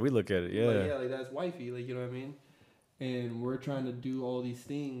it. That's how we look at it. Yeah. Like that's wifey. Like, you know what I mean? And we're trying to do all these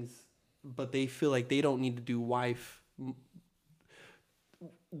things, but they feel like they don't need to do wife.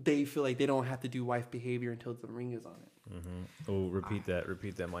 They feel like they don't have to do wife behavior until the ring is on it. Oh, repeat that.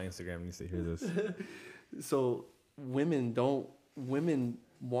 Repeat that. My Instagram needs to hear this. So women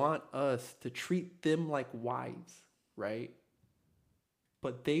want us to treat them like wives, right?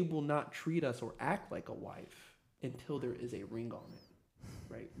 But they will not treat us or act like a wife until there is a ring on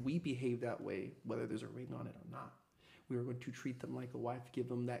it, right? We behave that way whether there's a ring on it or not. We are going to treat them like a wife, give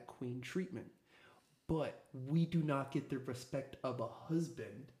them that queen treatment. But we do not get the respect of a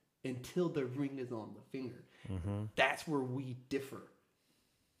husband until the ring is on the finger. That's where we differ.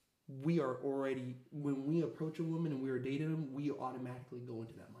 We are already, when we approach a woman and we are dating them, we automatically go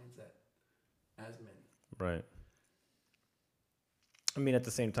into that mindset as men. Right. I mean, at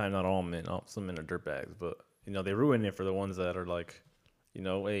the same time, not all men. Some men are dirtbags, but you know they ruin it for the ones that are like, you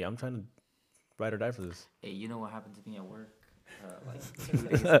know, hey, I'm trying to ride or die for this. Hey, you know what happened to me at work like 2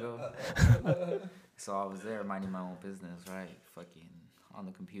 days ago? So I was there minding my own business, right? Fucking on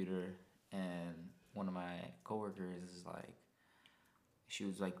the computer, and one of my coworkers is like, she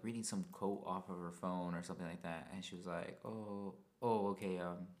was like reading some quote off of her phone or something like that, and she was like, oh, okay,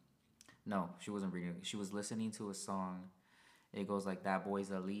 no, she wasn't reading. She was listening to a song. It goes like "That Boy's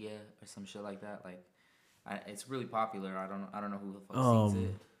Aaliyah" or some shit like that. Like, it's really popular. I don't know who the fuck sings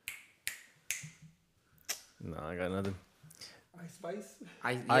it. No, I got nothing. Ice Spice?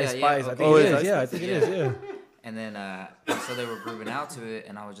 Ice Spice. Okay. I think it is. Yeah, I think it is. Yeah. And then so they were grooving out to it,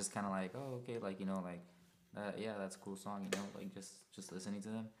 and I was just kind of like, oh, okay, like, you know, like, yeah, that's a cool song, you know, like just listening to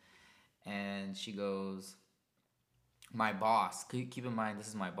them. And she goes, my boss. Keep in mind, this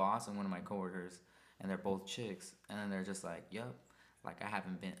is my boss and one of my coworkers, and they're both chicks. And then they're just like, yep, like I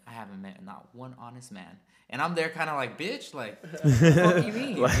haven't met not one honest man. And I'm there kind of like, bitch, like, what the fuck you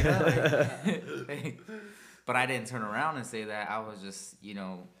mean? Like, you know, like, but I didn't turn around and say that. I was just, you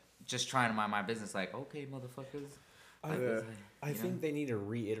know, just trying to mind my business. Like, okay, motherfuckers. Like, I think they need to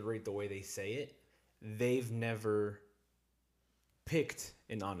reiterate the way they say it. They've never picked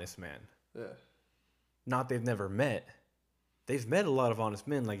an honest man. Yeah. Not they've never met. They've met a lot of honest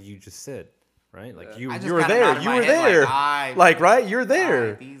men, like you just said, right? Like you I just were kinda there. nodded You my were head there. like, right? You're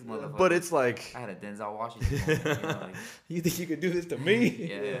there. These motherfuckers. But it's like, I had a Denzel Washington moment, you know, like, you think you could do this to me?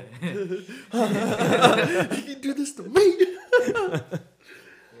 yeah. You can do this to me.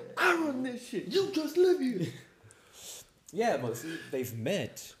 I run this shit. You just live here. Yeah, but see, they've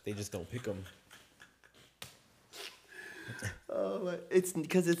met. They just don't pick them. It's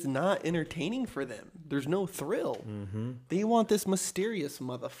because it's not entertaining for them. There's no thrill. They want this mysterious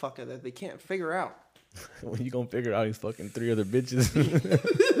motherfucker that they can't figure out. When you gonna figure out he's fucking 3 other bitches?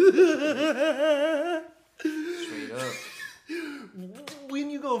 Straight up. When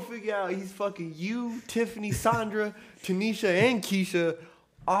you gonna figure out he's fucking you, Tiffany, Sandra, Tanisha, and Keisha,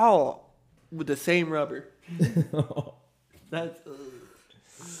 all with the same rubber. That's.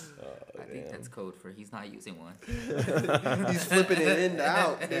 I think that's code for he's not using one. He's flipping it in to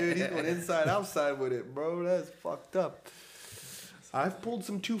out, dude. He's going inside, outside with it, bro. That's fucked up. I've pulled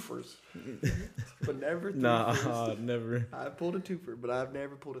some twofers, but never threefers. Nah, never. I've pulled a twofer, but I've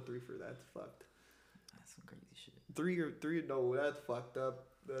never pulled a threefer. That's fucked. That's some crazy shit. Three, no, that's fucked up.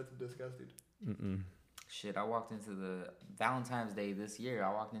 That's disgusting. Shit, I walked into the Valentine's Day this year.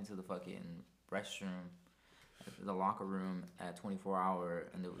 I walked into the fucking restroom, the locker room at 24 Hour,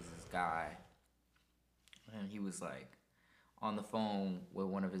 and there was this guy, and he was like on the phone with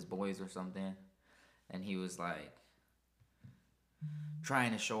one of his boys or something, and he was like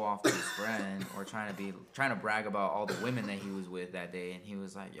trying to show off to his friend or trying to brag about all the women that he was with that day, and he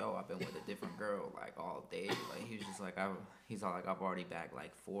was like, yo, I've been with a different girl like all day. Like he was just like, he's all like, I've already bagged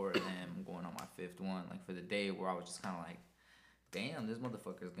like 4 of them, I'm going on my 5th one, like for the day, where I was just kind of like, damn, this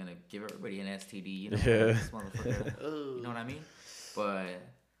motherfucker's gonna give everybody an STD, you know? Yeah. This motherfucker, you know what I mean? But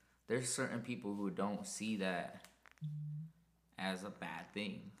there's certain people who don't see that as a bad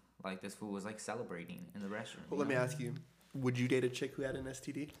thing. Like this fool was like celebrating in the restroom. Well, let me ask you. Would you date a chick who had an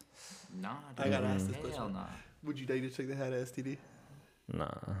STD? Nah, I gotta ask this hell question. nah. Would you date a chick that had an STD? Nah,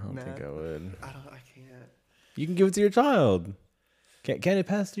 I don't think Nah. I would. I can't. You can give it to your child. Can it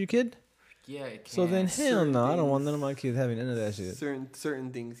pass to your kid? Yeah, it can. So then, hell no, I don't want none of things- my kids having none of that shit.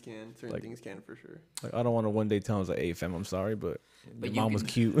 Certain things can. Certain Like- things can for sure. Like, I don't want to one day tell them, like, hey, fam, I'm sorry, but But your you mom was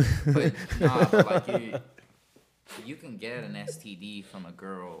can- cute. But nah, but like you can get an STD from a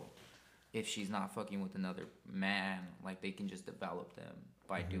girl if she's not fucking with another man. Like they can just develop them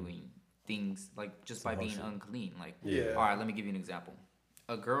by doing things, like just by being unclean. Like, Yeah. all right, let me give you an example.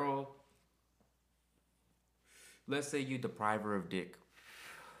 A girl, let's say you deprive her of dick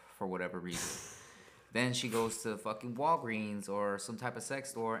for whatever reason. Then she goes to fucking Walgreens or some type of sex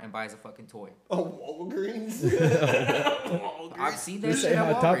store and buys a fucking toy. Oh, Walgreens. I've seen that You shit say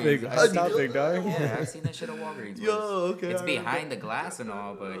at hot topic, Walgreens. hot topic, dog. Yeah, I've seen that shit at Walgreens. Yo, where okay. It's alright, behind the glass and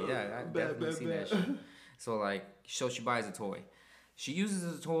all, but yeah, I've definitely seen that shit. So like, so she buys a toy. She uses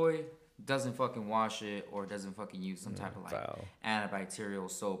the toy, doesn't fucking wash it, or doesn't fucking use some type of like Foul. antibacterial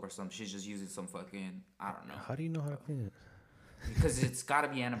soap or something. She's just using some fucking, I don't know. How do you know how to clean it? Because it's got to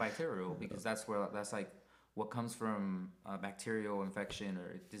be antibacterial, because that's like what comes from bacterial infection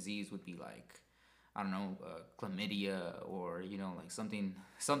or disease would be like, I don't know, chlamydia or, you know, like something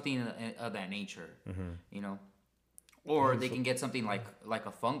of that nature, you know. Or they can get something like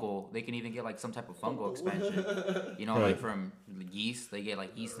a fungal. They can even get like some type of fungal expansion, you know, like from yeast. They get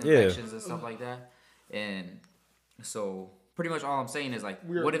like yeast infections and stuff like that. And so pretty much all I'm saying is like,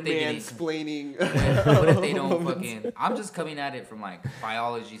 We're what if they get mansplaining? what if they don't fucking? I'm just coming at it from like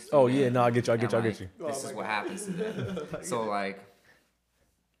biology. Oh, yeah, student, no, I get you, and, like, you. This is what happens to them. So like,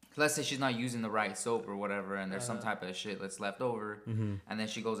 let's say she's not using the right soap or whatever, and there's some type of shit that's left over, and then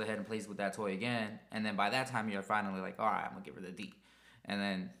she goes ahead and plays with that toy again, and then by that time you're finally like, all right, I'm gonna give her the D, and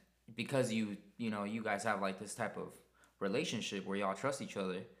then because you guys have like this type of relationship where y'all trust each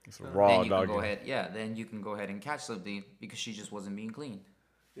other, It's raw, then you dog. can go ahead, then you can go ahead and catch something because she just wasn't being clean.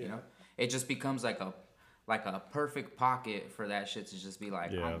 You know, it just becomes like a perfect pocket for that shit to just be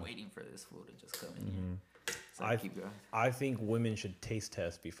like, Yeah. I'm waiting for this food to just come in here. So I keep going. I think women should taste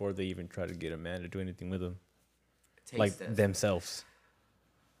test before they even try to get a man to do anything with them. Taste Like test. themselves.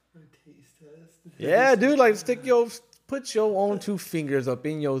 Taste test. Yeah, dude, like put your own 2 fingers up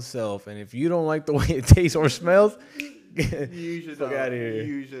in yourself, and if you don't like the way it tastes or smells, You should fuck not. outta here.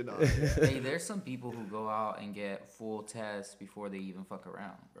 You should not. Hey, there's some people who go out and get full tests before they even fuck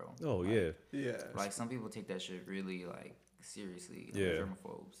around, bro. oh yeah. Yeah. Like some people take that shit really like seriously. Like, Yeah.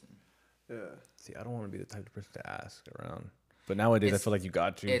 germaphobes. And Yeah. See, I don't want to be the type of person to ask around, but nowadays It's- I feel like you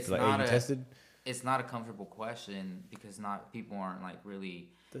got to. it's Like, hey, not you a- tested? it's not a comfortable question because people aren't like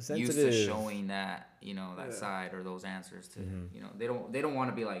really The used to sensitive. showing that, you know, that Yeah. side or those answers to, Mm-hmm. you know, they don't want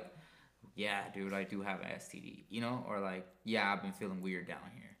to be like, yeah, dude, I do have an STD, you know, or like, yeah, I've been feeling weird down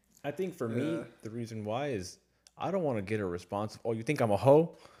here. I think for Yeah. me, the reason why is I don't want to get a response. Oh, you think I'm a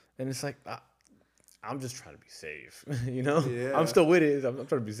hoe? And it's like I'm just trying to be safe. You know? Yeah. I'm still with it. I'm trying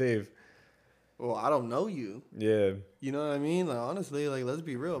to be safe. Well, I don't know you. Yeah. You know what I mean? Like honestly, like let's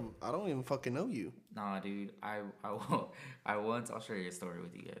be real. I don't even fucking know you. Nah, dude, I once, I'll share your story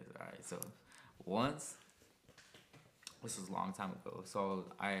with you guys. All right, so once, this was a long time ago. So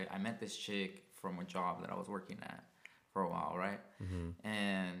I met this chick from a job that I was working at for a while, right?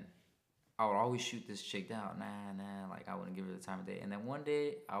 And I would always shoot this chick down. Nah, like I wouldn't give her the time of day. And then one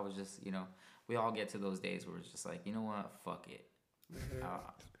day I was just, you know, we all get to those days where it's just like, you know what, fuck it.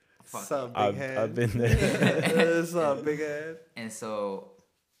 Fuck What's it. up, big head? I've been there. What's up, big head? And so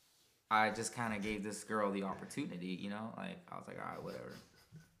I just kind of gave this girl the opportunity, you know, like I was like, all right, whatever,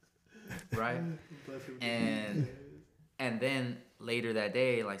 right? And then later that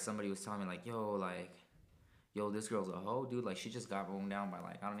day, like somebody was telling me like, yo, this girl's a hoe, dude. Like she just got boned down by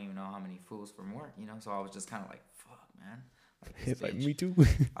like I don't even know how many fools from work, you know. So I was just kind of like, fuck, man. Like, this It's like bitch. me too.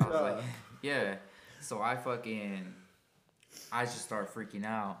 I was like, yeah. So I just start freaking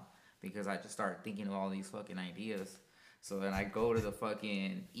out because I just start thinking of all these fucking ideas. So then I go to the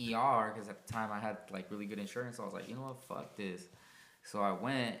fucking ER because at the time I had like really good insurance. So I was like, you know what, fuck this. So I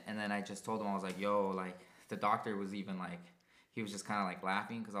went and then I just told him, I was like, yo, like the doctor was even like, he was just kind of like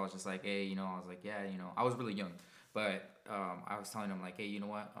laughing because I was just like, hey, you know, I was like, yeah, you know, I was really young, but I was telling him like, hey, you know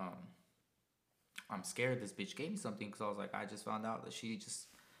what, I'm scared this bitch gave me something because I was like, I just found out that she just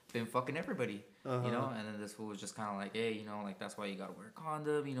been fucking everybody, you know, and then this fool was just kind of like, hey, you know, like that's why you gotta wear a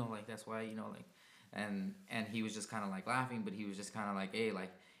condom, you know, like that's why, you know, like. And he was just kind of like laughing, but he was just kind of like, hey,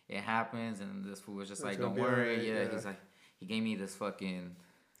 like it happens. And this fool was just like, don't worry. Right, yeah, he's like, he gave me this fucking.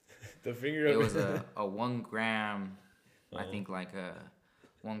 The finger. It was a 1 gram, I think like a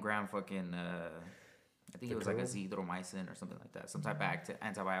 1 gram fucking. I think it was like a azithromycin or something like that, some type of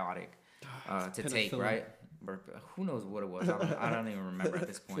antibiotic to take, right? Or who knows what it was? I don't even remember at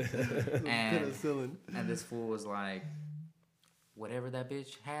this point. And this fool was like, whatever that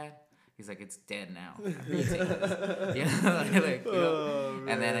bitch had. He's like, it's dead now. After you take this. You know, like, you know?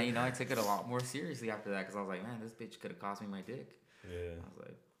 And then, you know, I took it a lot more seriously after that because I was like, man, this bitch could have cost me my dick. Yeah. I was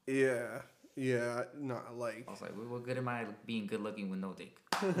like, yeah, not like. I was like, what good am I being good looking with no dick?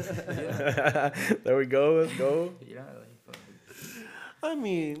 There we go. Let's go. You know, like, I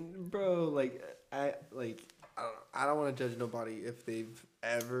mean, bro, like, I don't want to judge nobody if they've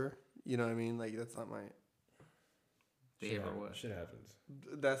ever, you know what I mean? Like, that's not my. Shit happens.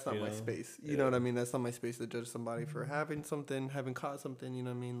 That's not my space. You know what I mean? That's not my space to judge somebody for having something, having caught something. You know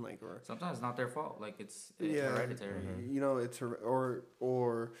what I mean? Like, or sometimes it's not their fault. Like it's hereditary. You know, it's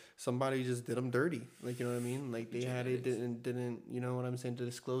or somebody just did them dirty. Like, you know what I mean? Like they had it, didn't. You know what I'm saying? To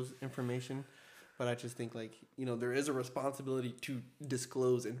disclose information. But I just think, like, you know, there is a responsibility to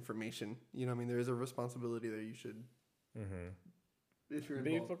disclose information. You know what I mean? There is a responsibility that you should. If you're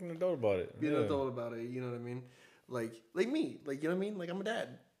be a fucking adult about it. Be an adult about it. You know what I mean? Like me, like, you know what I mean? Like, I'm a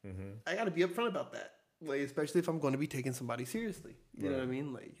dad. I got to be upfront about that. Like, especially if I'm going to be taking somebody seriously. You know what I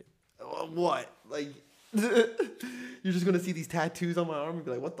mean? Like, what? Like, you're just going to see these tattoos on my arm and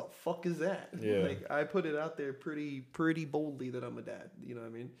be like, what the fuck is that? Yeah. Like, I put it out there pretty boldly that I'm a dad. You know what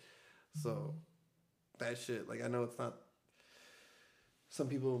I mean? So, that shit, like, I know it's not. Some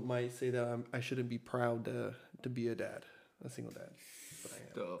people might say that I shouldn't be proud to be a dad, a single dad. But I am.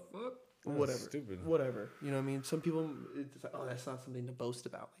 The fuck? Whatever. Stupid. Whatever. You know what I mean? Some people, it's like, oh, that's not something to boast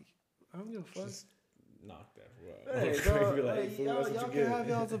about. Like, I don't give a fuck. Just knock that for a while. Hey, bro, like,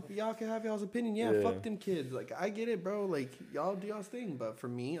 y'all can have y'all's opinion. Yeah, fuck them kids. Like, I get it, bro. Like, y'all do y'all's thing. But for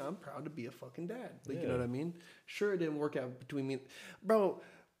me, I'm proud to be a fucking dad. Like, you know what I mean? Sure, it didn't work out between me. Bro,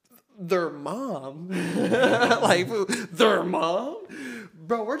 their mom. Like, their mom?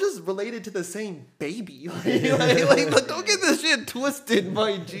 Bro, we're just related to the same baby. Like, don't get this shit twisted,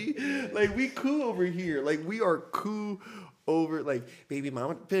 my G. Like, we cool over here. Like, we are cool over, like, baby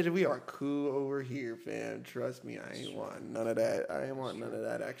mama, bitch, we are cool over here, fam. Trust me, I ain't want none of that. I ain't want none of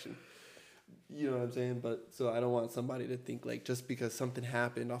that action. You know what I'm saying? But, so I don't want somebody to think, like, just because something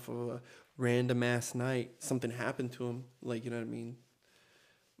happened off of a random ass night, something happened to him, like, you know what I mean?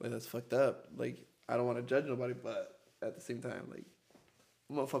 Like, that's fucked up. Like, I don't want to judge nobody, but at the same time, like,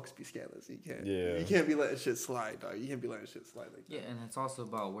 motherfuckers be scandalous. You can't be letting shit slide, dog. You can't be letting shit slide like that. Yeah, and it's also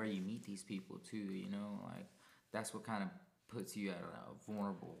about where you meet these people too. You know, like that's what kind of puts you at a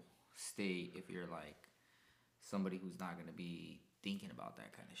vulnerable state if you're like somebody who's not gonna be thinking about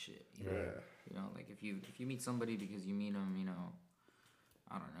that kind of shit. You know? Yeah. You know, like if you meet somebody because you meet them, you know,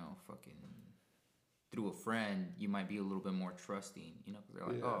 I don't know, fucking through a friend, you might be a little bit more trusting. You know, because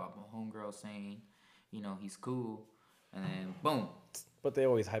they're like, oh, I'm a homegirl saying, you know, he's cool, and then boom. But they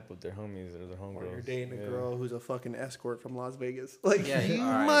always hype up their homies or their homegirls. Or you're dating a girl who's a fucking escort from Las Vegas. Like, you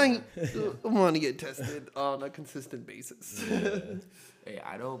right. might want to get tested on a consistent basis. Hey,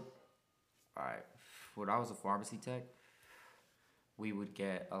 I don't. All right. When I was a pharmacy tech, we would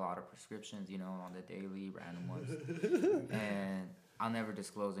get a lot of prescriptions, you know, on the daily, random ones. And I'll never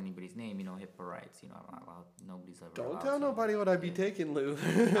disclose anybody's name, you know, HIPAA rights, you know, I'm not allowed, nobody's ever Don't allowed tell to. nobody what I be taking, Lou.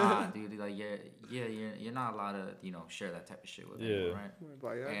 Nah, dude, like, you're not allowed to, you know, share that type of shit with anyone,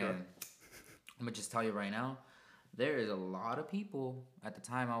 right? And I'm gonna just tell you right now, there is a lot of people, at the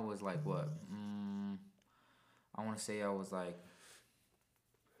time I was like, what, I want to say I was like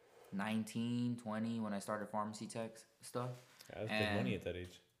 19, 20 when I started pharmacy tech stuff. Yeah, that's good money at that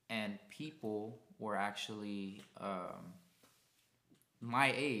age. And people were actually,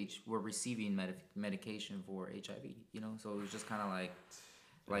 my age, were receiving medication for HIV, you know? So it was just kind of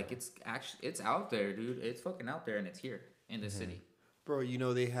like it's actually, it's out there, dude. It's fucking out there and it's here in the city. Bro, you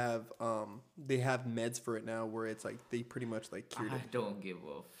know, they have meds for it now where it's like they pretty much like cured it. I don't give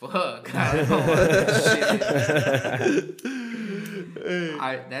a fuck. I don't know what that shit is.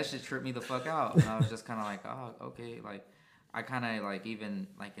 That shit tripped me the fuck out, and I was just kind of like, oh, okay, like I kind of like even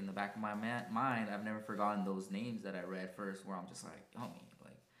like in the back of my mind, I've never forgotten those names that I read first, where I'm just like, homie,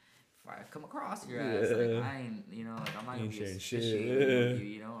 like if I come across your ass, like I ain't, like I'm not gonna be associated with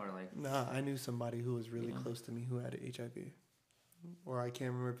you, or like. Nah, I knew somebody who was really close to me who had HIV, or I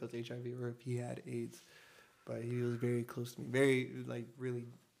can't remember if it was HIV or if he had AIDS, but he was very close to me, very like really,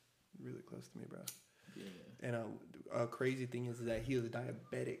 really close to me, bro. Yeah. And a crazy thing is that he was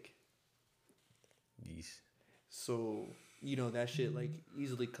diabetic. Yeesh. So that shit like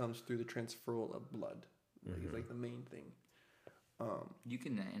easily comes through the transferal of blood. It's like the main thing. You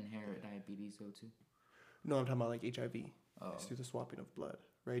can inherit diabetes though too. No, I'm talking about like HIV. Oh. It's through the swapping of blood,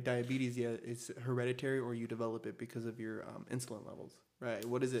 right? Diabetes, yeah, it's hereditary, or you develop it because of your insulin levels, right?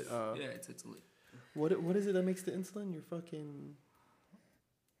 What is it? Yeah, it's Italy. What is it that makes the insulin? Your fucking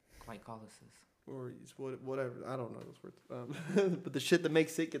glycolysis. Or it's whatever. I don't know those words. But the shit that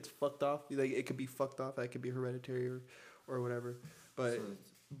makes it gets fucked off. Like it could be fucked off. That could be hereditary or whatever. But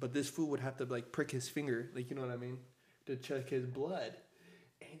this fool would have to like prick his finger, like you know what I mean, to check his blood.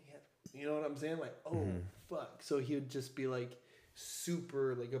 And you know what I'm saying? Like, oh fuck. So he would just be like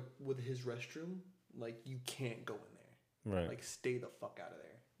super like with his restroom, like you can't go in there. Right. Like stay the fuck out of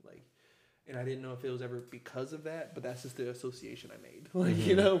there. Like, and I didn't know if it was ever because of that, but that's just the association I made. Like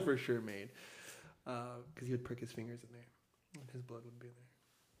for sure made. Because he would prick his fingers in there, and his blood would be in there.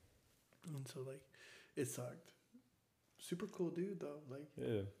 And so like, it sucked. Super cool dude though. Like,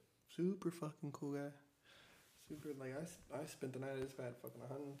 yeah, super fucking cool guy. Super like I spent the night at his pad fucking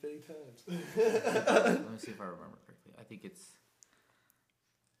 150 times. Let me see if I remember correctly. I think it's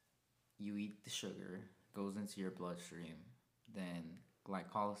you eat the sugar, goes into your bloodstream, then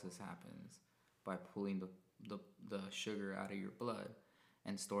glycolysis happens by pulling the sugar out of your blood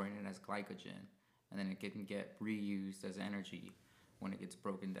and storing it as glycogen. And then it can get reused as energy when it gets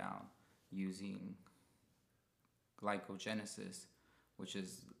broken down using glycogenesis, which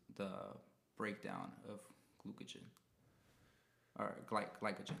is the breakdown of glucogen. Or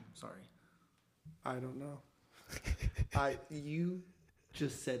glycogen, sorry. I don't know. You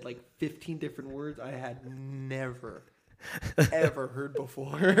just said like 15 different words I had never, ever heard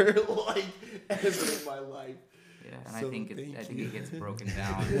before. Like, ever in my life. Yeah, and so I think it gets broken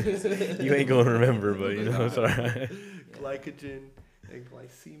down. You ain't gonna remember, but it's alright. Glycogen and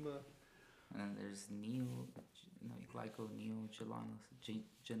glycema. And there's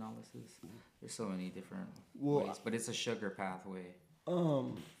glyconeogenolysis. There's so many different ways, but it's a sugar pathway.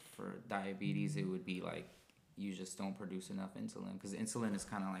 For diabetes, it would be like you just don't produce enough insulin, because insulin is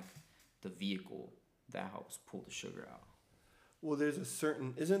kind of like the vehicle that helps pull the sugar out. Well,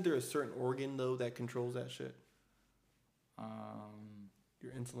 isn't there a certain organ though that controls that shit?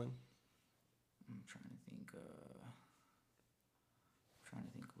 Your insulin. I'm trying to think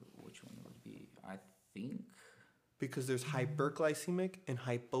which one it would be. I think because there's hyperglycemic and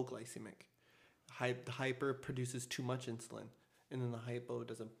hypoglycemic. The hyper produces too much insulin, and then the hypo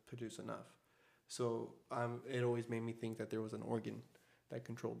doesn't produce enough. So it always made me think that there was an organ that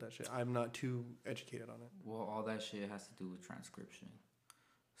controlled that shit. I'm not too educated on it. Well, all that shit has to do with transcription.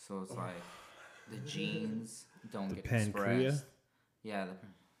 So it's like the genes don't get expressed. Yeah.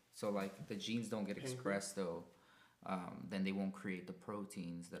 So like the genes don't get expressed though, then they won't create the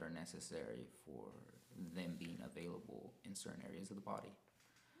proteins that are necessary for them being available in certain areas of the body.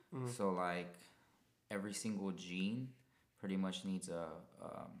 So like every single gene pretty much needs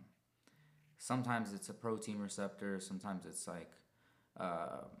sometimes it's a protein receptor, sometimes it's like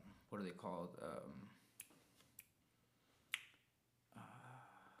what are they called?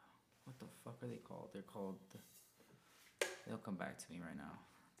 What the fuck are they called? They're called. They'll come back to me right now.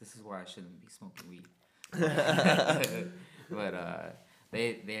 This is why I shouldn't be smoking weed. But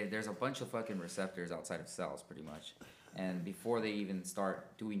there's a bunch of fucking receptors outside of cells, pretty much. And before they even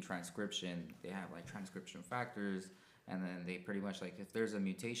start doing transcription, they have like transcription factors, and then they pretty much like if there's a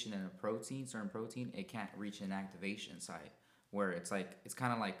mutation in a protein, certain protein, it can't reach an activation site where it's like it's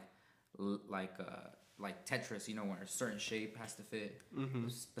kind of like Tetris, where a certain shape has to fit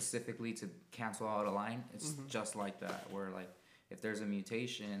specifically to cancel out a line. It's just like that, where like if there's a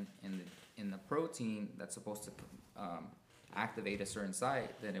mutation in the protein that's supposed to activate a certain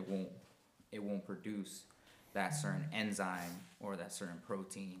site, then it won't produce that certain enzyme or that certain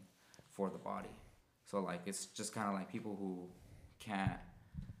protein for the body. So like it's just kind of like people who can't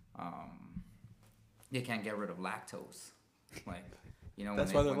they can't get rid of lactose, like.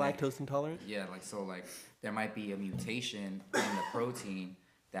 That's why they're lactose intolerant? Yeah, like so like there might be a mutation in the protein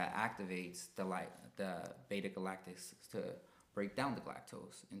that activates the beta galactose to break down the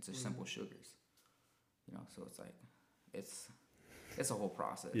galactose into simple sugars. So it's like It's a whole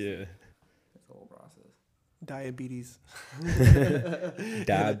process. Yeah. It's a whole process. Diabetes.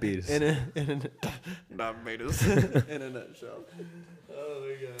 Diabetes. Diabetes. In a nutshell. Oh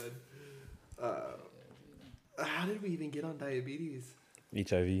my god. How did we even get on diabetes?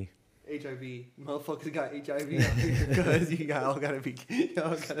 HIV. HIV. Motherfuckers got HIV out here because y'all gotta be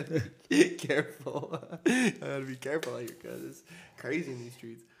careful. Y'all gotta be careful out here because it's crazy in these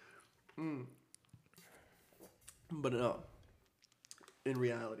streets. But no, in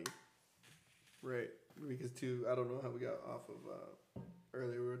reality, right? Because too, I don't know how we got off of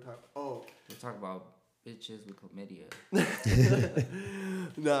earlier. We were talking. Oh, We're talking about bitches with chlamydia.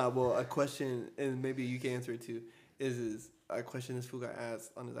 nah. Well, a question, and maybe you can answer it too. Is a question this fool got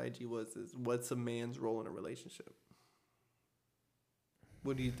asked on his IG was what's a man's role in a relationship?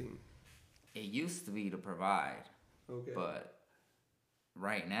 What do you think? It used to be to provide, Okay. but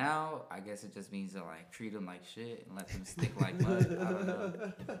right now, I guess it just means to like treat them like shit and let them stick like mud. I don't know.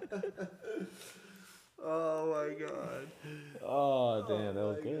 Oh my god. Oh damn, that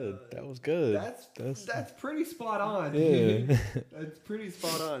was good. That was good. That's pretty spot on. Yeah. That's pretty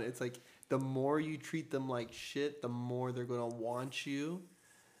spot on. It's like the more you treat them like shit, the more they're gonna want you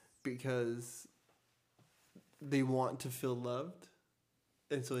because they want to feel loved.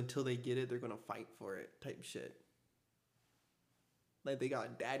 And so until they get it, they're gonna fight for it type shit. Like they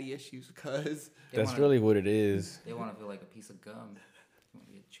got daddy issues because That's really what it is. They want to feel like a piece of gum. They want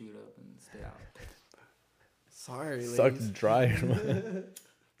to get chewed up and spit out. sorry, Sucked ladies. dry.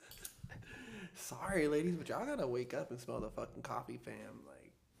 Sorry, ladies, but y'all gotta wake up and smell the fucking coffee, fam.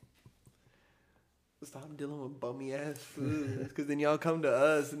 Like, stop dealing with bummy ass food, because then y'all come to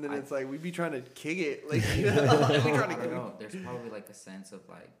us, and then it's like we be trying to kick it, like you know, like, we I trying to. don't know. There's probably like a sense of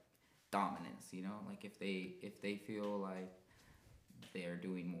like dominance, you know, like if they feel like they are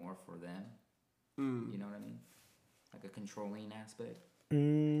doing more for them, you know what I mean, like a controlling aspect. I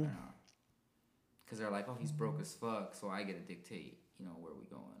don't know. Because they're like, oh, he's broke as fuck, so I get to dictate, you know, where we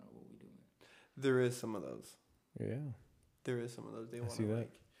going or what we doing. There is some of those. Yeah. There is some of those. They want see to that.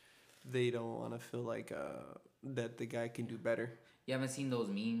 like. They don't want to feel like that the guy can do better. You haven't seen those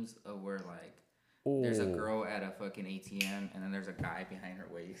memes of where like there's a girl at a fucking ATM and then there's a guy behind her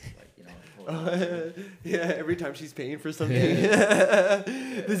waist, like, you know. Yeah, every time she's paying for something.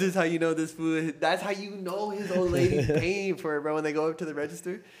 This is how you know this food. That's how you know his old lady's paying for it, bro. When they go up to the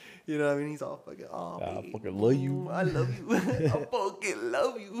register, you know what I mean? He's all fucking, I babe, fucking love you. I love you. I fucking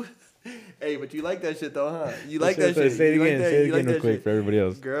love you. Hey, but you like that shit though, huh? You like that shit. Say it You like again. that- Say it you like again real that quick shit. for everybody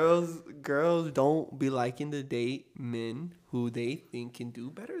else. Girls don't be liking to date men who they think can do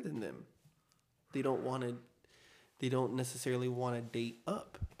better than them. They don't necessarily want to date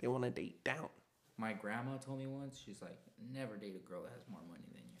up. They want to date down. My grandma told me once, she's like, never date a girl that has more money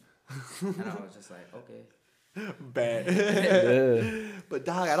than you. And I was just like, okay. Bad. Yeah. But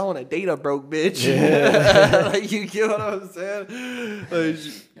dog, I don't want to date a broke bitch. Like, you get what I'm saying? Like,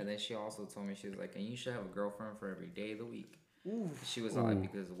 And then she also told me, she was like, and you should have a girlfriend for every day of the week. She was like,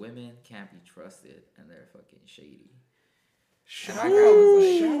 because women can't be trusted and they're fucking shady. shout my grandma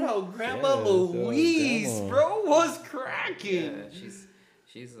was like, out Grandma Yeah, Louise, grandma. bro. What's cracking? Yeah,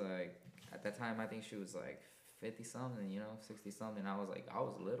 she's like, at that time I think she was like 50 something, you know, 60 something. I was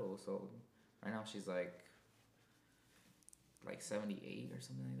little, so right now she's like 78 or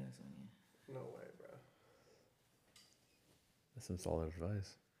something like that. So yeah. No way, bro. That's some solid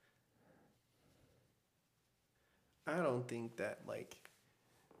advice. I don't think that, like,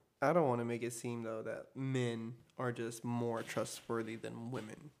 I don't want to make it seem, though, that men are just more trustworthy than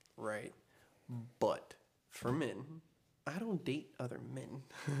women, right? But for men, I don't date other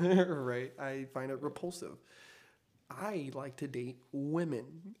men, right? I find it repulsive. I like to date women,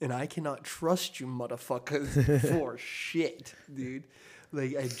 and I cannot trust you motherfuckers for shit, dude.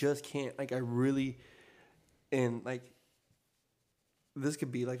 Like, I just can't. Like, I really, and, like, this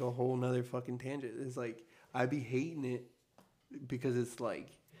could be, like, a whole nother fucking tangent. It's, like, I be hating it because it's, like,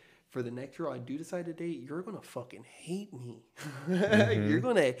 for the next girl I do decide to date, you're gonna fucking hate me.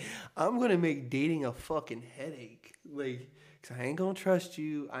 I'm gonna make dating a fucking headache. Like, cause I ain't gonna trust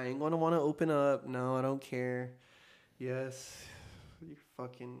you. I ain't gonna want to open up. No, I don't care. Yes,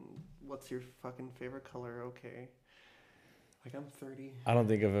 what's your fucking favorite color? Okay. Like, I'm 30. I don't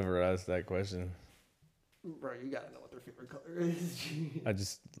think I've ever asked that question. Bro, you gotta know what their favorite color is. I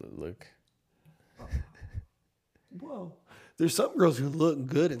just look. Whoa. There's some girls who look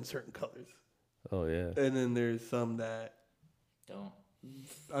good in certain colors. Oh yeah. And then there's some that, Don't.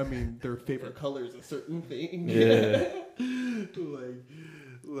 I mean, their favorite color is a certain thing. Yeah.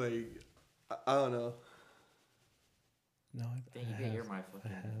 like, I don't know. No, Then you get your my fucking.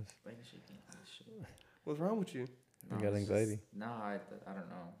 have. Like, shit. What's wrong with you? You got anxiety. I don't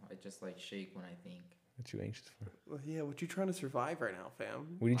know. I just like shake when I think. What you anxious for? Well, yeah, what you trying to survive right now,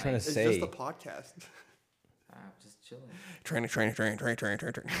 fam? What are you trying to It's say? just a podcast. I'm just chilling. Train. I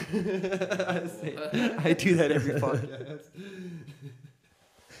do that every podcast.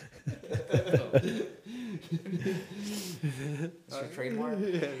 It's your trademark.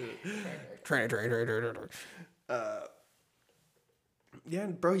 Train. Yeah,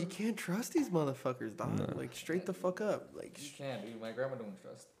 bro, you can't trust these motherfuckers, dog. No. Like, straight the fuck up. Like, You can't, dude. My grandma don't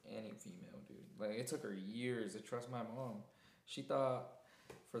trust any female, dude. Like, it took her years to trust my mom. She thought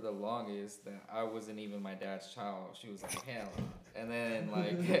for the longest that I wasn't even my dad's child. She was like, hell. And then,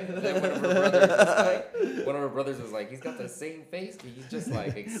 like, one of her brothers was like, he's got the same face, but he's just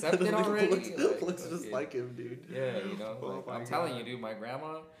like accepted already. looks just like him, dude. Yeah, you know. Oh Like, my I'm telling God. you, dude. My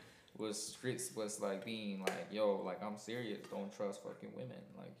grandma was like being like, yo, like, I'm serious. Don't trust fucking women.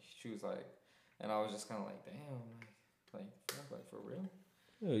 Like, she was like, and I was just kind of like, damn, like for real.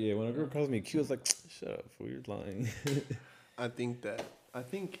 Oh yeah, when a girl calls me cute, I was like, shut up, fool, you're lying. I think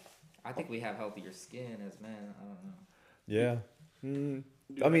we have healthier skin as men. I don't know. Yeah.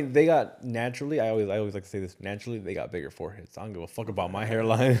 I mean, they got naturally. I always like to say this. Naturally, they got bigger foreheads. I don't give a fuck about my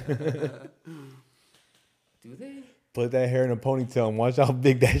hairline. Do they? Put that hair in a ponytail and watch how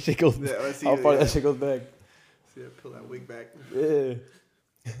big that shit goes. Yeah, I see how it, far yeah. that shit goes back. See, I pull that wig back. Yeah.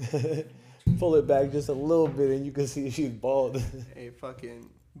 Pull it back just a little bit, and you can see she's bald. Hey, fucking,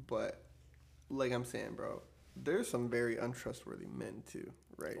 but like I'm saying, bro, there's some very untrustworthy men too,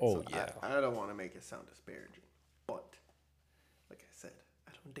 right? Oh, So yeah. I don't want to make it sound disparaging, but like I said,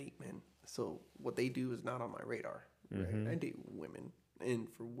 I don't date men, so what they do is not on my radar. Right? Mhm. I date women, and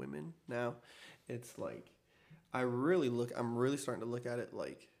for women now, it's like I'm really starting to look at it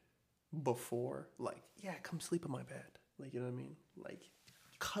like before, like, yeah, come sleep in my bed, like, you know what I mean, like,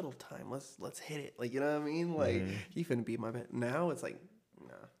 cuddle time, let's hit it, like, you know what I mean, like, you finna be in my bed. Now it's like,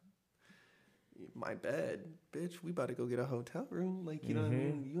 nah, my bed, bitch, we about to go get a hotel room, like, you know what I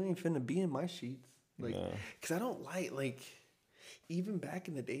mean, you ain't finna be in my sheets, like, No. because I don't like even back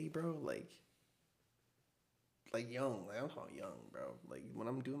in the day, bro, like young, like I'm talking young, bro, like when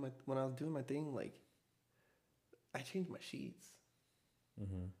I was doing my thing, like, I changed my sheets.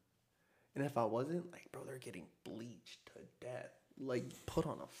 And if I wasn't, like, bro, they're getting bleached to death. Like, put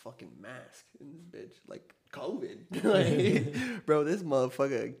on a fucking mask in this bitch. Like, COVID. Like, bro, this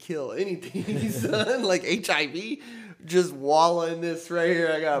motherfucker kill anything, son. Like, HIV, just wallow in this right here.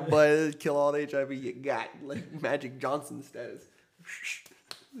 I got bud, kill all the HIV you got. Like, Magic Johnson status.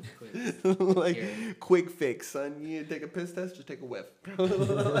 Like, quick fix, son. You need to take a piss test, just take a whiff.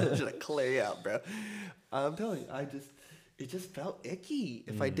 Just like clear you out, bro. I'm telling you, it just felt icky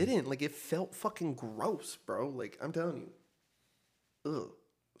if I didn't. Like, it felt fucking gross, bro. Like, I'm telling you. Ugh.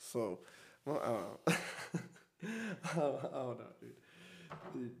 So, well, I don't know.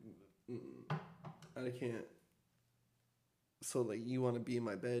 Dude. I can't. So, like, you want to be in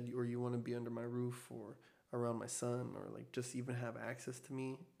my bed, or you want to be under my roof, or around my son, or like just even have access to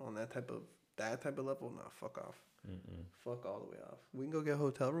me on that type of level? Nah, fuck off. Fuck all the way off. We can go get a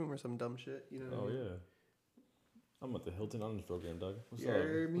hotel room or some dumb shit. You know what I mean? Yeah. I'm at the Hilton Honors program, dog. What's You up?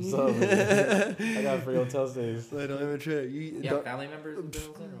 heard me? What's up, man? I got free hotel stays. I don't even try. You have family members in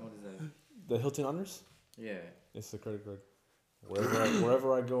Hilton, or what is that? The Hilton Honors? Yeah. It's the credit card.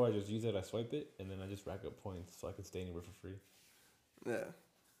 Wherever I go, I just use it. I swipe it, and then I just rack up points so I can stay anywhere for free. Yeah.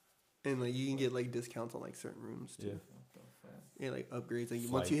 And like you can get like discounts on like certain rooms too. Yeah, like upgrades. Like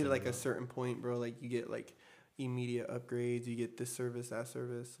once you hit like a certain point, bro, like you get like immediate upgrades. You get this service, that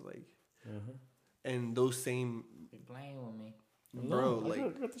service, like, and those same. You're playing with me. Bro, I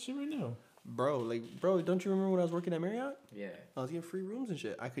got the shit right now. Bro, don't you remember when I was working at Marriott? Yeah. I was getting free rooms and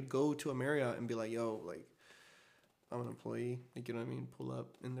shit. I could go to a Marriott and be like, yo, like, I'm an employee. Like, you know what I mean? Pull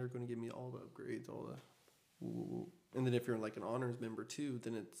up, and they're going to give me all the upgrades, all the woo. And then if you're like an honors member too,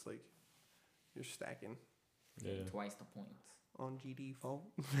 then it's like you're stacking. Yeah. Twice the points. On GD fault.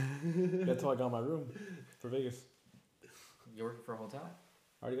 That's how I got my room for Vegas. You're working for a hotel?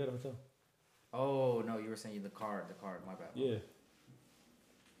 I already got a hotel. Oh, no, you were saying the card, my bad. Yeah.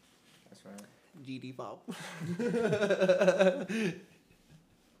 That's right. GD fault.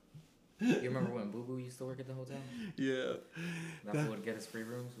 You remember when Boo Boo used to work at the hotel? Yeah. That fool would get us free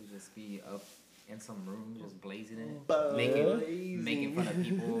rooms. We'd just be up in some room, just blazing it. Blazing. Making fun of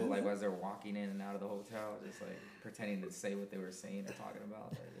people, like, as they're walking in and out of the hotel, just, like, pretending to say what they were saying or talking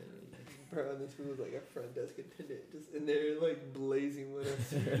about. Bro, this was like a front desk attendant, just in there, like, blazing with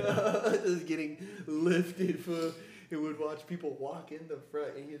us. Just getting lifted for He would watch people walk in the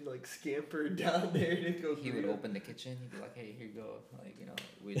front, and he'd like scamper down there to go. He would open the kitchen. He'd be like, "Hey, here you go." Like, you know,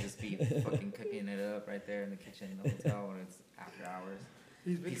 we'd just be fucking cooking it up right there in the kitchen in the hotel when it's after hours.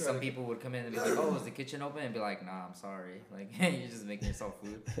 Some people would come in and be like, "Oh, is the kitchen open?" And be like, "Nah, I'm sorry. Like, you're just making yourself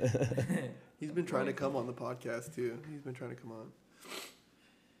food." He's been trying to come on the podcast too. He's been trying to come on.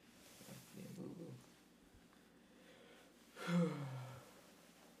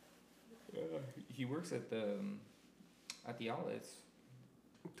 He works at the outlets.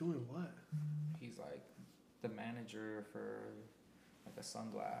 Doing what? He's like the manager for like a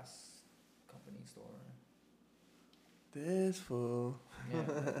sunglass company store. This fool. Yeah,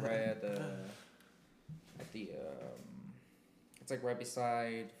 like right at the it's like right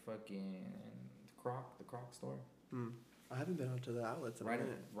beside fucking the Croc store. I haven't been out to the outlets in a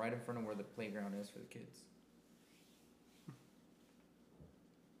minute. Right in front of where the playground is for the kids.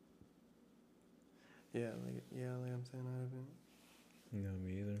 Yeah, like I'm saying, I haven't. No,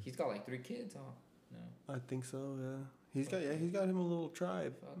 me either. He's got like 3 kids, huh? No. I think so. Yeah, he's got him a little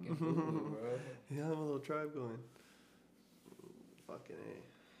tribe. Fucking boo, bro. He got him a little tribe going. Fucking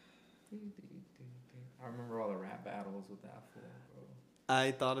A. I remember all the rap battles with that fool, bro.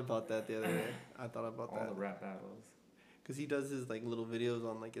 I thought about that the other day. I thought about all that. the rap battles. Cause he does his like little videos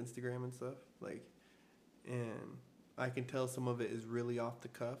on like Instagram and stuff, like, and I can tell some of it is really off the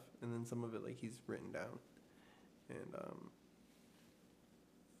cuff, and then some of it like he's written down, and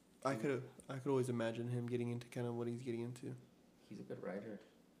I could always imagine him getting into kind of what he's getting into. He's a good writer.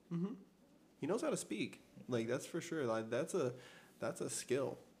 Mhm. He knows how to speak. Like that's for sure. Like that's a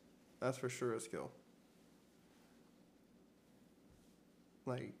skill. That's for sure a skill.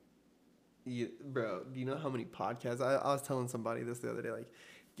 Like, bro, do you know how many podcasts? I was telling somebody this the other day. Like,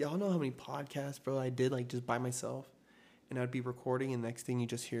 y'all know how many podcasts, bro, I did like just by myself, and I'd be recording, and next thing you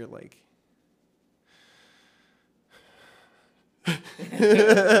just hear like. Because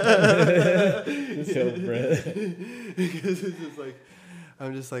it's just like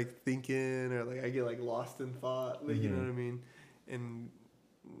I'm just like thinking, or like I get like lost in thought, like you know what I mean,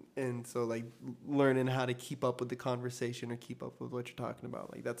 and so like learning how to keep up with the conversation or keep up with what you're talking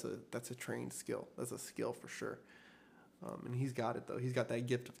about, like that's a trained skill. That's a skill for sure. And he's got it though. He's got that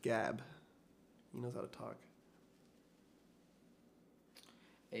gift of gab. He knows how to talk.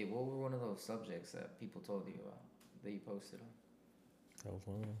 Hey, what were one of those subjects that people told you about that you posted on? That was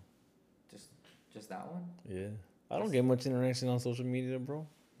one. Just that one? Yeah. I don't get much interaction on social media, bro.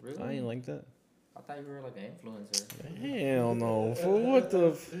 Really? I ain't like that. I thought you were like an influencer. Hell no. For what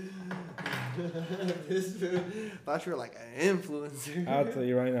the? Thought you were like an influencer. I'll tell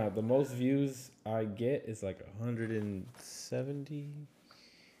you right now, the most views I get is like 170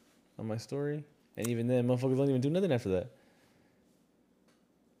 on my story. And even then, motherfuckers don't even do nothing after that.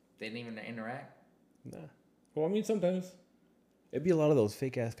 They didn't even interact? Nah. Well, I mean, sometimes. It'd be a lot of those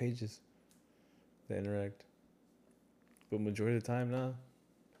fake-ass pages that interact. But majority of the time, nah.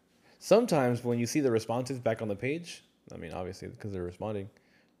 Sometimes when you see the responses back on the page, I mean, obviously, because they're responding,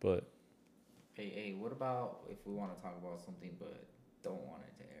 but... Hey, what about if we want to talk about something but don't want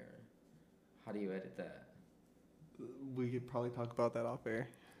it to air? How do you edit that? We could probably talk about that off air.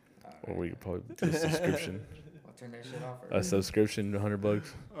 Or we could probably do a subscription. I'll turn that shit off. A subscription,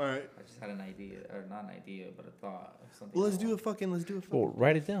 $100. All right. I just had an idea, or not an idea, but a thought of something. Well, let's do a fucking. Well,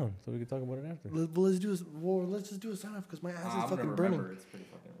 write it down so we can talk about it after. Let's just do a sign off because my ass is fucking burning. It's pretty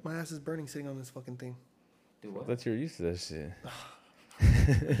fucking. My ass is burning sitting on this fucking thing. Do what? That's your used to that shit.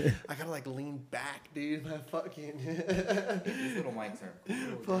 I gotta like lean back, dude. My fucking. These little mics are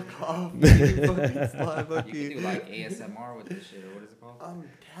cool. Fuck off, dude. Fucking slide, fuck You can do like ASMR with this shit, or what is it called? I'm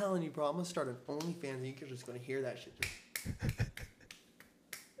telling you, bro. I'm gonna start an OnlyFans, and you're just gonna hear that shit just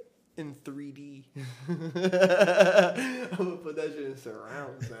in 3D. I'm gonna put that shit in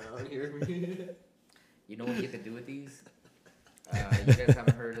surround sound. Hear me? You know what you can do with these? You guys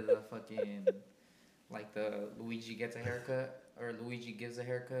haven't heard of the fucking, like the Luigi gets a haircut or Luigi gives a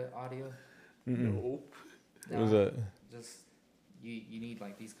haircut audio? Nope. What was that? Just you need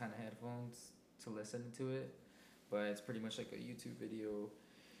like these kind of headphones to listen to it, but it's pretty much like a YouTube video,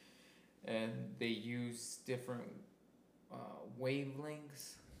 and they use different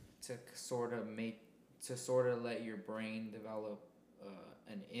wavelengths to sort of let your brain develop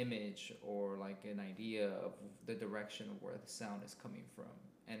an image or like an idea of the direction of where the sound is coming from,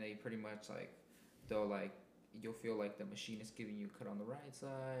 and they pretty much like you'll feel like the machine is giving you a cut on the right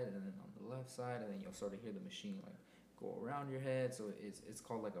side and then on the left side, and then you'll sort of hear the machine like go around your head. So it's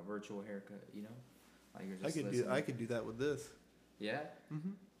called like a virtual haircut, you know? Like you're just I could do that with this. Yeah?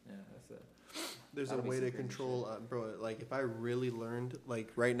 Mhm. Yeah, that's it. There's a way to control, bro. Like if I really learned,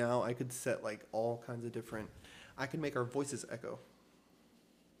 like right now, I could set like all kinds of different. I can make our voices echo.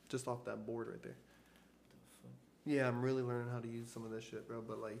 Just off that board right there. Yeah, I'm really learning how to use some of this shit, bro.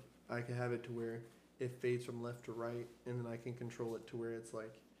 But like, I can have it to where it fades from left to right, and then I can control it to where it's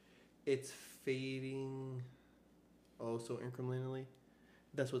like, it's fading, oh, so incrementally.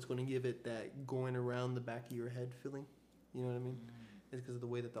 That's what's going to give it that going around the back of your head feeling. You know what I mean? It's because of the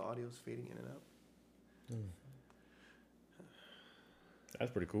way that the audio is fading in and out.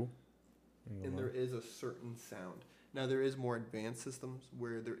 That's pretty cool. And there is a certain sound. Now, there is more advanced systems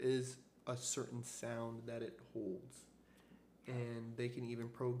where there is a certain sound that it holds. And they can even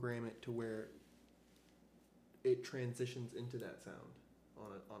program it to where it transitions into that sound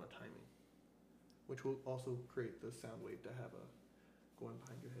on a timing. Which will also create the sound wave to have a going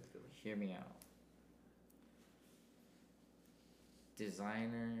behind your head feeling. Hear me out.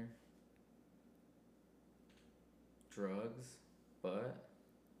 Designer drugs, but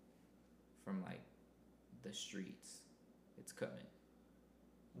from like the streets, it's coming.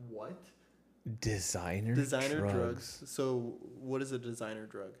 What? Designer drugs. So, what is a designer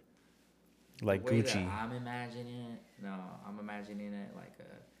drug? Like the way Gucci. That I'm imagining it. No, I'm imagining it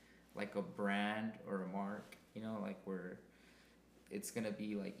like a brand or a mark. You know, like where it's gonna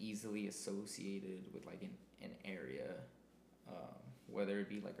be like easily associated with like an area, whether it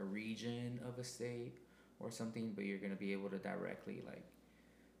be like a region of a state or something. But you're gonna be able to directly like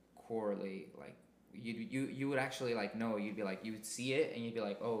correlate like. You would actually like know. You'd be like you would see it and you'd be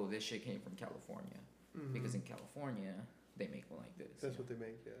like, oh, this shit came from California, because in California they make one like this. That's what they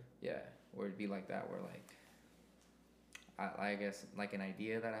make, yeah. Yeah, or it'd be like that where like I guess like an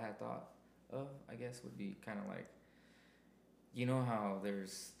idea that I had thought of, I guess, would be kind of like, you know how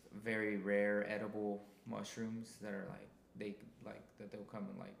there's very rare edible mushrooms that are like that they'll come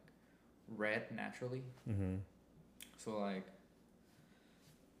in like red naturally. Mm-hmm. So like.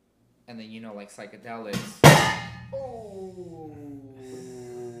 And then, you know, like psychedelics. Oh,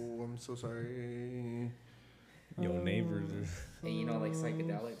 I'm so sorry. Your neighbors. And you know, like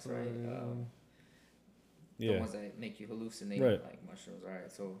psychedelics, right? The ones that make you hallucinate, right. Like mushrooms. All right,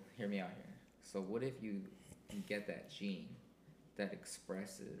 so hear me out here. So what if you get that gene that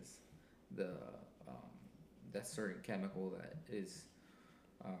expresses that certain chemical that is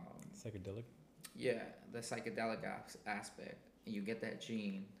psychedelic? Yeah, the psychedelic aspect. You get that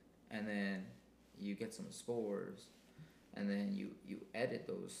gene. And then you get some spores, and then you edit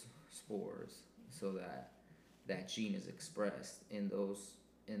those spores so that gene is expressed in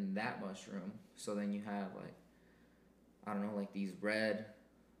that mushroom. So then you have like, I don't know, like these red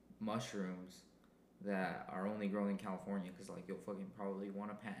mushrooms that are only grown in California, because like you'll fucking probably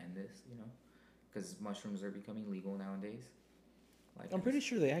want to patent this, you know, because mushrooms are becoming legal nowadays. Like I'm pretty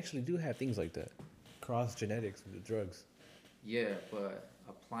sure they actually do have things like that, cross genetics with the drugs. Yeah, but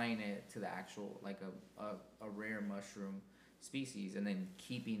applying it to the actual like a rare mushroom species, and then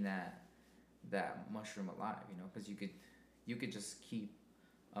keeping that mushroom alive, you know, because you could just keep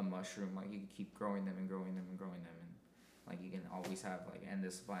a mushroom, like you could keep growing them and growing them and growing them, and like you can always have like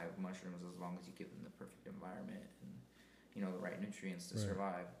endless supply of mushrooms as long as you give them the perfect environment and, you know, the right nutrients to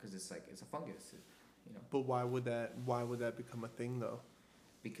survive, because it's a fungus, you know. But why would that become a thing though?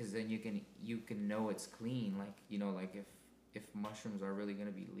 Because then you can know it's clean, like, you know, like if mushrooms are really going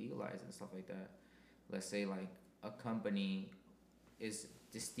to be legalized and stuff like that, let's say like a company is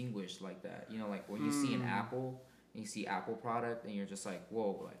distinguished like that, you know, like when you see an apple and you see Apple product and you're just like,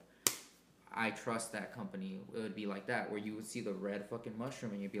 whoa, like I trust that company. It would be like that, where you would see the red fucking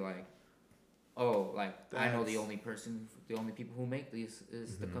mushroom and you'd be like, oh, like I know the only people who make these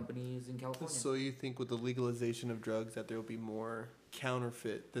is the companies in California. So you think with the legalization of drugs that there will be more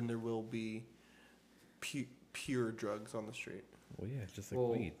counterfeit than there will be pure drugs on the street? Well, yeah, just like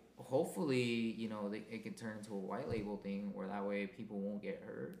weed. Hopefully, you know, it can turn into a white label thing where that way people won't get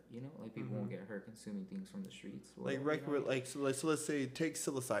hurt. You know, like people won't get hurt consuming things from the streets. Well, So let's say take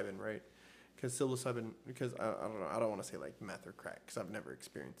psilocybin, right? Because I don't know, I don't want to say like meth or crack because I've never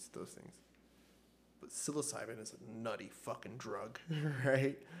experienced those things. But psilocybin is a nutty fucking drug,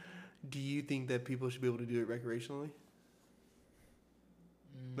 right? Do you think that people should be able to do it recreationally?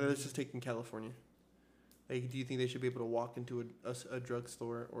 Let's just take in California. Like, do you think they should be able to walk into a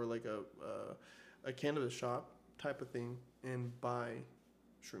drugstore or like a cannabis shop type of thing and buy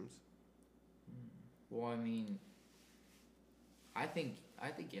shrooms? Well, I mean, I think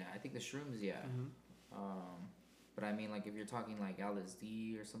the shrooms, yeah. But I mean, like if you're talking like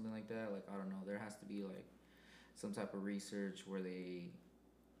LSD or something like that, like I don't know, there has to be like some type of research where they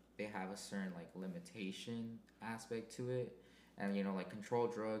have a certain like limitation aspect to it. And you know, like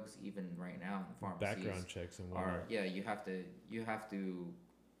controlled drugs, even right now in pharmacies, background checks and whatnot. you have to.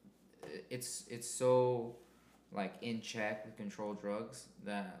 It's so like in check with controlled drugs,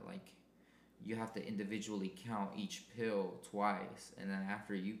 that like you have to individually count each pill twice, and then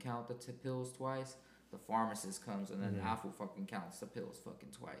after you count the pills twice, the pharmacist comes and then AFU fucking counts the pills fucking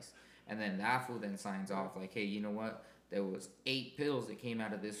twice, and then the AFU then signs off like, hey, you know what? There was 8 pills that came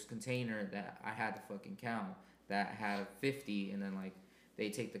out of this container that I had to fucking count that had 50, and then like they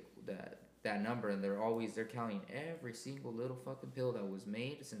take that number and they're counting every single little fucking pill that was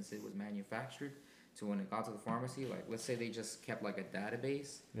made since it was manufactured to when it got to the pharmacy. Like, let's say they just kept like a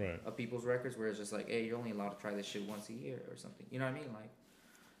database of people's records where it's just like, hey, you're only allowed to try this shit once a year or something. You know what I mean? Like,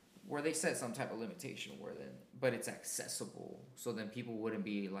 where they set some type of limitation where then, but it's accessible, so then people wouldn't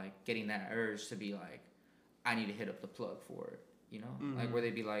be like getting that urge to be like, I need to hit up the plug for it. You know, like where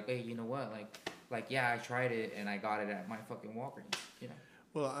they'd be like, hey, you know what? Like yeah, I tried it and I got it at my fucking Walgreens. You know.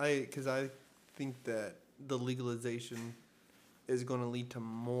 Well, because I think that the legalization is going to lead to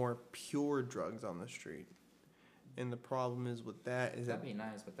more pure drugs on the street, and the problem is with that is that'd be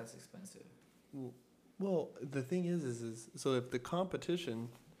nice, but that's expensive. Well, the thing is so if the competition,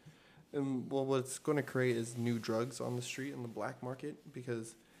 and well, what it's going to create is new drugs on the street in the black market,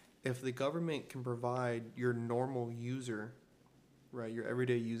 because if the government can provide your normal user, right, your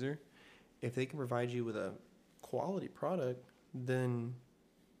everyday user, if they can provide you with a quality product, then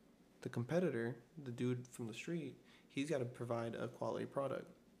the competitor, the dude from the street, he's got to provide a quality product.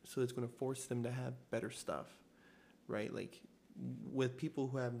 So it's going to force them to have better stuff, right? Like with people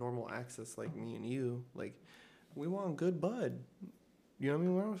who have normal access like me and you, like we want good bud. You know what I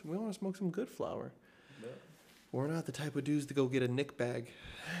mean? We want to smoke some good flower. Yeah. We're not the type of dudes to go get a Nick bag.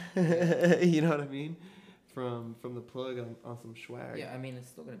 You know what I mean? From the plug on some swag. Yeah, I mean, it's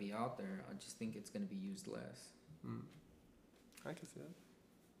still going to be out there. I just think it's going to be used less. I can see that.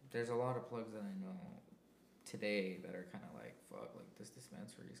 There's a lot of plugs that I know today that are kind of like, fuck, like this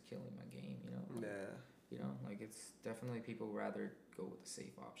dispensary is killing my game, you know? Like, yeah. You know, like it's definitely people rather go with the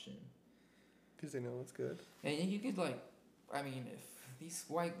safe option. Because they know it's good. And you could like, I mean, if these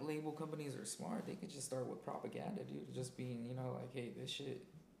white label companies are smart, they could just start with propaganda, dude. Just being, you know, like, hey, this shit,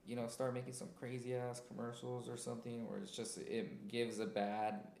 you know, start making some crazy ass commercials or something where it's just, it gives a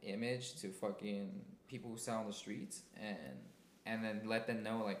bad image to fucking people who sell on the streets, and then let them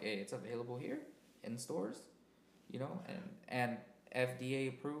know like, hey, it's available here in stores, you know, and FDA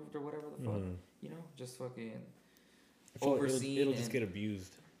approved or whatever the fuck, you know, just fucking overseen. It'll just get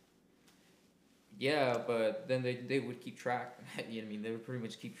abused. Yeah, but then they would keep track. You know what I mean? They would pretty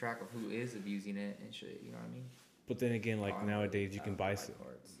much keep track of who is abusing it and shit. You know what I mean? But then again, like nowadays, you can buy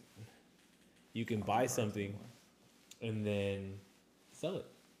something, and then sell it.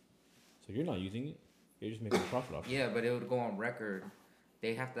 So you're not using it. You're just making a profit off it. Yeah, but it would go on record.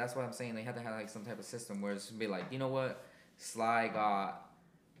 They have to, that's what I'm saying. They have to have like some type of system where it's be like, you know what, Sly got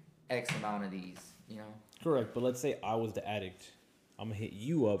X amount of these. You know? Correct. But let's say I was the addict. I'm gonna hit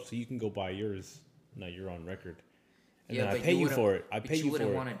you up so you can go buy yours. Now you're on record. And then I pay you for it. I pay you for it. But you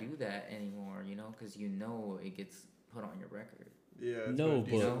wouldn't want to do that anymore, you know, because you know it gets put on your record. Yeah. No,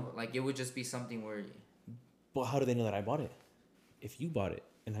 but you know, like it would just be something where. But how do they know that I bought it? If you bought it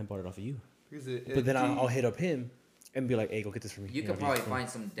and I bought it off of you. But then I'll hit up him and be like, hey, go get this for me. You could probably find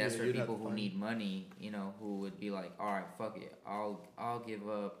some desperate people who need money, you know, who would be like, all right, fuck it, I'll give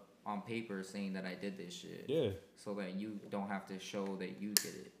up on paper saying that I did this shit. Yeah. So that you don't have to show that you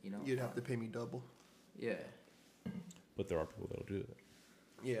did it, you know. You'd have to pay me double. Yeah. But there are people that'll do that.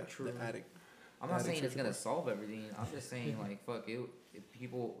 Yeah. True. The addict. I'm not saying it's gonna solve everything. I'm just saying like fuck it. If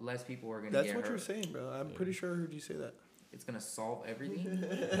less people are gonna get hurt. That's what you're saying, bro. I'm pretty sure I heard you say that. It's gonna solve everything.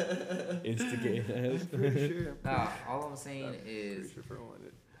 Instigate. Pretty sure. Nah, all I'm saying is.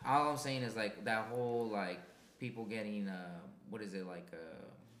 All I'm saying is like that whole like people getting what is it like the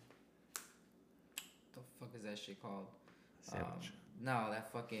fuck is that shit called? Savage. No,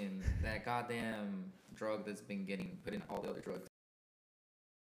 that goddamn drug that's been getting put in all the other drugs.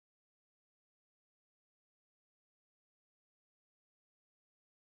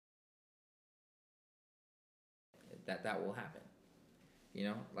 That will happen. You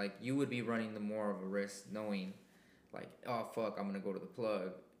know, like you would be running the more of a risk knowing, like, oh fuck, I'm gonna go to the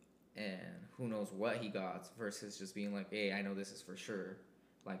plug, and who knows what he got, versus just being like, hey, I know this is for sure.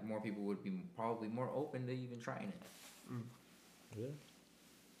 Like more people would be probably more open to even trying it. Yeah.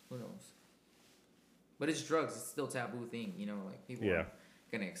 Who knows? But it's drugs. It's still a taboo thing. You know, like people aren't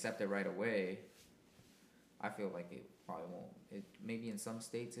gonna accept it right away. I feel like it probably won't. It maybe in some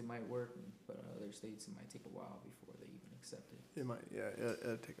states it might work, but in other states it might take a while before they even accept it. It might, yeah.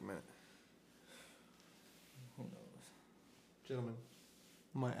 It'll take a minute. Who knows? Gentlemen,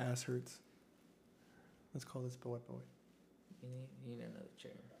 my ass hurts. Let's call this boy. You need another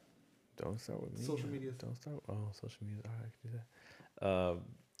chair. Don't start with me. Social medias. Don't start. Oh, social media. All right, I can do that.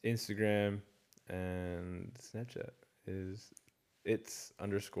 Instagram and Snapchat is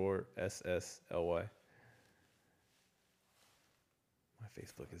 _SSLY. My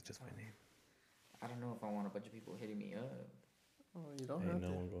Facebook is just my name. I don't know if I want a bunch of people hitting me up. Oh, you don't Ain't have no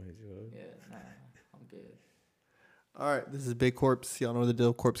to. one gonna hit you up. Yeah, nah, I'm good. All right, this is Big Corpse. Y'all know the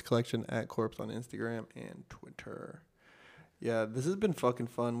deal. Corpse Collection at Corpse on Instagram and Twitter. Yeah, this has been fucking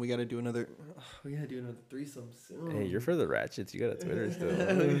fun. We gotta do another. We gotta do another threesome soon. Hey, you're for the ratchets. You got a Twitter still.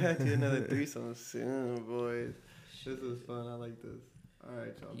 We gotta do another threesome soon, boys. This is fun. I like this. All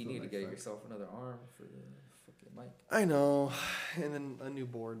right, y'all. You till need to next get time. yourself another arm for the fucking mic. I know, and then a new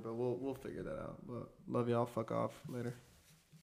board, but we'll figure that out. But love y'all. Fuck off. Later.